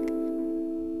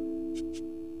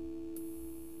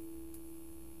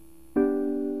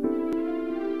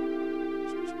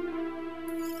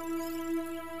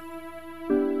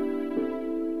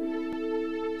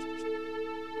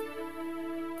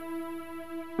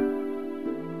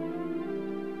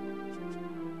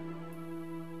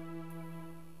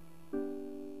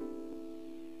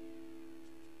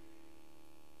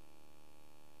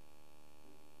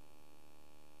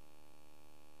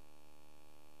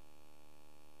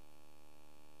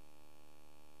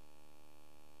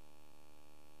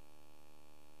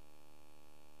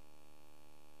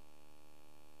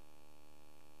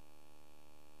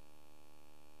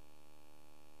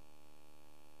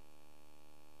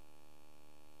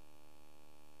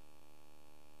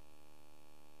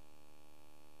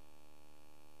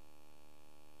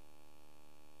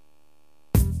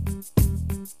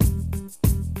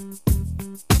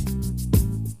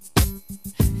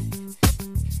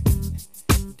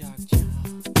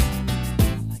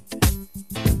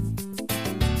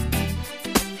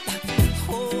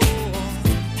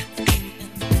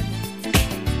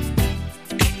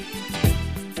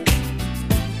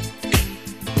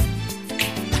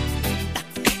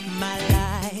 My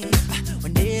life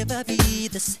will never be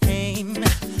the same.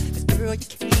 'Cause girl, you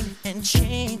came and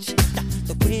changed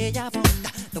the way I want,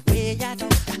 the way I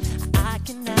don't. I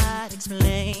cannot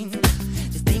explain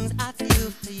the things I feel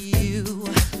for you.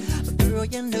 But girl,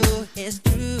 you know it's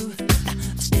true.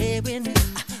 Stay with me,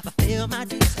 fulfill my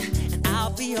dreams, and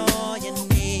I'll be all you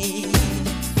need.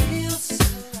 Feels so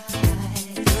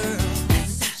right, girl.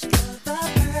 That's such the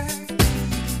perfect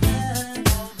love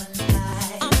of my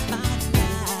life. Of my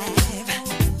life.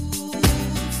 Ooh,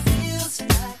 feels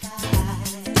like I found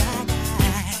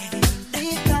the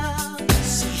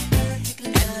perfect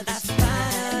love. That's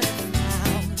fine and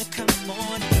found. Come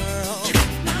on, girl. You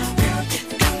rock my world, you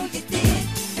know you did.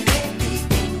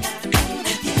 Everything I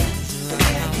ever did.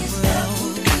 There is love who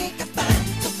we can find.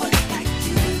 Someone like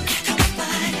you, come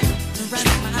find. Rock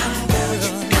my world,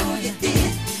 you know you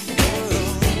did.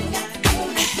 Everything I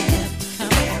ever did.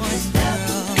 There is love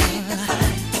who we can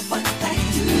find. Someone like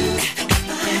you, come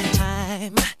find.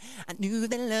 Time I knew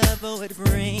that love would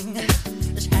bring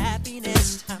this happiness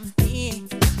I'm being.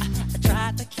 I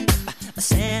tried to keep my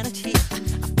sanity.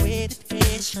 I waited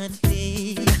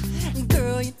patiently.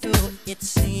 Girl, you know it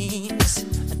seems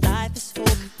my life is so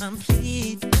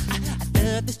complete. I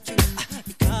love this truth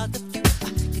because of you.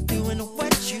 You're doing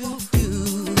what you do.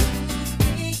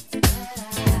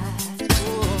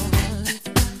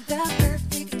 The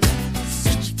perfect love I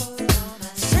search for all my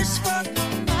life. Search for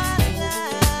all my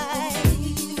life.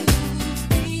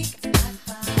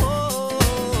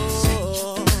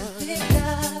 Perfect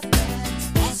love that's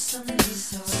awesomely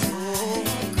so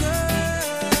right.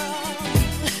 Girl,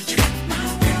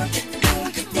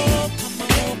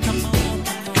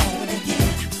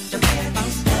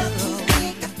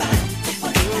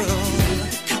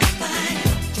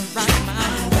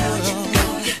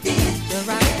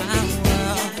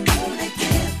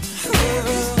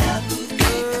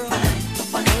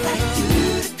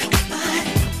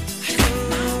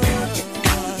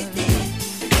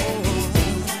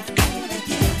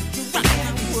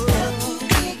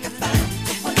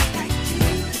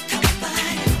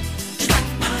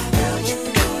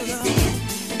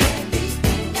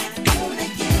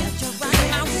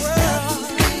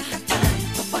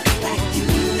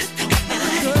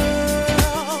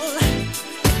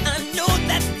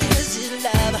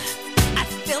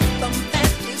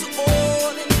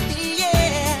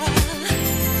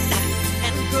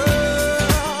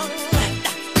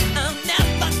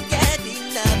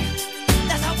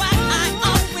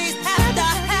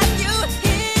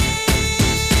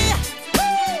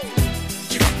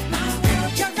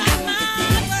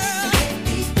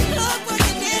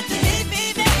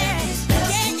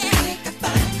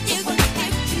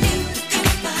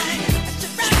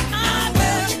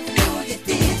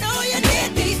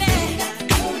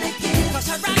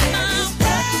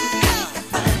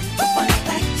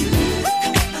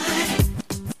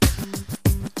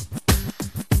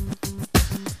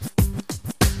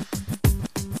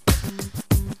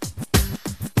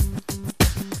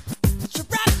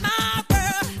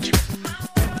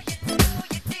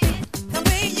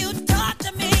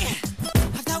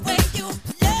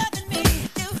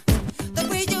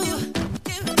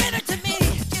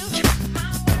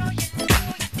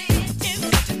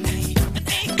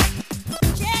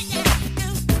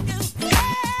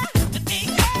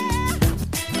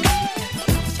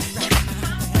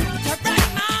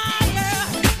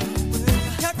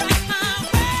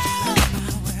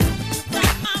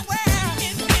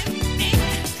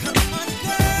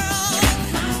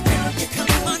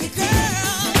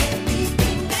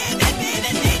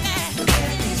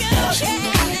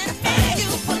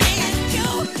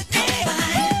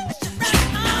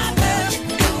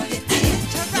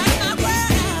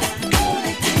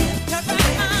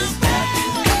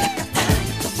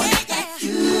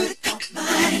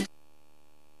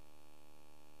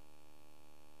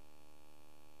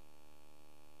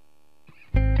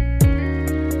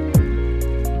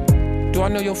 Do I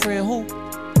know your friend who?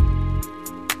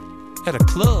 At a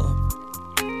club.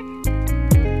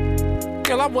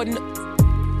 Girl, I wasn't.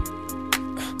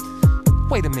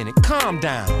 Wait a minute, calm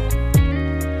down.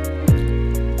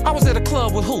 I was at a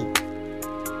club with who?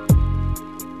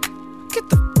 Get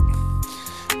the.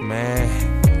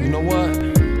 Man, you know what?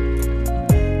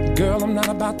 Girl, I'm not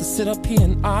about to sit up here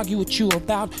and argue with you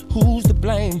about who's to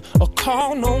blame or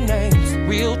call no names.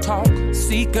 Real talk,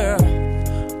 see, girl.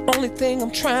 Only thing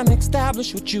I'm trying to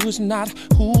establish with you is not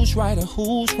who's right or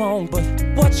who's wrong, but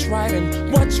what's right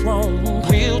and what's wrong.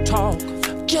 Real talk.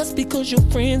 Just because your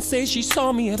friend says she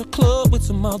saw me at a club with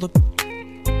some other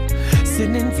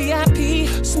sitting in VIP,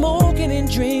 smoking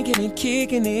and drinking and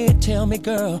kicking it. Tell me,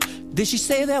 girl, did she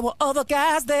say there were other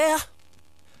guys there?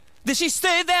 Did she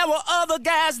say there were other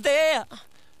guys there?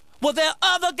 Were there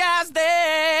other guys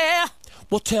there?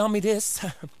 Well, tell me this.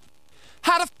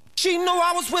 How the she know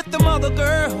I was with them other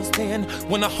girls then?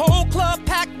 When the whole club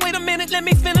packed, wait a minute, let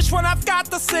me finish what I've got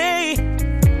to say.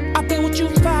 I've been with you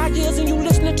 5 years and you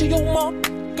listening to your mom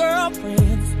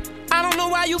girlfriends. I don't know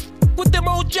why you with them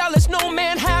old jealous, no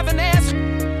man having ass.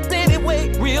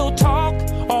 Anyway, real talk,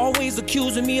 always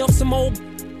accusing me of some old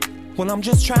when I'm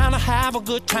just trying to have a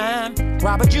good time.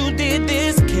 Robert, you did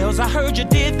this, Kills, I heard you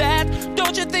did that.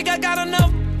 Don't you think I got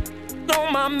enough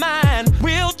on my mind?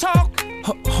 Real talk,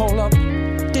 hold up.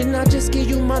 Didn't I just give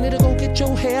you money to go get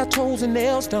your hair, toes, and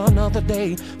nails done the other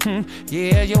day?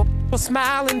 Yeah, you was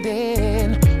smiling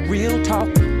then. Real talk,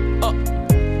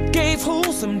 gave who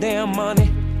some damn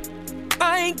money?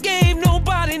 I ain't gave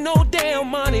nobody no damn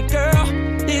money, girl.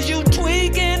 Is you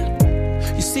tweaking?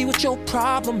 You see what your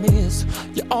problem is?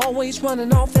 You're always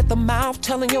running off at the mouth,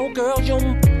 telling your girls your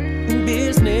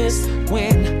business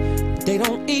when they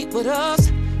don't eat with us,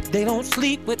 they don't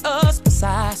sleep with us.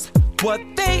 Besides, what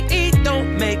they eat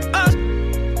don't make us.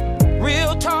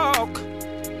 Real talk.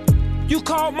 You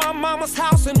called my mama's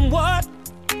house and what?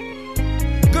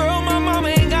 Girl, my mama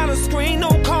ain't got a screen,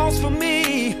 no calls for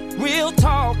me. Real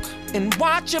talk. And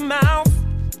watch your mouth.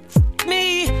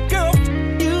 Me, girl,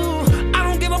 you. I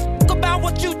don't give a fuck about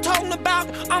what you talking about.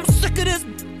 I'm sick of this.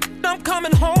 I'm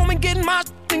coming home and getting my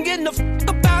and getting the fuck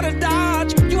up out of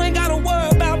Dodge. You ain't gotta worry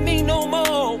about me no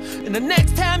more. And the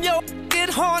next time you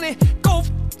get horny, go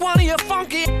one of your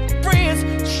funky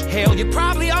friends. Hell, you're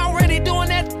probably already doing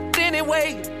that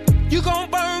anyway. You gon'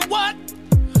 burn what?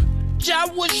 I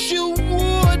wish you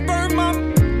would burn my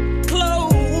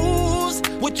clothes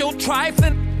with your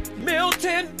trifling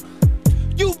Milton.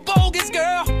 You bogus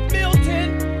girl,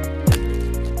 Milton.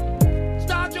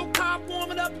 Start your car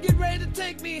warming up, get ready to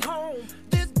take me home.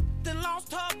 This then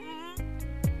lost her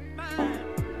mind.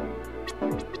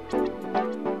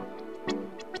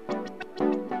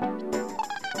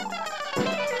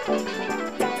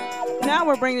 Now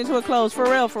we're bringing it to a close, for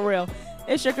real, for real.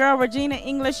 It's your girl, Regina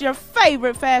English, your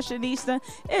favorite fashionista.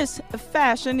 It's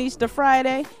Fashionista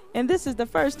Friday, and this is the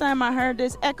first time I heard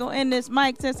this echo in this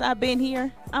mic since I've been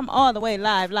here. I'm all the way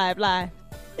live.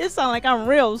 It sounds like I'm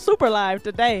real super live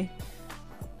today.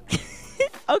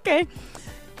 Okay.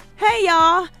 Hey,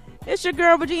 y'all. It's your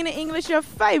girl, Regina English, your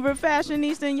favorite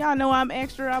fashionista, and y'all know I'm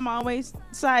extra. I'm always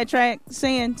sidetracked,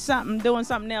 saying something, doing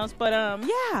something else, but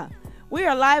yeah. We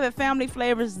are live at Family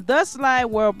Flavors, the Slide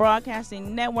World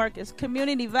Broadcasting Network. It's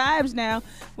Community Vibes now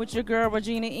with your girl,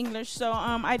 Regina English. So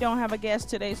I don't have a guest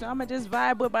today, so I'm going to just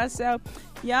vibe with myself.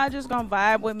 Y'all just going to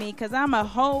vibe with me because I'm a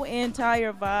whole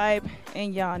entire vibe,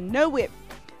 and y'all know it.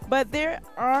 But there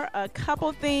are a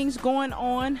couple things going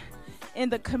on in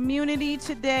the community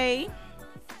today.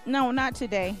 No, not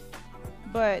today,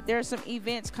 but there's some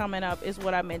events coming up is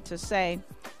what I meant to say.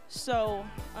 So,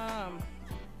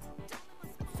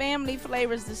 Family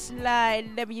Flavors, the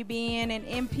Slide, WBN, and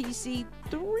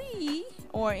MPC3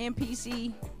 or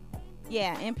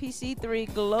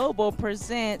MPC3 Global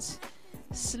presents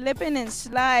Slipping and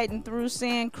Sliding Through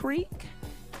Sand Creek.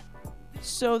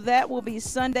 So that will be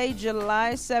Sunday,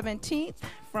 July 17th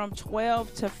from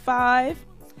 12 to 5.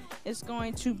 It's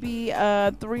going to be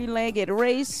a 3-legged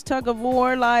race, tug of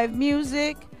war, live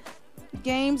music,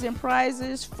 games and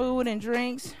prizes, food and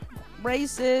drinks,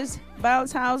 races,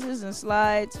 bounce houses and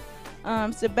slides.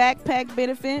 It's a backpack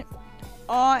benefit,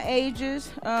 all ages.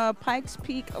 Pikes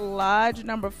Peak Lodge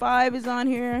number 5 is on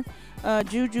here.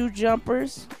 Juju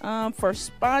Jumpers. For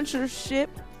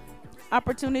sponsorship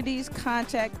opportunities,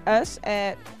 contact us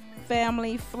at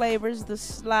Family Flavors the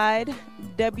Slide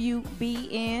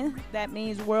WBN. That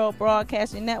means World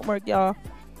Broadcasting Network, y'all,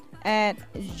 at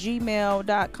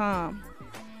gmail.com.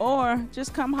 Or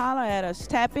just come holler at us.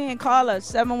 Tap in, call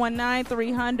us,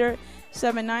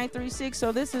 719-300-7936.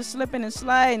 So this is Slipping and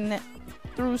Sliding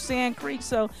through Sand Creek.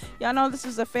 So y'all know this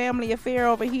is a family affair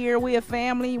over here. We a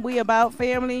family. We about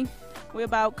family. We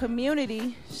about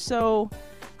community. So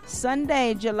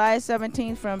Sunday, July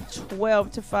 17th from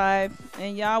 12 to 5.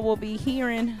 And y'all will be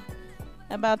hearing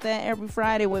about that every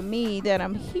Friday with me, that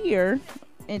I'm here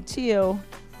until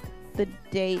the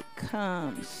date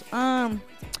comes.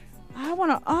 I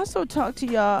want to also talk to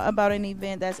y'all about an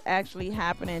event that's actually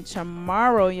happening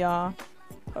tomorrow, y'all.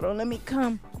 Hold on, let me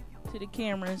come to the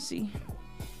camera and see.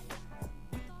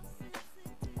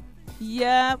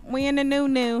 Yep, we in the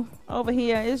new over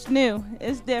here. It's new.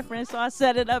 It's different, so I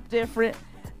set it up different.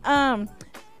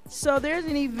 So there's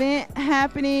an event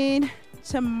happening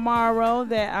tomorrow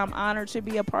that I'm honored to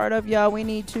be a part of, y'all. We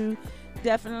need to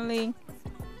definitely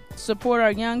support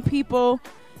our young people.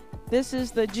 This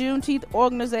is the Juneteenth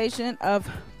organization of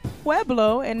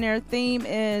Pueblo, and their theme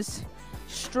is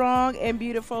Strong and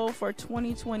Beautiful for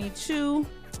 2022.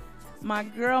 My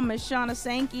girl, Miss Shauna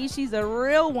Sankey, she's a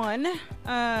real one.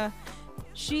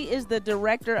 She is the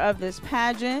director of this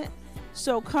pageant.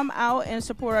 So come out and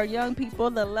support our young people.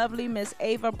 The lovely Miss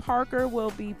Ava Parker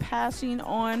will be passing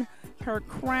on her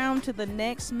crown to the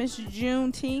next Miss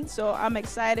Juneteenth. So I'm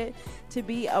excited to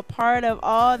be a part of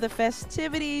all the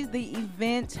festivities, the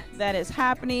event that is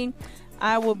happening.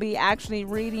 I will be actually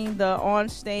reading the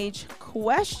on-stage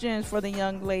questions for the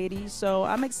young ladies. So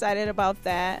I'm excited about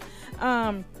that.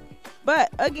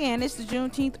 But again, it's the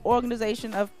Juneteenth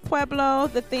organization of Pueblo.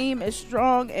 The theme is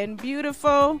Strong and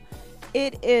Beautiful.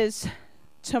 It is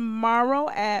tomorrow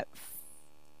at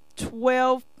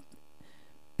 12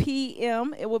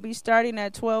 p.m. It will be starting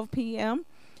at 12 p.m.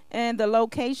 And the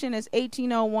location is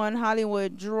 1801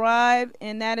 Hollywood Drive,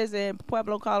 and that is in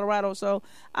Pueblo, Colorado. So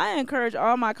I encourage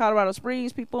all my Colorado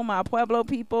Springs people, my Pueblo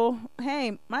people,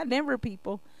 hey, my Denver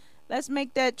people, let's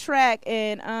make that track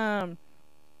and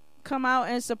come out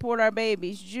and support our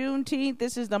babies. Juneteenth,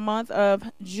 this is the month of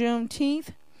Juneteenth.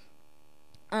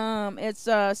 It's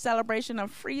a celebration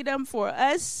of freedom for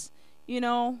us, you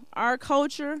know, our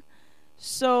culture.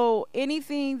 So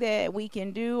anything that we can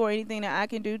do or anything that I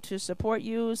can do to support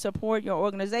you, support your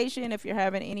organization, if you're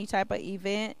having any type of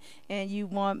event and you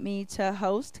want me to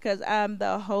host, because I'm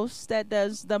the host that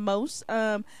does the most,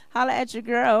 holla at your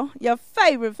girl, your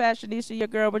favorite fashionista, your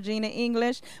girl Regina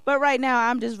English. But right now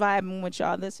I'm just vibing with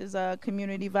y'all. This is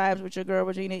community vibes with your girl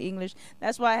Regina English.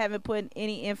 That's why I haven't put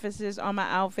any emphasis on my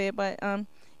outfit, but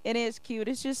it is cute.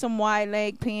 It's just some wide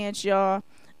leg pants, y'all.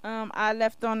 I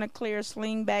left on the clear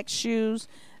slingback shoes.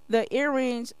 The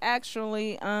earrings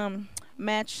actually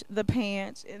match the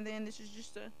pants. And then this is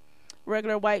just a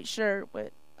regular white shirt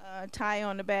with a tie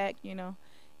on the back. You know,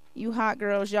 you hot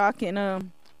girls, y'all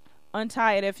can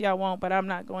untie it if y'all want, but I'm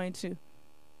not going to.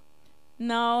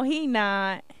 No, he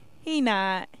not. He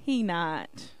not.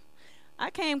 I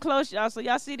came close, y'all. So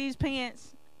y'all see these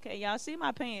pants? Okay, y'all see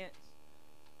my pants?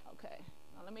 Okay.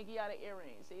 Now let me get y'all the earrings.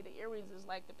 See, the earrings is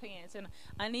like the pants. And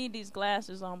I need these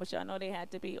glasses on, but y'all know they had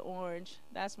to be orange.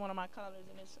 That's one of my colors,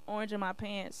 and it's orange in my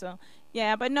pants. So,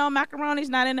 yeah, but no, Macaroni's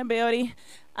not in the building.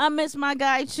 I miss my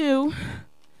guy, too.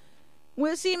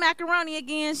 We'll see Macaroni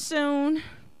again soon.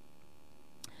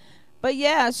 But,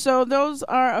 yeah, so those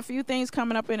are a few things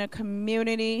coming up in the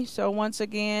community. So, once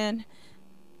again,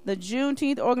 the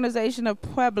Juneteenth Organization of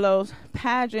Pueblo's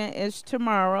pageant is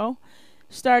tomorrow,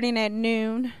 starting at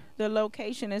noon. The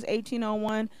location is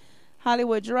 1801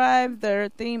 Hollywood Drive. Their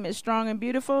theme is Strong and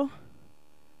Beautiful.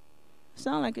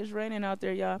 Sound like it's raining out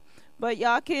there, y'all. But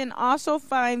y'all can also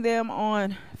find them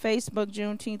on Facebook,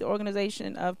 Juneteenth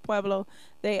Organization of Pueblo.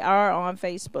 They are on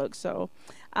Facebook. So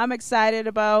I'm excited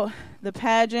about the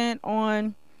pageant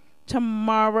on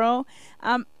tomorrow.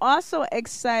 I'm also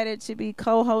excited to be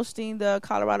co-hosting the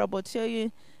Colorado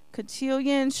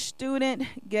Cotillion Student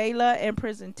Gala and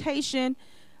Presentation.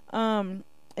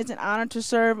 It's an honor to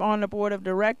serve on the board of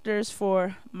directors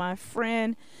for my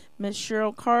friend, Miss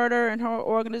Cheryl Carter, and her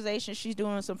organization. She's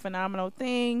doing some phenomenal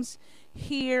things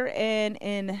here and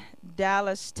in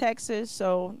Dallas, Texas.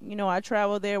 So, you know, I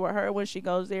travel there with her when she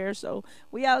goes there. So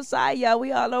we outside, y'all.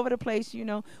 We all over the place, you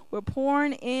know. We're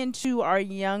pouring into our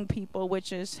young people,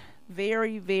 which is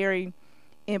very, very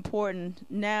important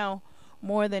now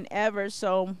more than ever.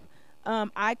 So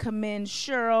I commend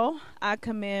Cheryl. I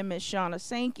commend Miss Shauna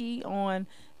Sankey on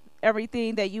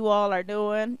everything that you all are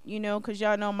doing, you know, because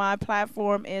y'all know my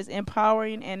platform is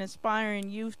empowering and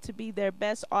inspiring youth to be their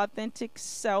best authentic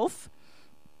self.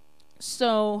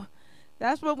 So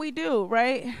that's what we do,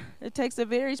 right? It takes a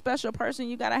very special person.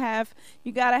 You gotta have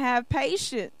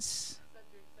patience.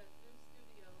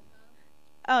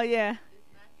 Oh yeah,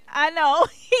 I know.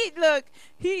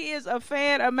 He is a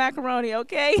fan of macaroni.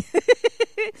 Okay,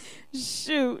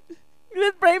 shoot.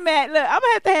 Let's bring Mac. Look, I'm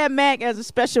gonna have Mac as a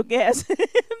special guest.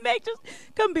 Mac, just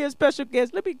come be a special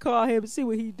guest. Let me call him and see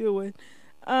what he's doing.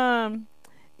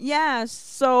 Yeah.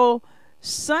 So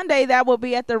Sunday that will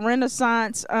be at the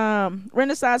Renaissance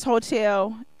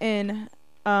Hotel in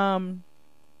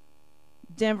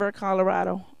Denver,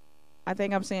 Colorado. I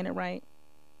think I'm saying it right.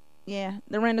 Yeah,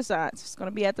 the Renaissance. It's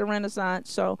gonna be at the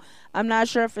Renaissance. So I'm not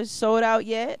sure if it's sold out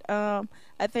yet.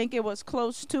 I think it was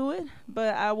close to it,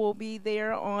 but I will be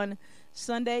there on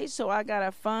Sunday. So I got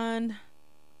a fun,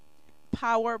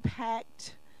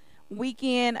 power-packed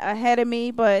weekend ahead of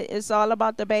me, but it's all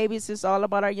about the babies. It's all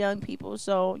about our young people.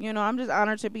 So, I'm just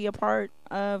honored to be a part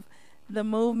of the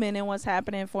movement and what's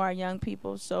happening for our young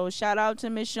people. So shout out to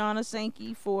Miss Shauna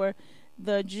Sankey for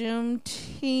the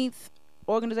Juneteenth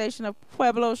organization of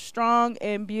Pueblo Strong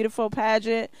and Beautiful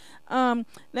pageant.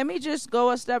 Let me just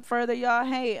go a step further, y'all.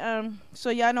 Hey,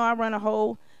 so y'all know I run a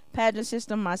whole pageant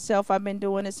system myself. I've been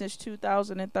doing it since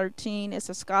 2013. It's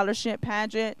a scholarship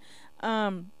pageant.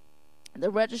 The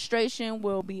registration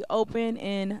will be open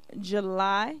in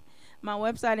July. My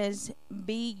website is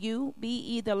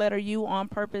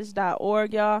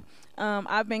BUOnPurpose.org, y'all.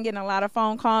 I've been getting a lot of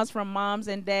phone calls from moms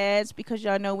and dads because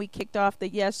y'all know we kicked off the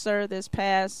Yes Sir this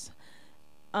past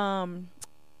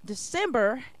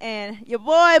December, and your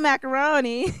boy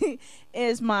Macaroni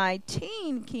is my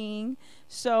teen king.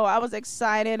 So I was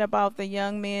excited about the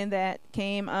young men that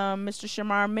came. Mr.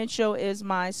 Shamar Mitchell is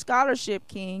my scholarship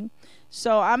king.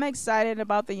 So I'm excited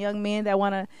about the young men that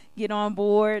want to get on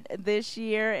board this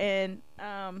year, and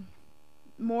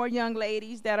more young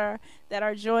ladies that are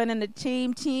joining the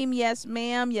team. Team Yes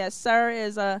Ma'am, Yes Sir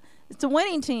it's a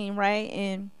winning team, right?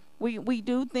 And we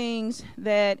do things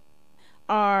that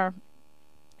are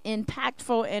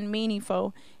impactful and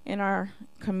meaningful in our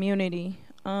community.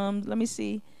 Let me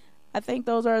see. I think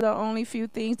those are the only few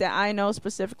things that I know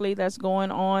specifically that's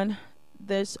going on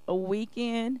this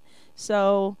weekend.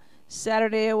 So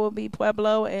Saturday it will be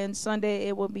Pueblo, and Sunday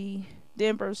it will be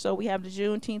Denver. So we have the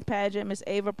Juneteenth pageant. Miss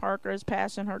Ava Parker is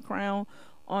passing her crown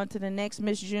on to the next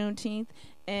Miss Juneteenth.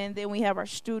 And then we have our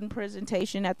student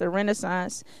presentation at the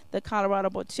Renaissance, the Colorado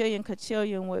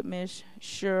Cotillion with Miss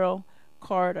Cheryl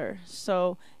Carter.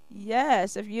 So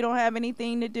yes, if you don't have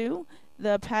anything to do,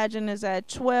 the pageant is at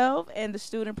 12 and the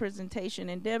student presentation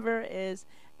in Denver is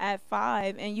at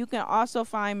 5. And you can also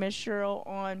find Miss Cheryl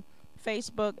on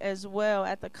Facebook as well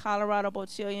at the Colorado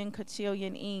Cotillion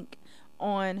Inc.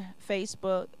 on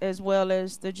Facebook, as well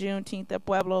as the Juneteenth at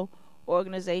Pueblo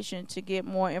organization, to get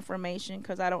more information,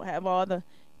 because I don't have all the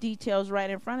details right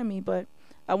in front of me. But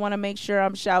I want to make sure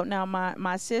I'm shouting out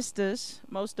my sisters,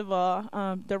 most of all,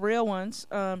 the real ones.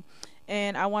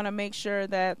 And I want to make sure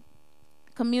that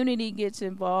community gets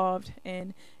involved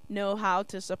and know how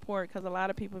to support, because a lot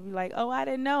of people be like, oh, I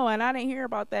didn't know and I didn't hear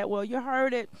about that. Well, you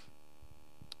heard it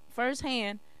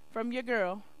firsthand from your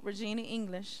girl, Regina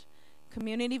English.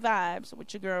 Community vibes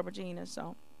with your girl, Regina.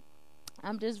 So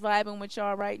I'm just vibing with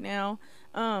y'all right now.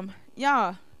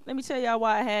 Y'all, let me tell y'all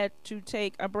why I had to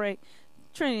take a break.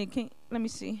 Trinity, let me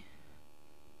see.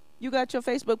 You got your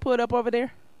Facebook put up over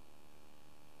there?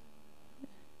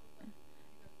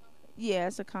 Yeah,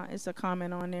 it's a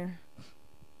comment on there.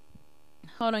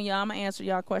 Hold on, y'all. I'm going to answer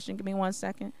y'all question. Give me 1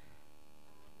 second.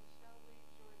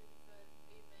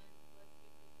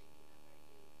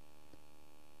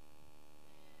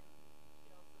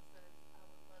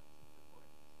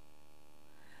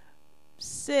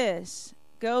 Sis,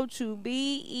 go to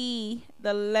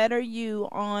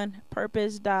on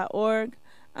purpose.org.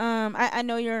 I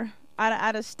know you're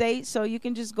out of state, so you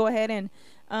can just go ahead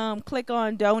and click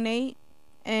on donate.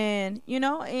 And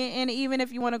and even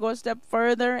if you want to go a step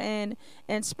further and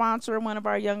sponsor one of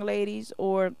our young ladies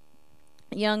or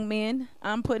young men,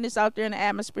 I'm putting this out there in the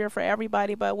atmosphere for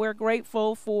everybody, but we're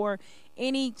grateful for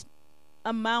any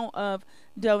amount of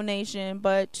donation.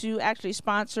 But to actually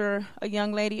sponsor a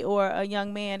young lady or a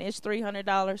young man is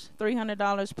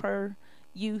 $300 per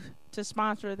youth to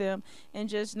sponsor them. And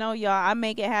just know, y'all, I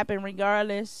make it happen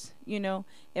regardless,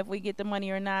 if we get the money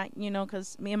or not,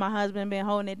 because me and my husband been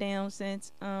holding it down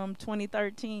since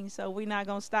 2013, so we're not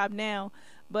gonna stop now.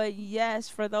 But yes,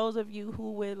 for those of you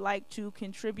who would like to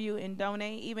contribute and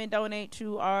donate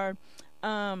to our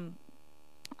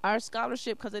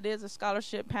scholarship, because it is a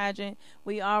scholarship pageant.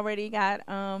 We already got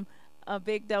a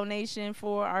big donation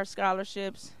for our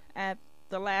scholarships at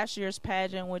the last year's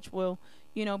pageant, which will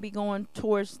be going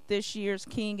towards this year's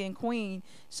king and queen.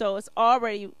 So it's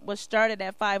already was started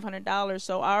at $500.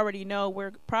 So I already know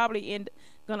we're probably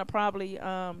gonna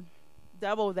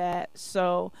double that.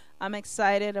 So I'm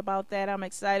excited about that. I'm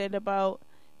excited about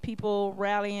people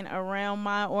rallying around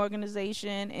my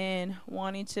organization and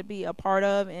wanting to be a part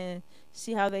of and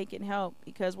see how they can help,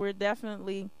 because we're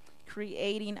definitely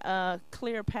creating a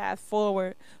clear path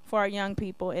forward for our young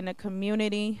people in the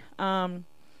community.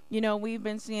 We've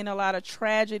been seeing a lot of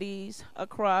tragedies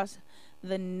across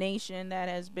the nation that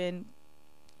has been,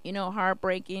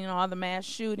 heartbreaking, all the mass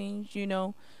shootings.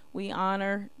 We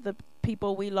honor the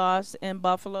people we lost in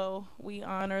Buffalo. We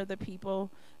honor the people,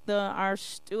 our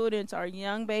students, our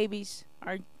young babies,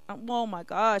 oh my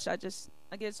gosh, I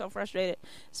get so frustrated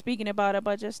speaking about it,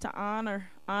 but just to honor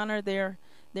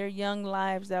their young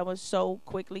lives that was so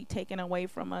quickly taken away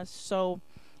from us. So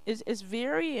it's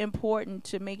very important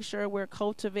to make sure we're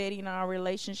cultivating our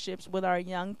relationships with our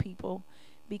young people,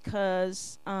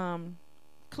 because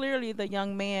clearly the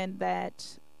young man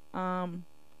that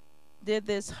did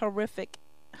this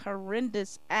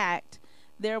horrendous act,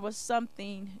 there was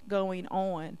something going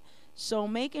on. So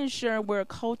making sure we're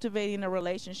cultivating a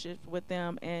relationship with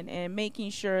them and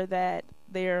making sure that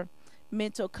their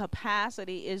mental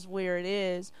capacity is where it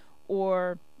is,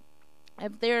 or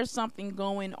if there's something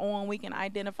going on, we can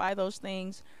identify those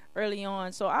things early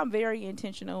on. So I'm very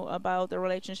intentional about the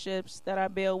relationships that I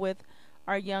build with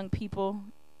our young people,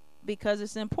 because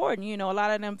it's important. A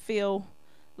lot of them feel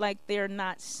like they're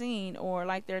not seen or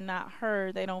like they're not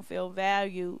heard. They don't feel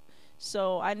valued.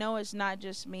 So I know it's not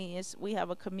just me. We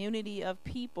have a community of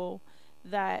people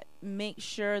that make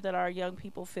sure that our young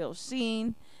people feel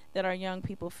seen, that our young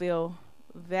people feel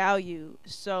valued.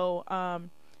 So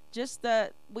just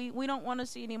that we don't want to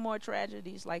see any more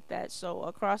tragedies like that. So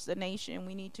across the nation,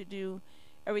 we need to do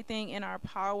everything in our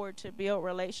power to build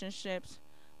relationships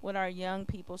with our young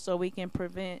people so we can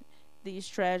prevent these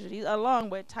tragedies, along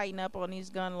with tighten up on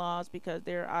these gun laws, because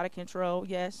they're out of control.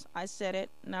 Yes, I said it.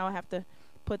 Now I have to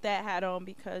put that hat on,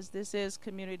 because this is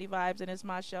Community Vibes and it's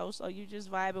my show, so you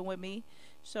just vibing with me.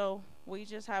 So we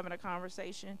just having a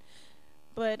conversation.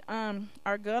 But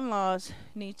our gun laws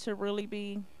need to really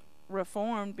be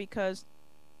reformed, because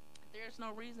there's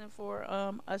no reason for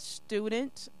a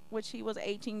student, which he was an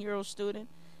 18-year-old student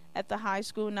at the high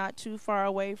school not too far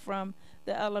away from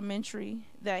the elementary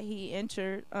that he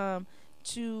entered,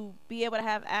 to be able to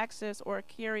have access or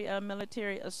carry a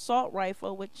military assault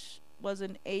rifle, which was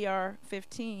an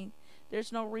AR-15.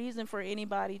 There's no reason for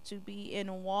anybody to be in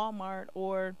Walmart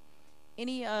or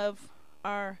any of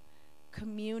our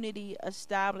community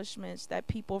establishments that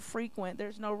people frequent.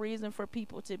 There's no reason for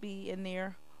people to be in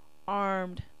there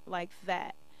armed like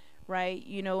that, right?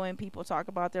 And people talk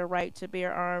about their right to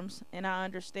bear arms, and I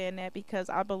understand that, because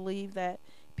I believe that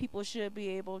people should be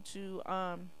able to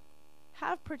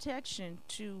have protection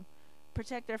to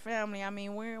protect their family. I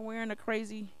mean, we're in a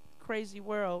crazy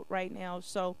world right now,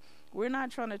 so we're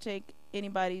not trying to take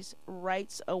anybody's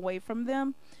rights away from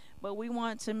them, but we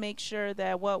want to make sure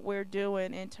that what we're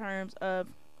doing in terms of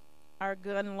our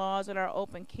gun laws and our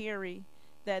open carry,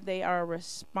 that they are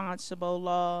responsible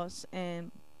laws,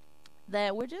 and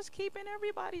that we're just keeping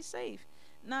everybody safe.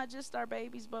 Not just our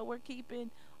babies, but we're keeping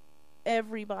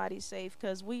everybody safe,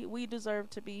 because we deserve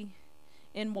to be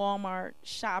in Walmart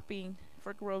shopping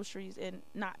for groceries and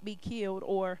not be killed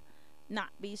or not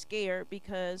be scared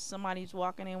because somebody's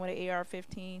walking in with an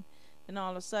AR-15 and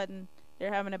all of a sudden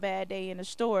they're having a bad day in the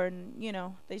store and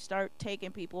they start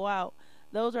taking people out.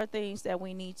 Those are things that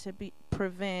we need to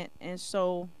prevent, and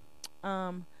so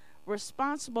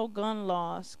responsible gun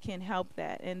laws can help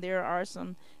that. And there are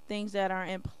some things that are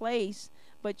in place,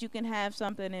 but you can have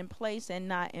something in place and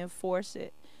not enforce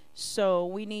it. So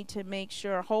we need to make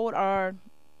sure hold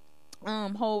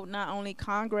not only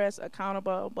Congress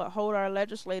accountable, but hold our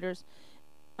legislators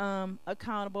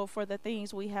accountable for the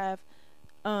things we have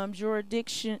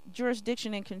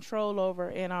jurisdiction and control over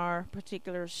in our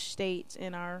particular states,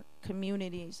 in our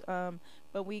communities.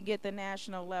 But we get the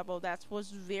national level. That's what's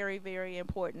very, very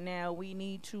important now. We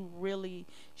need to really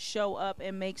show up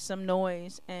and make some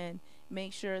noise and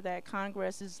make sure that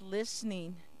Congress is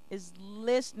listening,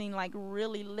 like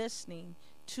really listening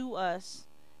to us,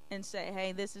 and say,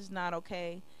 hey, this is not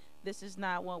okay. This is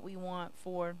not what we want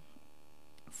for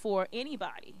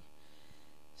anybody.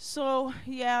 So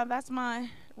yeah, that's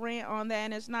my rant on that.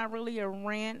 And it's not really a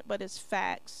rant, but it's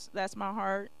facts. That's my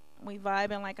heart. We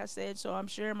vibing, like I said, so I'm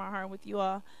sharing my heart with you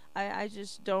all. I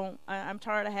just don't, I'm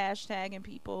tired of hashtagging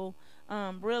people.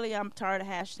 Really, I'm tired of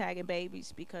hashtagging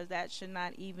babies, because that should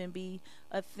not even be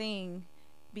a thing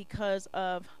because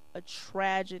of a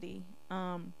tragedy.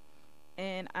 And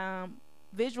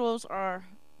visuals are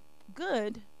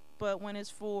good, but when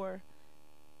it's for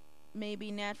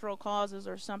maybe natural causes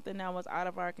or something that was out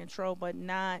of our control, but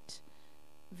not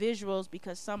visuals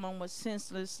because someone was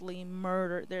senselessly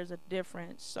murdered. There's a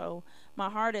difference. So my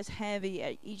heart is heavy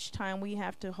at each time we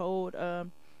have to hold a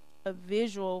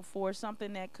visual for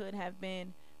something that could have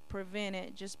been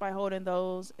prevented just by holding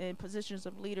those in positions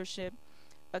of leadership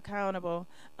accountable.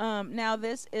 Now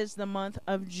this is the month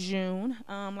of June.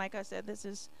 Like I said, this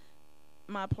is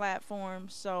my platform,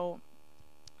 so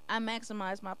I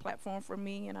maximize my platform for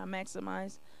me, and I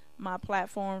maximize my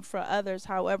platform for others.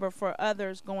 However, for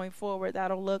others going forward,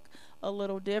 that'll look a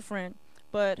little different.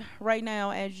 But right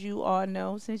now, as you all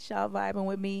know, since y'all vibing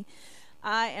with me,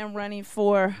 I am running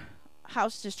for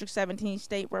House District 17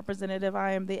 State Representative.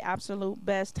 I am the absolute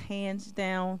best, hands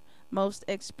down, most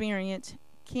experienced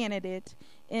candidate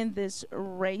in this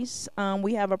race.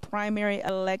 We have a primary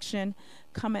election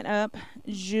coming up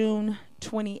June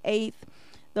 28th.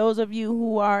 Those of you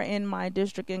who are in my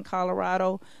district in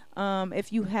Colorado,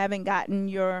 if you haven't gotten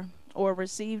your or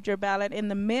received your ballot in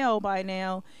the mail by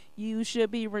now, you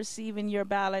should be receiving your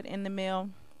ballot in the mail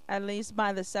at least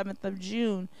by the 7th of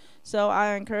June. So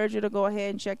I encourage you to go ahead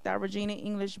and check that Regina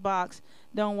English box.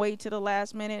 Don't wait till the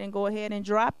last minute and go ahead and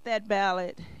drop that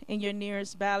ballot in your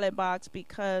nearest ballot box,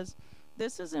 because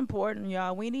this is important,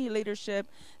 y'all. We need leadership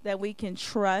that we can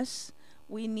trust.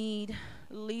 We need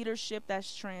leadership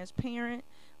that's transparent.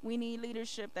 We need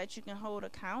leadership that you can hold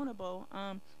accountable.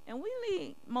 And we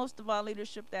need, most of all,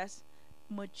 leadership that's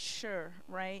mature,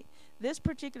 right? This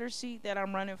particular seat that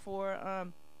I'm running for,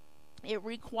 it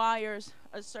requires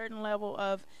a certain level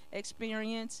of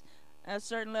experience, a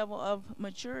certain level of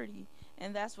maturity,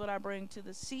 and that's what I bring to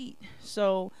the seat.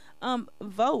 So,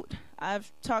 vote.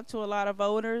 I've talked to a lot of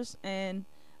voters, and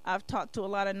I've talked to a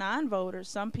lot of non-voters.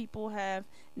 Some people have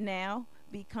now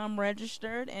become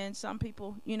registered, and some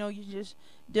people, you just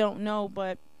don't know.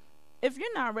 But if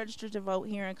you're not registered to vote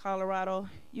here in Colorado,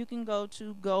 you can go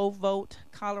to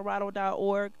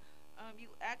govotecolorado.org. You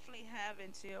actually have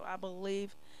until, I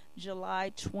believe,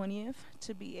 July 20th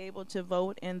to be able to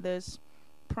vote in this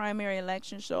primary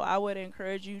election. So I would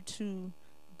encourage you to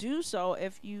do so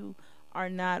if you are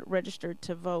not registered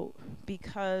to vote,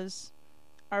 because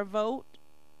our vote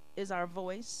is our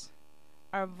voice.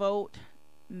 Our vote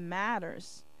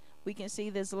matters. We can see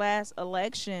this last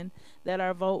election that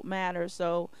our vote matters.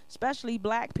 So especially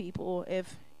black people,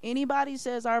 if anybody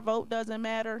says our vote doesn't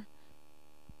matter,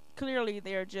 clearly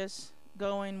they're just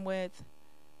going with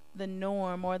the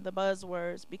norm or the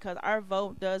buzzwords, because our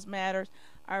vote does matter.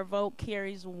 Our vote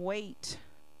carries weight.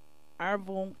 Our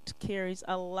vote carries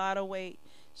a lot of weight.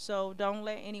 So don't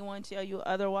let anyone tell you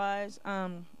otherwise.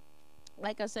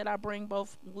 Like I said, I bring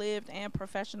both lived and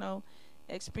professional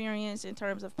experience in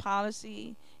terms of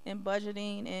policy and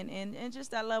budgeting, and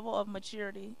just that level of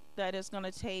maturity that it's going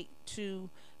to take to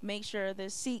make sure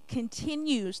this seat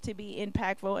continues to be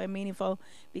impactful and meaningful.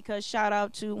 Because shout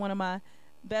out to one of my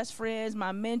best friends,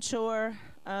 my mentor,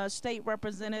 State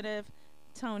Representative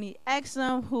Tony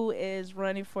Exum, who is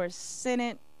running for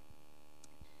Senate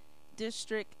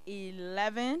District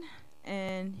 11,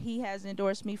 and he has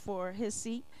endorsed me for his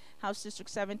seat, House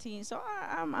District 17. So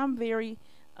I'm very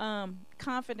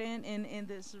confident in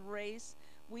this race.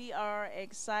 We are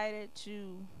excited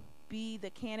to be the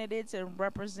candidates and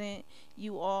represent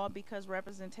you all, because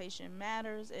representation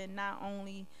matters. And not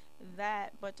only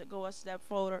that, but to go a step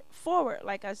forward,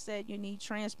 like I said, you need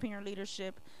transparent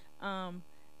leadership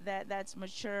that's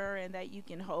mature and that you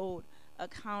can hold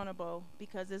accountable,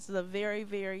 because this is a very,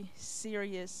 very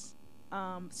serious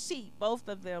seat. Both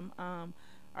of them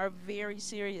are very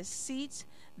serious seats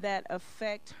that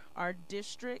affect our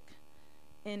district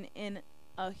in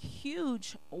a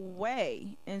huge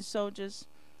way. And so just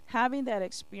having that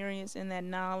experience and that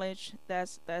knowledge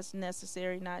that's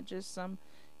necessary, not just some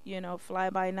fly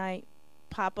by night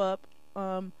pop up.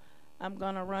 I'm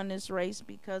gonna run this race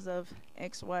because of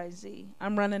XYZ.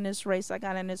 I'm running this race. I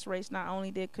got in this race. Not only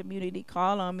did community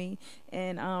call on me,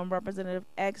 and Representative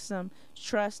Exum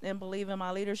trust and believe in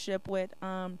my leadership with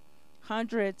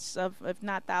hundreds of, if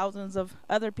not thousands, of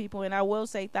other people. And I will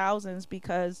say thousands,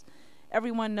 because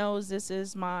everyone knows this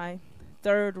is my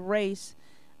third race.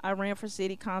 I ran for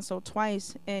city council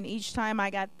twice, and each time I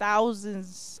got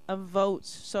thousands of votes.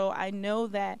 So I know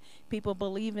that people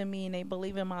believe in me and they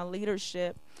believe in my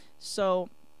leadership. So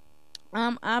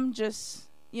I'm just,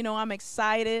 I'm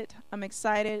excited.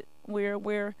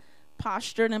 We're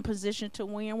postured and positioned to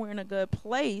win. We're in a good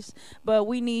place, but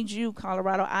we need you,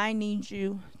 Colorado. I need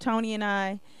you. Tony and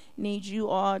I need you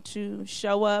all to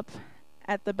show up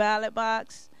at the ballot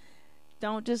box.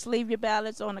 Don't just leave your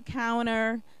ballots on the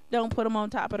counter. Don't put them on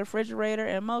top of the refrigerator.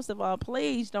 And most of all,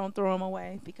 please don't throw them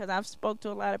away, because I've spoke to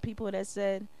a lot of people that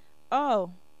said, oh,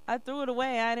 I threw it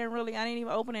away. I didn't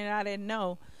even open it. I didn't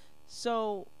know.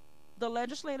 So the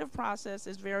legislative process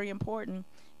is very important,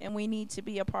 and we need to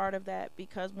be a part of that,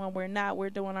 because when we're not, we're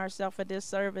doing ourselves a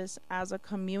disservice as a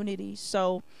community.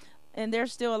 So, and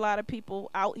there's still a lot of people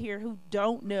out here who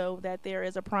don't know that there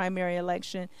is a primary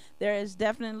election. There is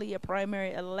definitely a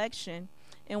primary election,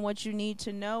 and what you need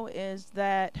to know is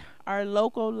that our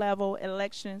local level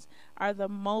elections are the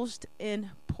most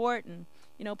important.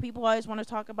 You know, people always want to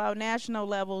talk about national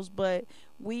levels, but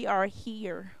we are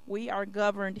here. We are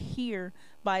governed here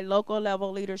by local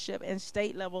level leadership and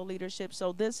state level leadership.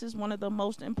 So this is one of the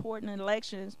most important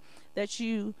elections that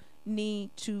you need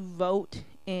to vote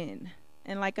in.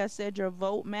 And like I said, your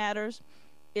vote matters.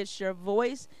 It's your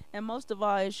voice, and most of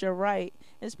all, it's your right.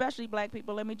 Especially black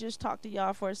people. Let me just talk to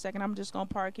y'all for a second. I'm just going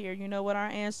to park here. You know what? Our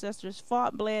ancestors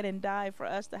fought, bled, and died for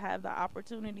us to have the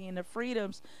opportunity and the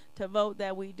freedoms to vote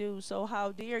that we do. So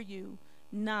how dare you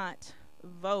not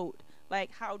vote?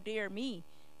 Like, how dare me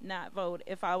not vote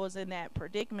if I was in that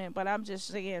predicament? But I'm just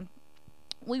saying,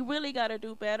 we really got to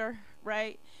do better,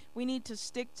 right? We need to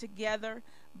stick together.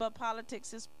 But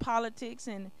politics is politics,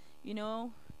 and, you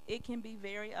know, it can be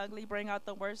very ugly, bring out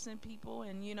the worst in people,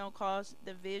 and, you know, cause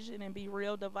division and be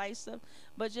real divisive.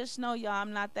 But just know, y'all,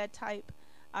 I'm not that type.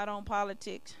 I don't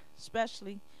politics,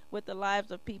 especially with the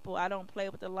lives of people. I don't play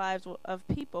with the lives of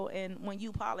people. And when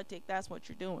you politic, that's what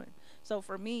you're doing. So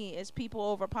for me, it's people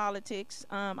over politics.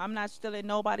 I'm not stealing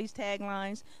nobody's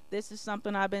taglines. This is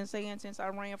something I've been saying since I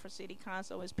ran for city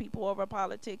council. It's people over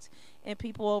politics and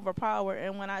people over power.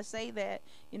 And when I say that,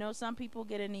 you know, some people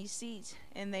get in these seats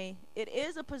and it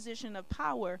is a position of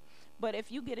power. But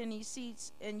if you get in these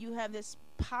seats and you have this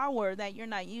power that you're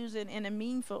not using in a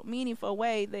meaningful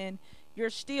way, then you're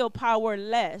still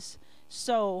powerless.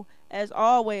 So, as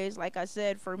always, like I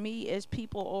said, for me, it's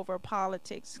people over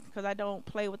politics, because I don't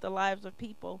play with the lives of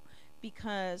people,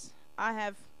 because I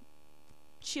have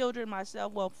children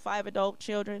myself, well, 5 adult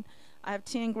children. I have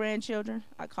 10 grandchildren.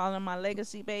 I call them my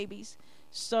legacy babies.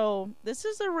 So, this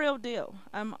is a real deal.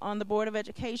 I'm on the Board of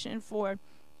Education for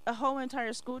a whole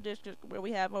entire school district where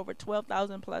we have over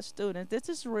 12,000 plus students. This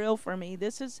is real for me.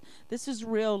 This is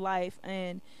real life,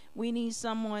 and we need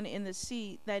someone in the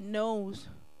seat that knows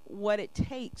what it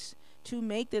takes to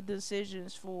make the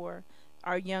decisions for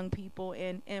our young people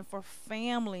and for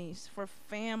families.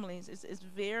 It's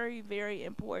very, very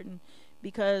important,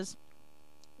 because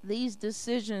these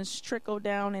decisions trickle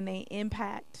down and they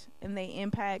impact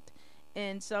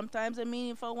in sometimes a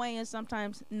meaningful way and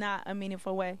sometimes not a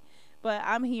meaningful way. But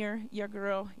I'm here, your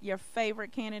girl, your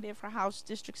favorite candidate for House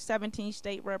District 17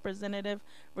 State Representative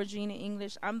Regina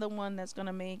English. I'm the one that's going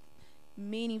to make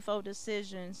meaningful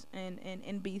decisions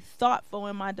and be thoughtful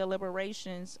in my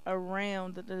deliberations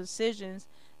around the decisions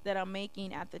that I'm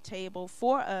making at the table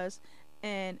for us.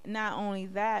 And not only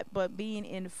that, but being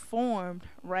informed,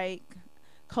 right?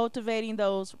 Cultivating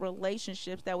those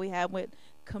relationships that we have with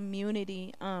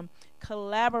community,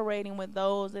 collaborating with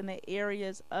those in the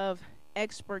areas of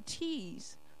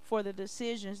expertise for the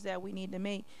decisions that we need to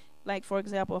make. Like, for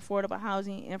example, affordable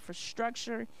housing,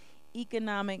 infrastructure,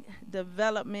 economic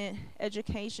development,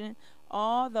 education,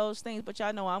 all those things. But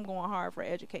y'all know I'm going hard for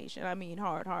education. I mean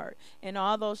hard. And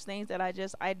all those things that I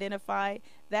just identified,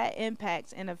 that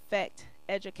impacts and affect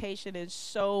education in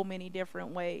so many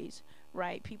different ways,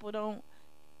 right? People don't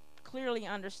clearly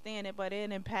understand it, but it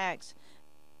impacts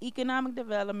economic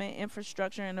development,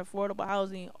 infrastructure, and affordable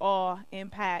housing all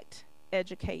impact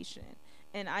education.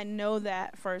 And I know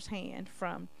that firsthand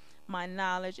from my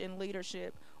knowledge and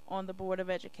leadership on the Board of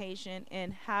Education,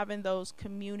 and having those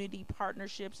community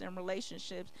partnerships and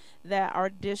relationships that our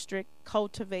district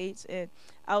cultivates, and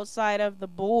outside of the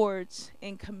boards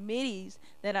and committees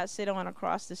that I sit on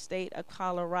across the state of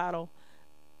Colorado.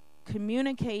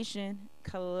 Communication,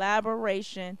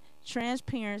 collaboration,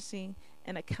 transparency,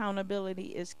 and accountability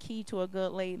is key to a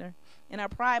good leader. And I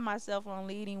pride myself on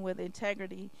leading with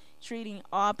integrity, treating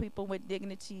all people with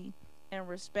dignity and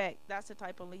respect. That's the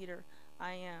type of leader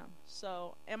I am.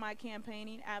 So, am I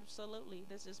campaigning? Absolutely.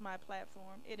 This is my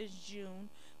platform. It is June.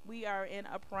 We are in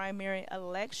a primary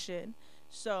election.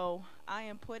 So, I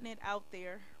am putting it out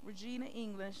there. Regina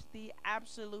English, the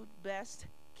absolute best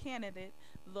candidate,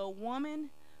 the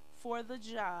woman for the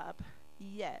job.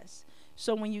 Yes.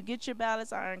 So when you get your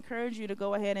ballots, I encourage you to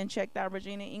go ahead and check that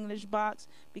Regina English box,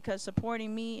 because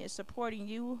supporting me is supporting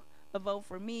you. A vote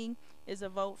for me is a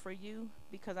vote for you,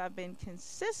 because I've been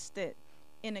consistent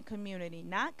in the community,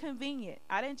 not convenient.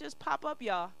 I didn't just pop up,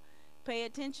 y'all. Pay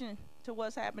attention to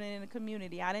what's happening in the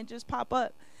community. I didn't just pop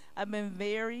up. I've been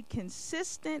very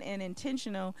consistent and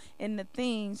intentional in the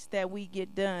things that we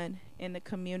get done in the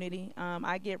community.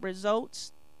 I get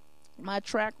results My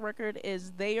track record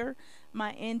is there.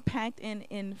 My impact and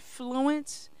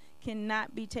influence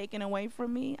cannot be taken away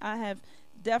from me. I have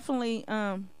definitely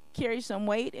carried some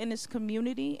weight in this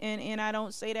community, and I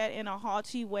don't say that in a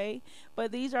haughty way,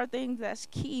 but these are things that's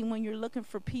key when you're looking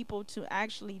for people to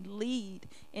actually lead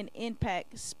and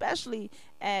impact, especially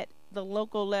at the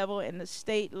local level and the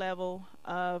state level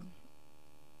of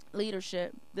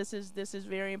leadership. This is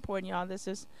very important, y'all. This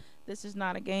is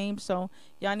not a game, so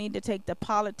y'all need to take the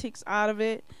politics out of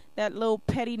it, that little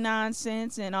petty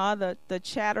nonsense and all the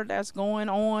chatter that's going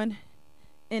on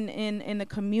in the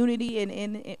community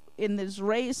and in this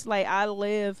race. Like, I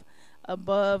live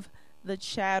above the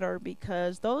chatter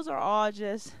because those are all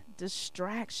just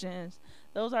distractions.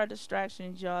 Those are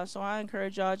distractions, y'all. So I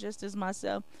encourage y'all, just as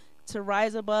myself, to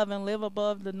rise above and live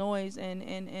above the noise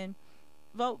and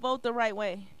vote the right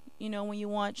way. You know, when you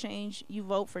want change, you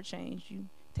vote for change. You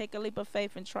take a leap of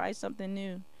faith and try something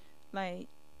new. Like,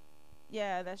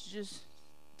 yeah, that's just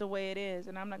the way it is.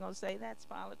 And I'm not going to say that's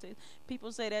politics.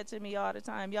 People say that to me all the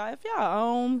time. Y'all, if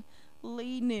y'all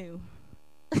only knew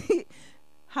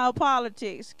how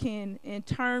politics can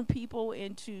turn people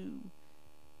into,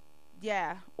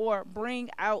 or bring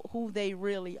out who they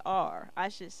really are. I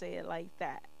should say it like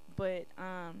that. But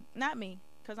not me,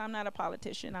 because I'm not a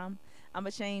politician. I'm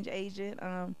a change agent.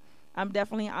 I'm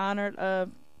definitely honored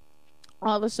of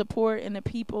all the support and the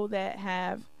people that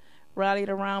have rallied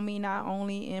around me, not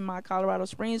only in my Colorado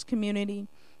Springs community,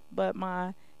 but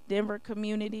my Denver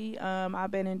community.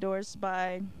 I've been endorsed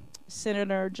by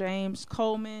Senator James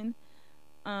Coleman,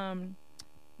 one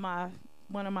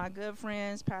of my good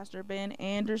friends, Pastor Ben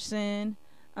Anderson.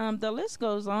 The list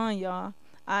goes on, y'all.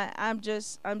 I'm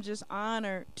just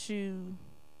honored to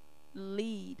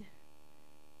lead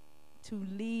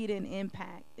and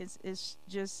impact. It's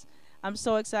just, I'm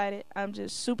so excited. I'm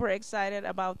just super excited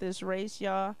about this race,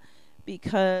 y'all,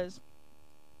 because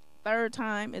third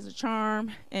time is a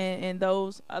charm, and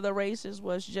those other races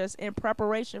was just in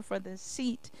preparation for this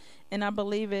seat, and I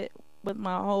believe it with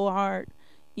my whole heart,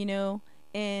 you know.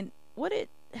 And what it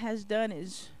has done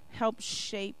is help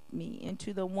shape me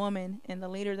into the woman and the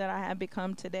leader that I have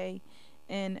become today,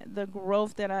 and the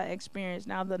growth that I experienced.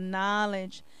 Now, the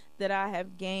knowledge that I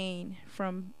have gained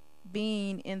from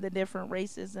being in the different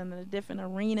races and the different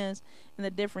arenas and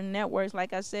the different networks.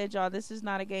 Like I said, y'all, this is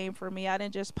not a game for me. I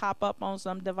didn't just pop up on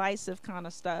some divisive kind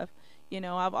of stuff. You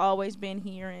know, I've always been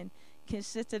here and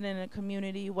consistent in a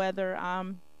community, whether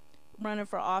I'm running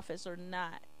for office or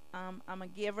not. I'm a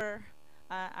giver.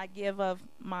 I give of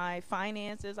my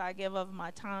finances. I give of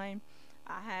my time.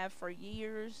 I have for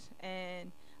years,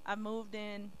 and I moved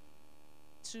in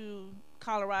to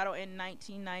Colorado in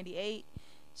 1998.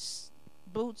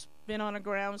 Boots been on the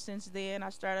ground since then. I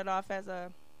started off as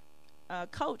a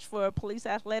coach for a police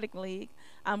athletic league.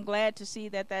 I'm glad to see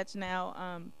that that's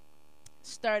now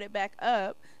started back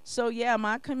up. So yeah,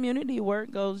 my community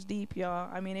work goes deep, y'all.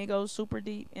 I mean, it goes super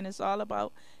deep, and it's all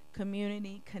about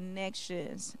community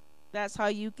connections. That's how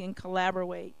you can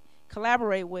collaborate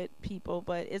with people,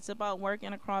 but it's about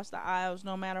working across the aisles.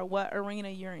 No matter what arena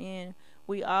you're in,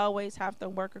 we always have to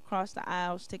work across the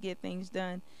aisles to get things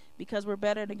done, because we're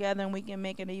better together and we can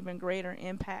make an even greater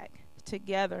impact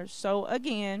together. So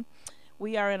again,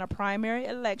 we are in a primary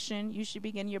election. You should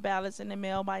be getting your ballots in the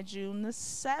mail by June the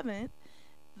 7th.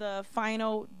 The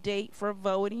final date for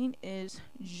voting is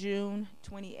June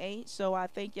 28th. So I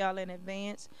thank y'all in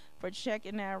advance for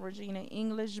checking that Regina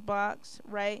English box,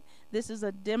 right? This is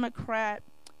a Democrat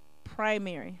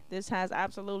primary. This has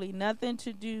absolutely nothing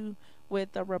to do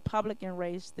with the Republican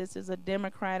race. This is a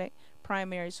Democratic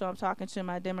primary. So I'm talking to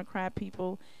my Democrat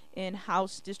people in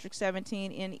House District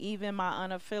 17 and even my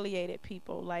unaffiliated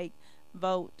people. Like,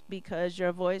 vote, because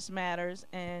your voice matters,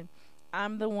 and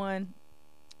I'm the one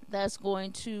that's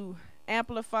going to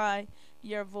amplify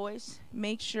your voice.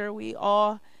 Make sure we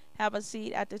all have a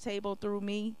seat at the table through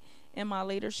me and my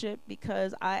leadership,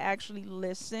 because I actually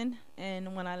listen,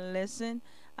 and when I listen,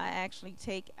 I actually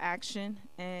take action.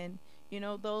 And you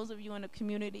know, those of you in the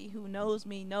community who knows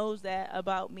me knows that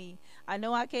about me. I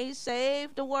know I can't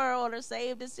save the world or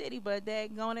save the city, but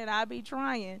daggone it, I be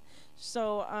trying.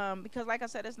 So because like I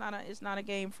said, it's not a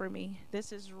game for me.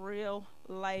 This is real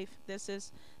life. This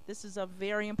is a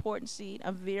very important seat,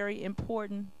 a very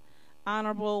important,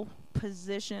 honorable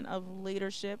position of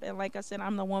leadership. And like I said,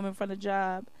 I'm the woman for the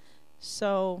job.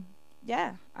 So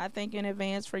yeah, I thank you in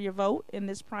advance for your vote in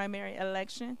this primary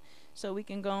election, so we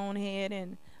can go on ahead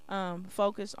and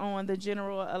focus on the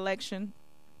general election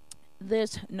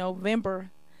this November,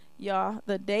 y'all.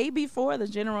 The day before the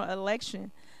general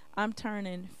election, I'm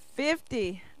turning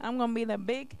 50. I'm gonna be the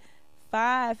big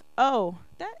 50.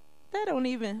 That don't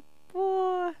even,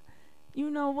 boy, you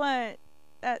know what?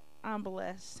 That I'm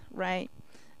blessed, right?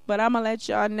 But I'm gonna let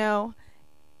y'all know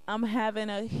I'm having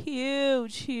a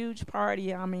huge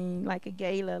party. I mean, like a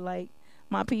gala. Like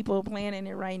my people planning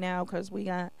it right now because we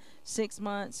got 6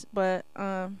 months. But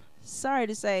sorry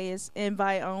to say, it's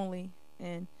invite only.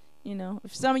 And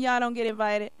if some of y'all don't get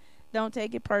invited, don't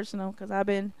take it personal because I've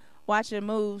been watching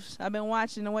moves. I've been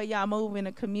watching the way y'all move in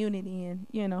the community, and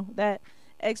that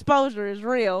exposure is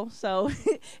real. So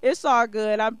it's all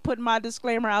good. I'm putting my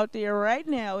disclaimer out there right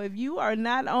now. If you are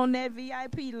not on that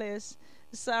VIP list,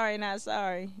 sorry, not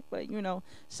sorry. But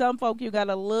some folk you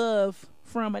gotta love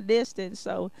from a distance.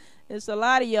 So it's a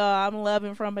lot of y'all I'm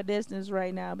loving from a distance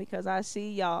right now because I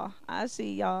see y'all.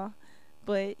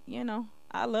 But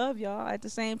I love y'all. At the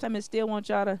same time, I still want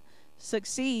y'all to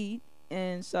succeed.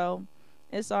 And so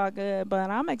it's all good.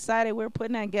 But I'm excited. We're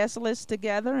putting that guest list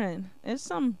together, and it's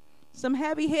some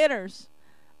heavy hitters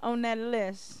on that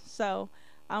list. So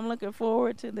I'm looking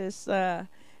forward to this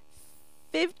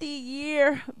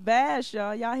 50-year bash,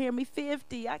 y'all. Y'all hear me?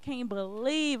 50. I can't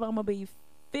believe I'm going to be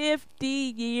 50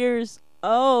 years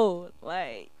old.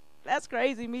 Like, that's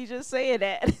crazy, me just saying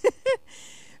that.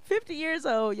 50 years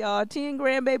old, y'all. 10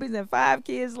 grandbabies and 5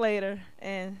 kids later.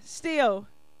 And still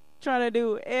trying to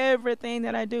do everything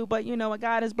that I do. But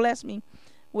God has blessed me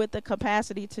with the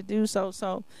capacity to do so.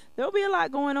 So there'll be a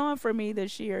lot going on for me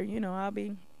this year. I'm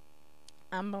going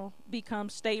to become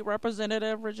State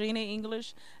Representative Regina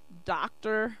English,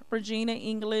 Dr. Regina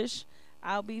English.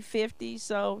 I'll be 50.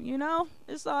 So,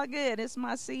 it's all good. It's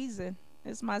my season.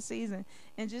 It's my season.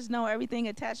 And just know everything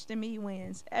attached to me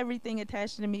wins. Everything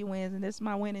attached to me wins. And it's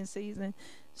my winning season.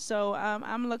 So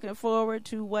I'm looking forward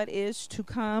to what is to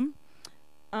come.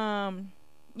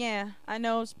 Yeah, I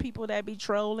know it's people that be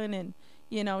trolling and,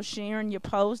 sharing your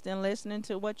post and listening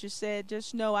to what you said.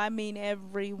 Just know I mean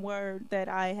every word that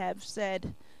I have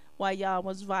said while y'all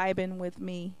was vibing with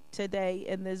me today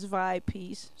in this vibe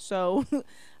piece. So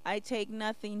I take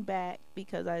nothing back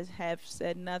because I have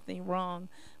said nothing wrong,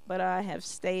 but I have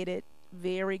stated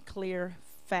very clear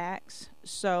facts.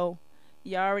 So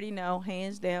you already know,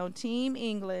 hands down, Team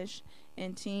English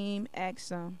and Team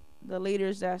Exum, the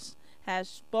leaders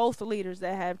both leaders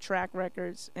that have track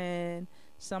records and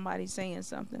somebody saying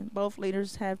something. Both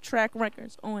leaders have track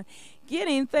records on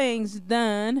getting things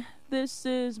done. This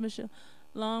is Michelle.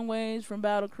 Long ways from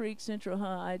Battle Creek Central,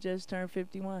 huh? I just turned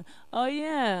 51. Oh,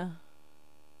 yeah.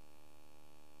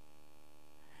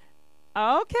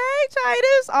 Okay,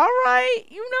 Titus. All right.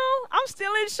 I'm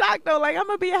still in shock, though. Like, I'm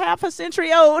going to be a half a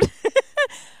century old.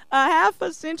 A half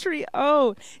a century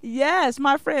old. Yes,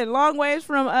 my friend. Long ways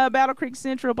from Battle Creek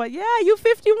Central. But, yeah, you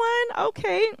 51?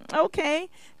 Okay.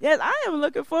 Yes, I am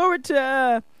looking forward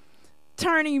to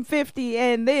turning 50.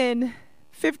 And then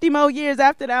 50 more years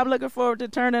after that, I'm looking forward to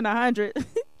turning 100.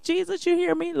 Jesus, you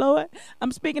hear me, Lord?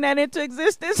 I'm speaking that into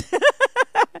existence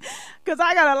because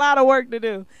I got a lot of work to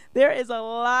do. There is a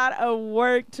lot of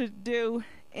work to do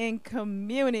in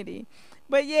community.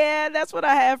 But, yeah, that's what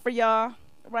I have for y'all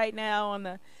right now on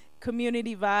the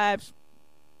community vibes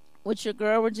with your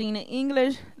girl, Regina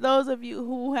English. Those of you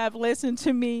who have listened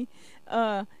to me,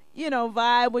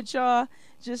 vibe with y'all,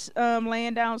 just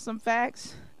laying down some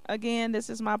facts. Again,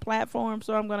 this is my platform,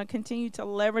 so I'm going to continue to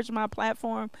leverage my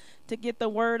platform to get the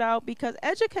word out because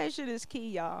education is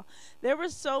key, y'all. There were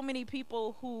so many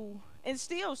people and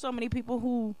still so many people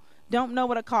who don't know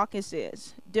what a caucus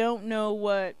is, don't know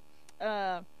what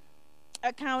a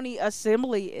county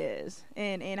assembly is,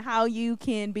 and how you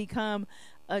can become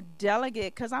a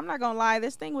delegate. Because I'm not going to lie,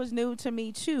 this thing was new to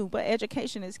me too, but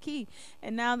education is key.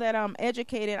 And now that I'm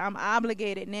educated, I'm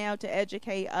obligated now to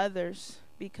educate others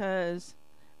because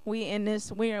we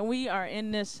are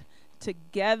in this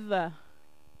together.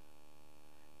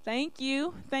 Thank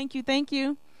you. I've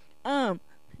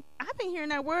been hearing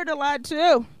that word a lot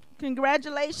too.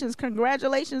 Congratulations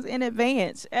in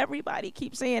advance. Everybody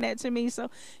keeps saying that to me.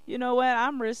 So you know what?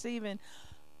 I'm receiving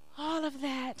all of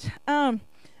that.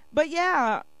 But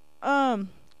yeah.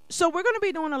 So we're going to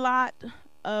be doing a lot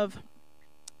of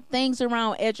things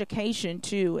around education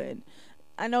too, and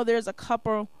I know there's a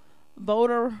couple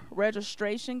voter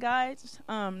registration guides,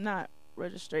 not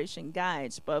registration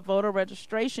guides, but voter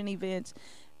registration events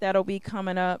that'll be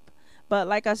coming up. But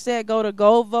like I said, go to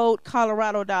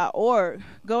govotecolorado.org.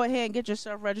 Go ahead and get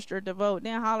yourself registered to vote.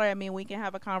 Then holler at me and we can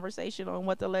have a conversation on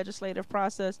what the legislative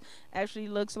process actually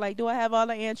looks like. Do I have all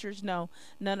the answers? No,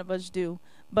 none of us do.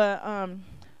 But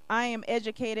I am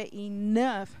educated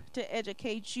enough to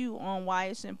educate you on why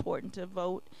it's important to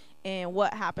vote and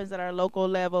what happens at our local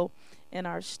level and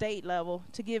our state level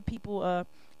to give people a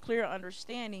clear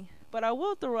understanding. But I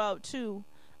will throw out too,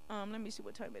 let me see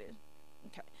what time it is.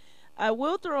 Okay. I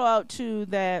will throw out too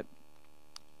that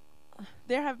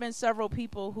there have been several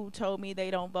people who told me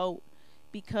they don't vote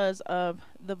because of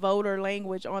the voter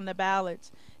language on the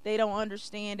ballots. They don't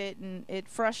understand it and it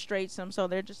frustrates them, so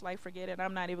they're just like, forget it,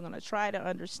 I'm not even going to try to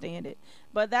understand it.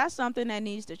 But that's something that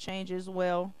needs to change as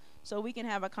well. So we can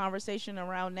have a conversation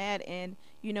around that, and,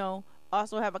 you know,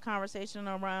 also have a conversation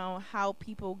around how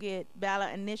people get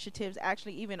ballot initiatives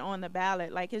actually even on the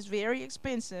ballot. Like, it's very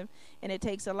expensive and it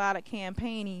takes a lot of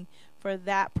campaigning for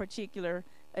that particular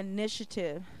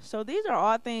initiative. So these are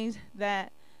all things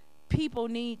that people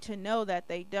need to know that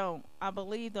they don't. I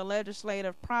believe the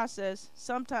legislative process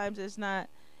sometimes is not,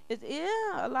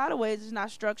 a lot of ways it's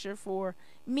not structured for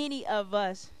many of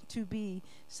us to be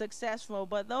successful.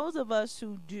 But those of us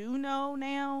who do know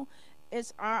now,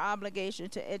 it's our obligation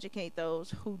to educate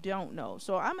those who don't know.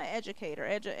 So I'm an educator.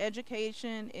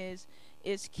 Education is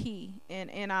key,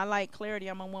 and I like clarity.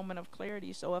 I'm a woman of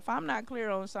clarity. So if I'm not clear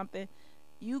on something,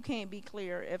 you can't be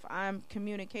clear if I'm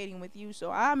communicating with you.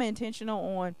 So I'm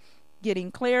intentional on getting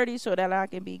clarity so that I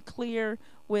can be clear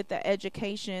with the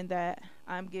education that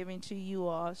I'm giving to you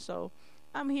all. So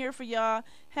I'm here for y'all.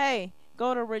 Hey,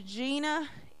 go to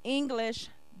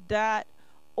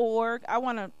reginaenglish.org. I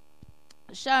want to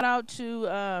shout out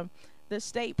to the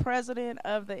state president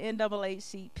of the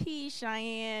NAACP,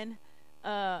 Cheyenne,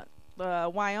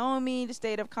 Wyoming, the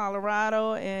state of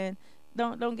Colorado, and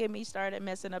don't get me started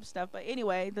messing up stuff. But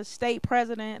anyway, the state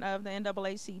president of the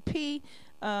NAACP,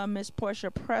 Miss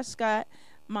Portia Prescott,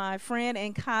 my friend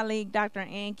and colleague, Dr.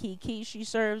 Ann Kiki. She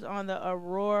serves on the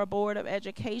Aurora Board of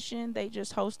Education. They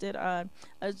just hosted a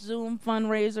Zoom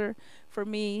fundraiser for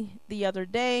me the other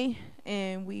day,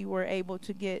 and we were able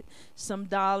to get some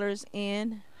dollars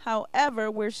in. However,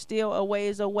 we're still a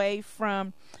ways away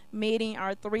from meeting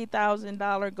our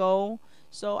 $3,000 goal.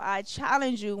 So I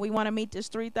challenge you. We want to meet this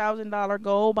 $3,000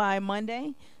 goal by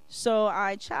Monday. So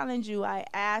I challenge you. I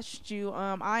asked you.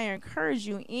 I encourage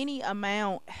you. Any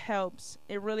amount helps.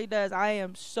 It really does. I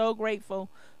am so grateful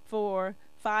for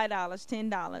 $5,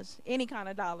 $10, any kind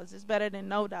of dollars. It's better than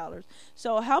no dollars.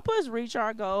 So help us reach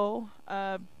our goal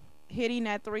of hitting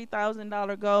that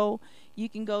 $3,000 goal. You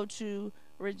can go to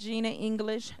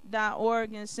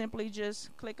reginaenglish.org and simply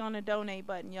just click on the donate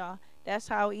button, y'all. That's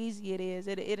how easy it is.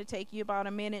 It'll take you about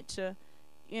a minute to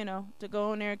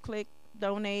go in there, click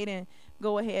donate, and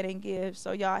go ahead and give.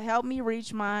 So y'all help me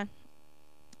reach my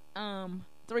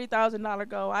 $3,000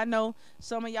 goal. I know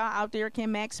some of y'all out there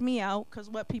can max me out, because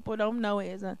what people don't know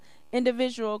is an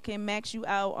individual can max you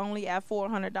out only at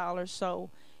 $400. So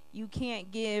you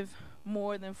can't give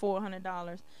more than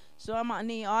 $400. So I'm gonna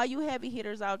need all you heavy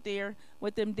hitters out there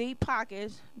with them deep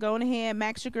pockets. Go ahead,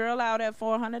 max your girl out at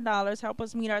 $400. Help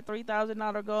us meet our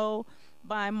 $3,000 goal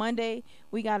by Monday.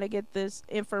 We got to get this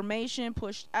information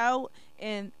pushed out,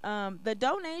 and the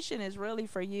donation is really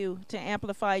for you to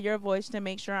amplify your voice, to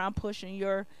make sure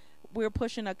we're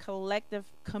pushing a collective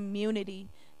community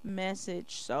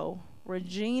message. So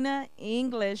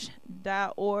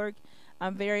reginaenglish.org.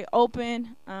 I'm very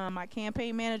open. My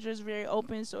campaign manager is very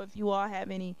open. So if you all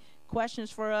have any questions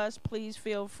for us, please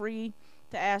feel free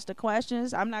to ask the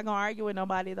questions. I'm not going to argue with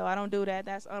nobody, though. I don't do that.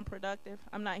 That's unproductive.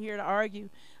 I'm not here to argue.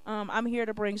 I'm here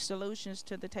to bring solutions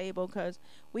to the table, because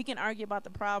we can argue about the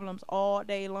problems all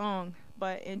day long.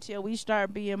 But until we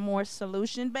start being more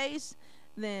solution-based,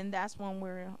 then that's when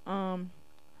we're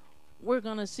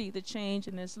going to see the change.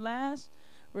 In this last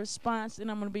response,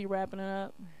 and I'm going to be wrapping it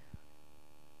up.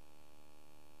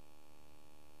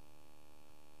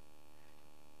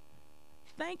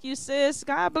 Thank you, sis.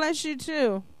 God bless you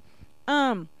too.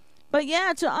 But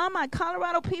yeah, to all my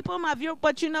Colorado people,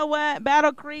 but you know what?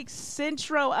 Battle Creek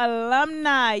Central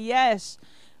alumni. Yes,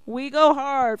 we go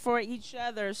hard for each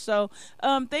other. So,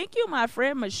 thank you, my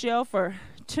friend Michelle, for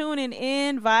tuning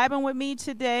in, vibing with me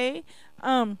today.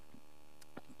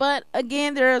 But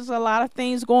again, there's a lot of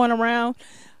things going around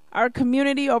our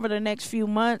community over the next few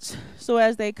months. So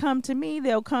as they come to me,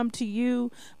 they'll come to you.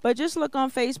 But just look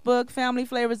on Facebook, Family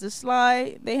Flavors the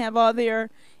Slide. They have all their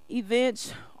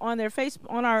events on their Facebook,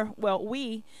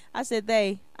 I said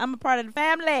they. I'm a part of the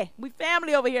family. We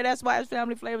family over here. That's why it's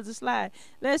Family Flavors the Slide.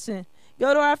 Listen,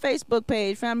 go to our Facebook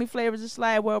page, Family Flavors the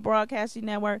Slide World Broadcasting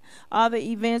Network. All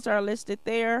the events are listed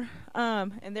there.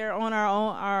 And they're on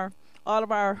all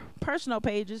of our personal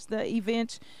pages. The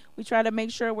events, we try to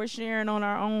make sure we're sharing on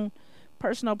our own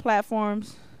personal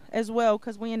platforms as well,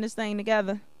 because we in this thing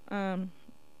together.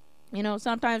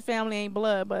 Sometimes family ain't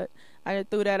blood, but I just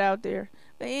threw that out there.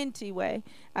 But anyway,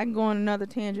 I can go on another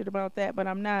tangent about that, but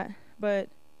I'm not. But,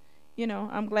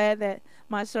 I'm glad that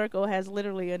my circle has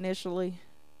literally initially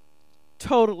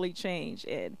totally changed,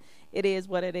 and it is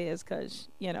what it is, because,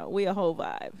 we a whole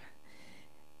vibe.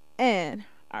 And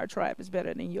our tribe is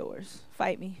better than yours.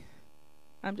 Fight me.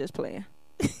 I'm just playing.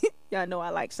 Y'all know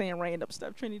I like saying random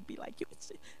stuff. Trinity be like,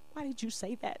 why did you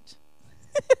say that?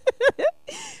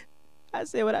 I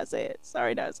said what I said.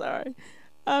 Sorry, not sorry.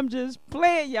 I'm just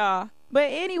playing, y'all.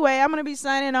 But anyway, I'm going to be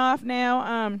signing off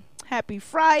now. Happy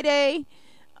Friday.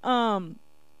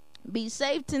 Be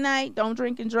safe tonight. Don't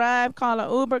drink and drive. Call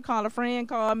an Uber. Call a friend.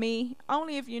 Call me.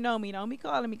 Only if you know me. Don't be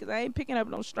calling me because I ain't picking up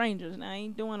no strangers. And I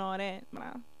ain't doing all that. But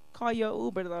I'll call you an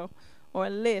Uber, though, or a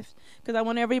Lyft, because I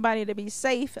want everybody to be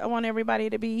safe. I want everybody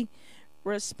to be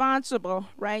responsible,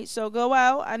 right? So go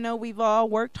out. I know we've all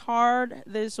worked hard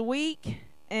this week,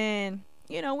 and,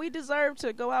 you know, we deserve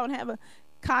to go out and have a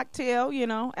cocktail, you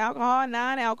know, alcohol,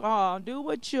 non-alcohol. Do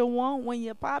what you want when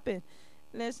you're popping.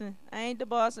 Listen, I ain't the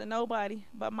boss of nobody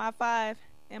but my 5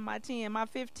 and my 10, my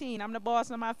 15. I'm the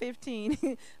boss of my 15.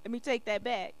 Let me take that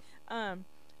back.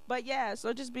 But yeah,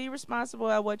 so just be responsible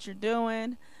at what you're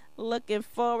doing. Looking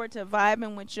forward to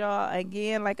vibing with y'all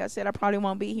again. Like I said, I probably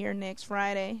won't be here next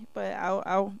Friday, but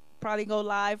I'll probably go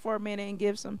live for a minute and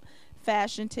give some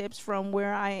fashion tips from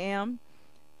where I am,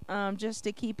 just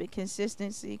to keep it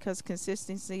consistency, because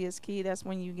consistency is key. That's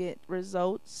when you get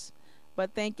results.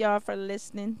 But thank y'all for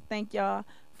listening. Thank y'all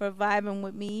for vibing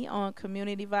with me on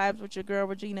Community Vibes with your girl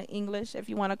Regina English. If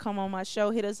you want to come on my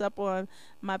show, hit us up on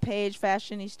my page,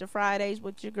 Fashionista Fridays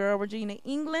with your girl Regina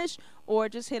English, or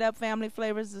just hit up Family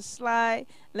Flavors The Slide.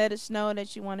 Let us know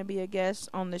that you want to be a guest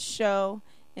on the show,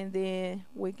 and then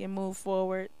we can move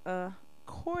forward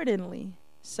accordingly.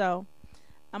 So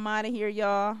I'm out of here,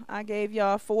 y'all. I gave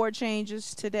y'all 4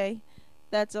 changes today.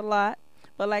 That's a lot.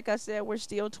 But like I said, we're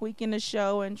still tweaking the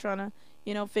show and trying to,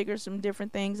 you know, figure some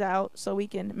different things out so we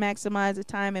can maximize the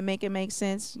time and make it make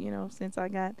sense. You know, since I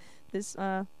got this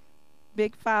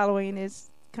big following, it's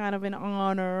kind of an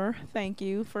honor. Thank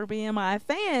you for being my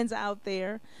fans out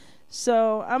there.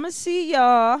 So I'm going to see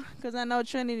y'all, because I know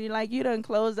Trinity, like, you done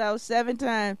closed out 7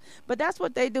 times. But that's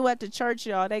what they do at the church,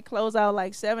 y'all. They close out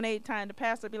like 7, 8 times. The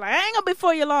pastor be like, I ain't going to be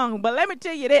for you long, but let me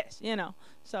tell you this, you know.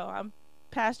 So I'm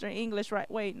Pastor English, right?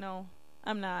 Wait, no.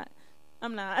 I'm not.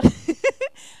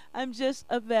 I'm just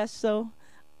a vessel.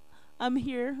 I'm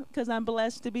here because I'm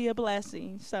blessed to be a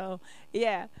blessing. So,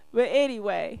 yeah. But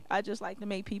anyway, I just like to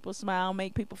make people smile,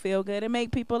 make people feel good, and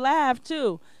make people laugh,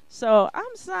 too. So,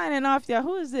 I'm signing off, y'all.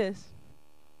 Who is this?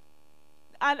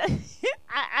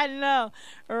 I know,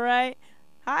 right?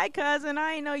 Hi, cousin.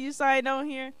 I ain't know you signed on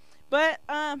here. But,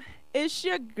 it's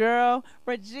your girl,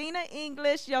 Regina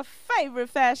English, your favorite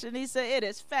fashionista. It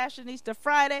is Fashionista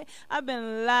Friday. I've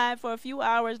been live for a few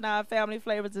hours now at Family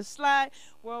Flavors The Slide,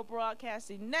 World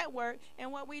Broadcasting Network.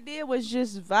 And what we did was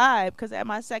just vibe, because at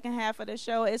my second half of the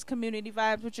show, it's Community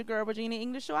Vibes with your girl, Regina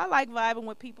English. So I like vibing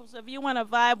with people. So if you want to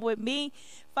vibe with me,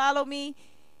 follow me,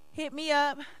 hit me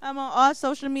up. I'm on all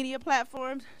social media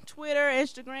platforms, Twitter,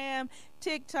 Instagram,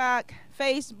 TikTok,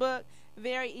 Facebook.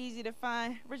 Very easy to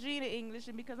find Regina English,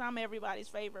 and because I'm everybody's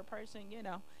favorite person, you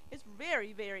know, it's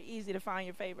very, very easy to find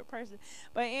your favorite person.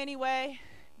 But anyway,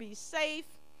 be safe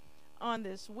on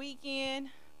this weekend.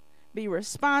 Be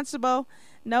responsible.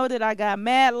 Know that I got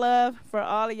mad love for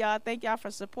all of y'all. Thank y'all for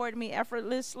supporting me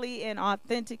effortlessly and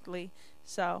authentically.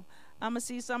 So I'm going to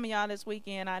see some of y'all this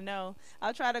weekend, I know.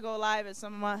 I'll try to go live at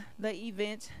some of the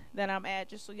events that I'm at,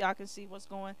 just so y'all can see what's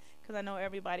going, because I know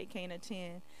everybody can't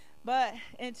attend. But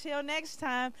until next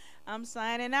time, I'm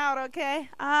signing out, okay?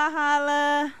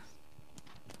 Holla.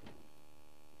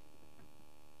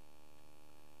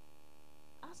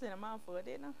 I sent a mouthful,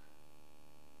 didn't I?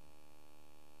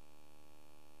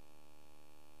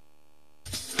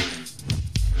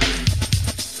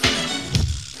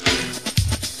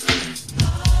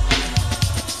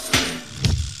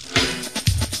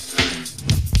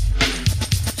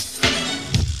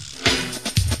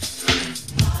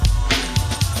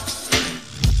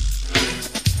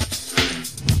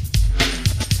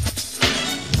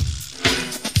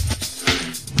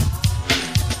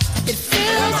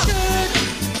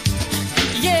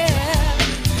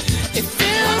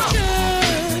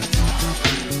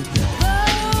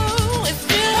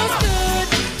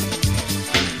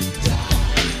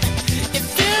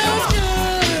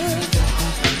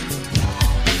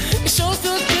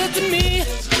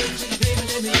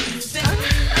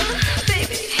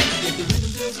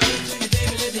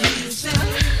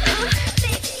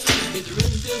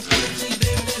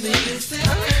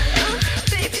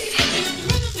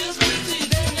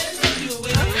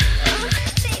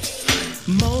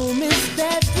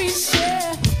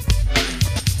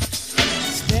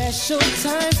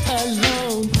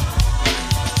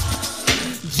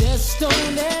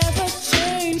 Don't ever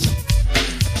change,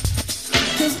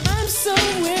 'cause I'm so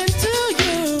into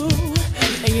you,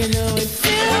 and you know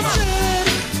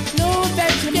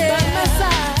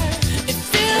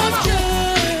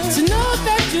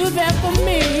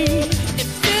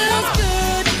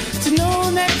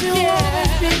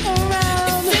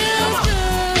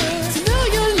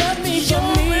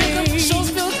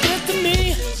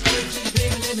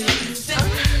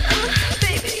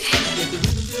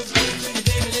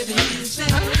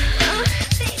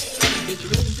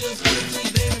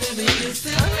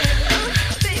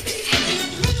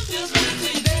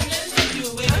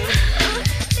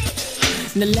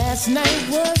The last night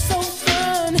was so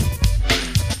fun,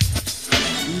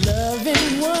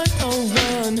 loving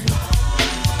one-on-one.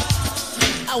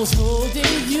 I was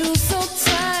holding you so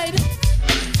tight.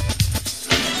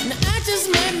 Now I just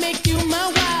might make you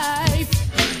my wife,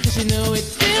 'cause you know it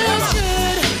feels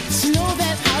good to know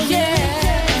that I'll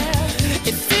yeah.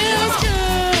 It feels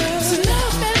good to know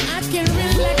that I can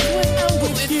relax when I'm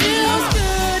with you. It feels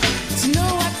good to know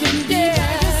I can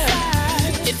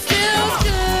yeah. It feels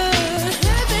good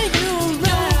having you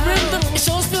around. It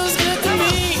sure feels good to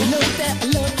me. You know that I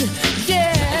love you,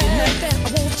 yeah. You know that I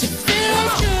want you.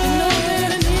 Feels good. You know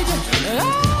that I need you.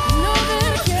 You know that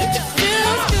I care. It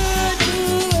feels good,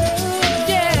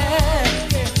 yeah.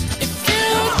 It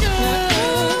feels good.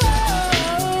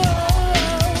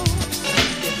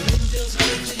 If the rhythm feels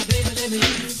good to you, baby, let me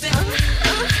hear you say,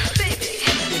 baby.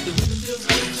 If the rhythm feels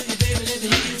good to you, baby, let me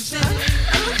hear you say,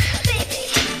 baby.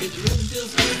 If the rhythm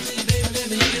feels good to you, baby, let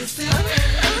me hear you say,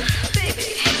 baby.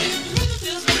 If the rhythm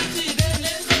feels good to you, baby,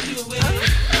 let me take you away.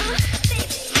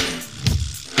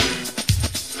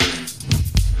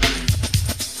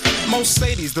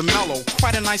 Mercedes, the mellow,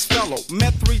 quite a nice fellow.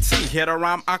 Met 3T, hit a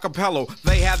rhyme acapella.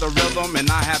 They had the rhythm and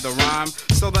I had the rhyme.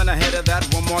 So then I hit it that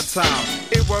one more time.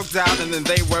 It worked out and then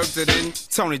they worked it in.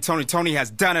 Tony has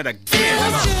done it again.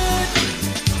 Feels good.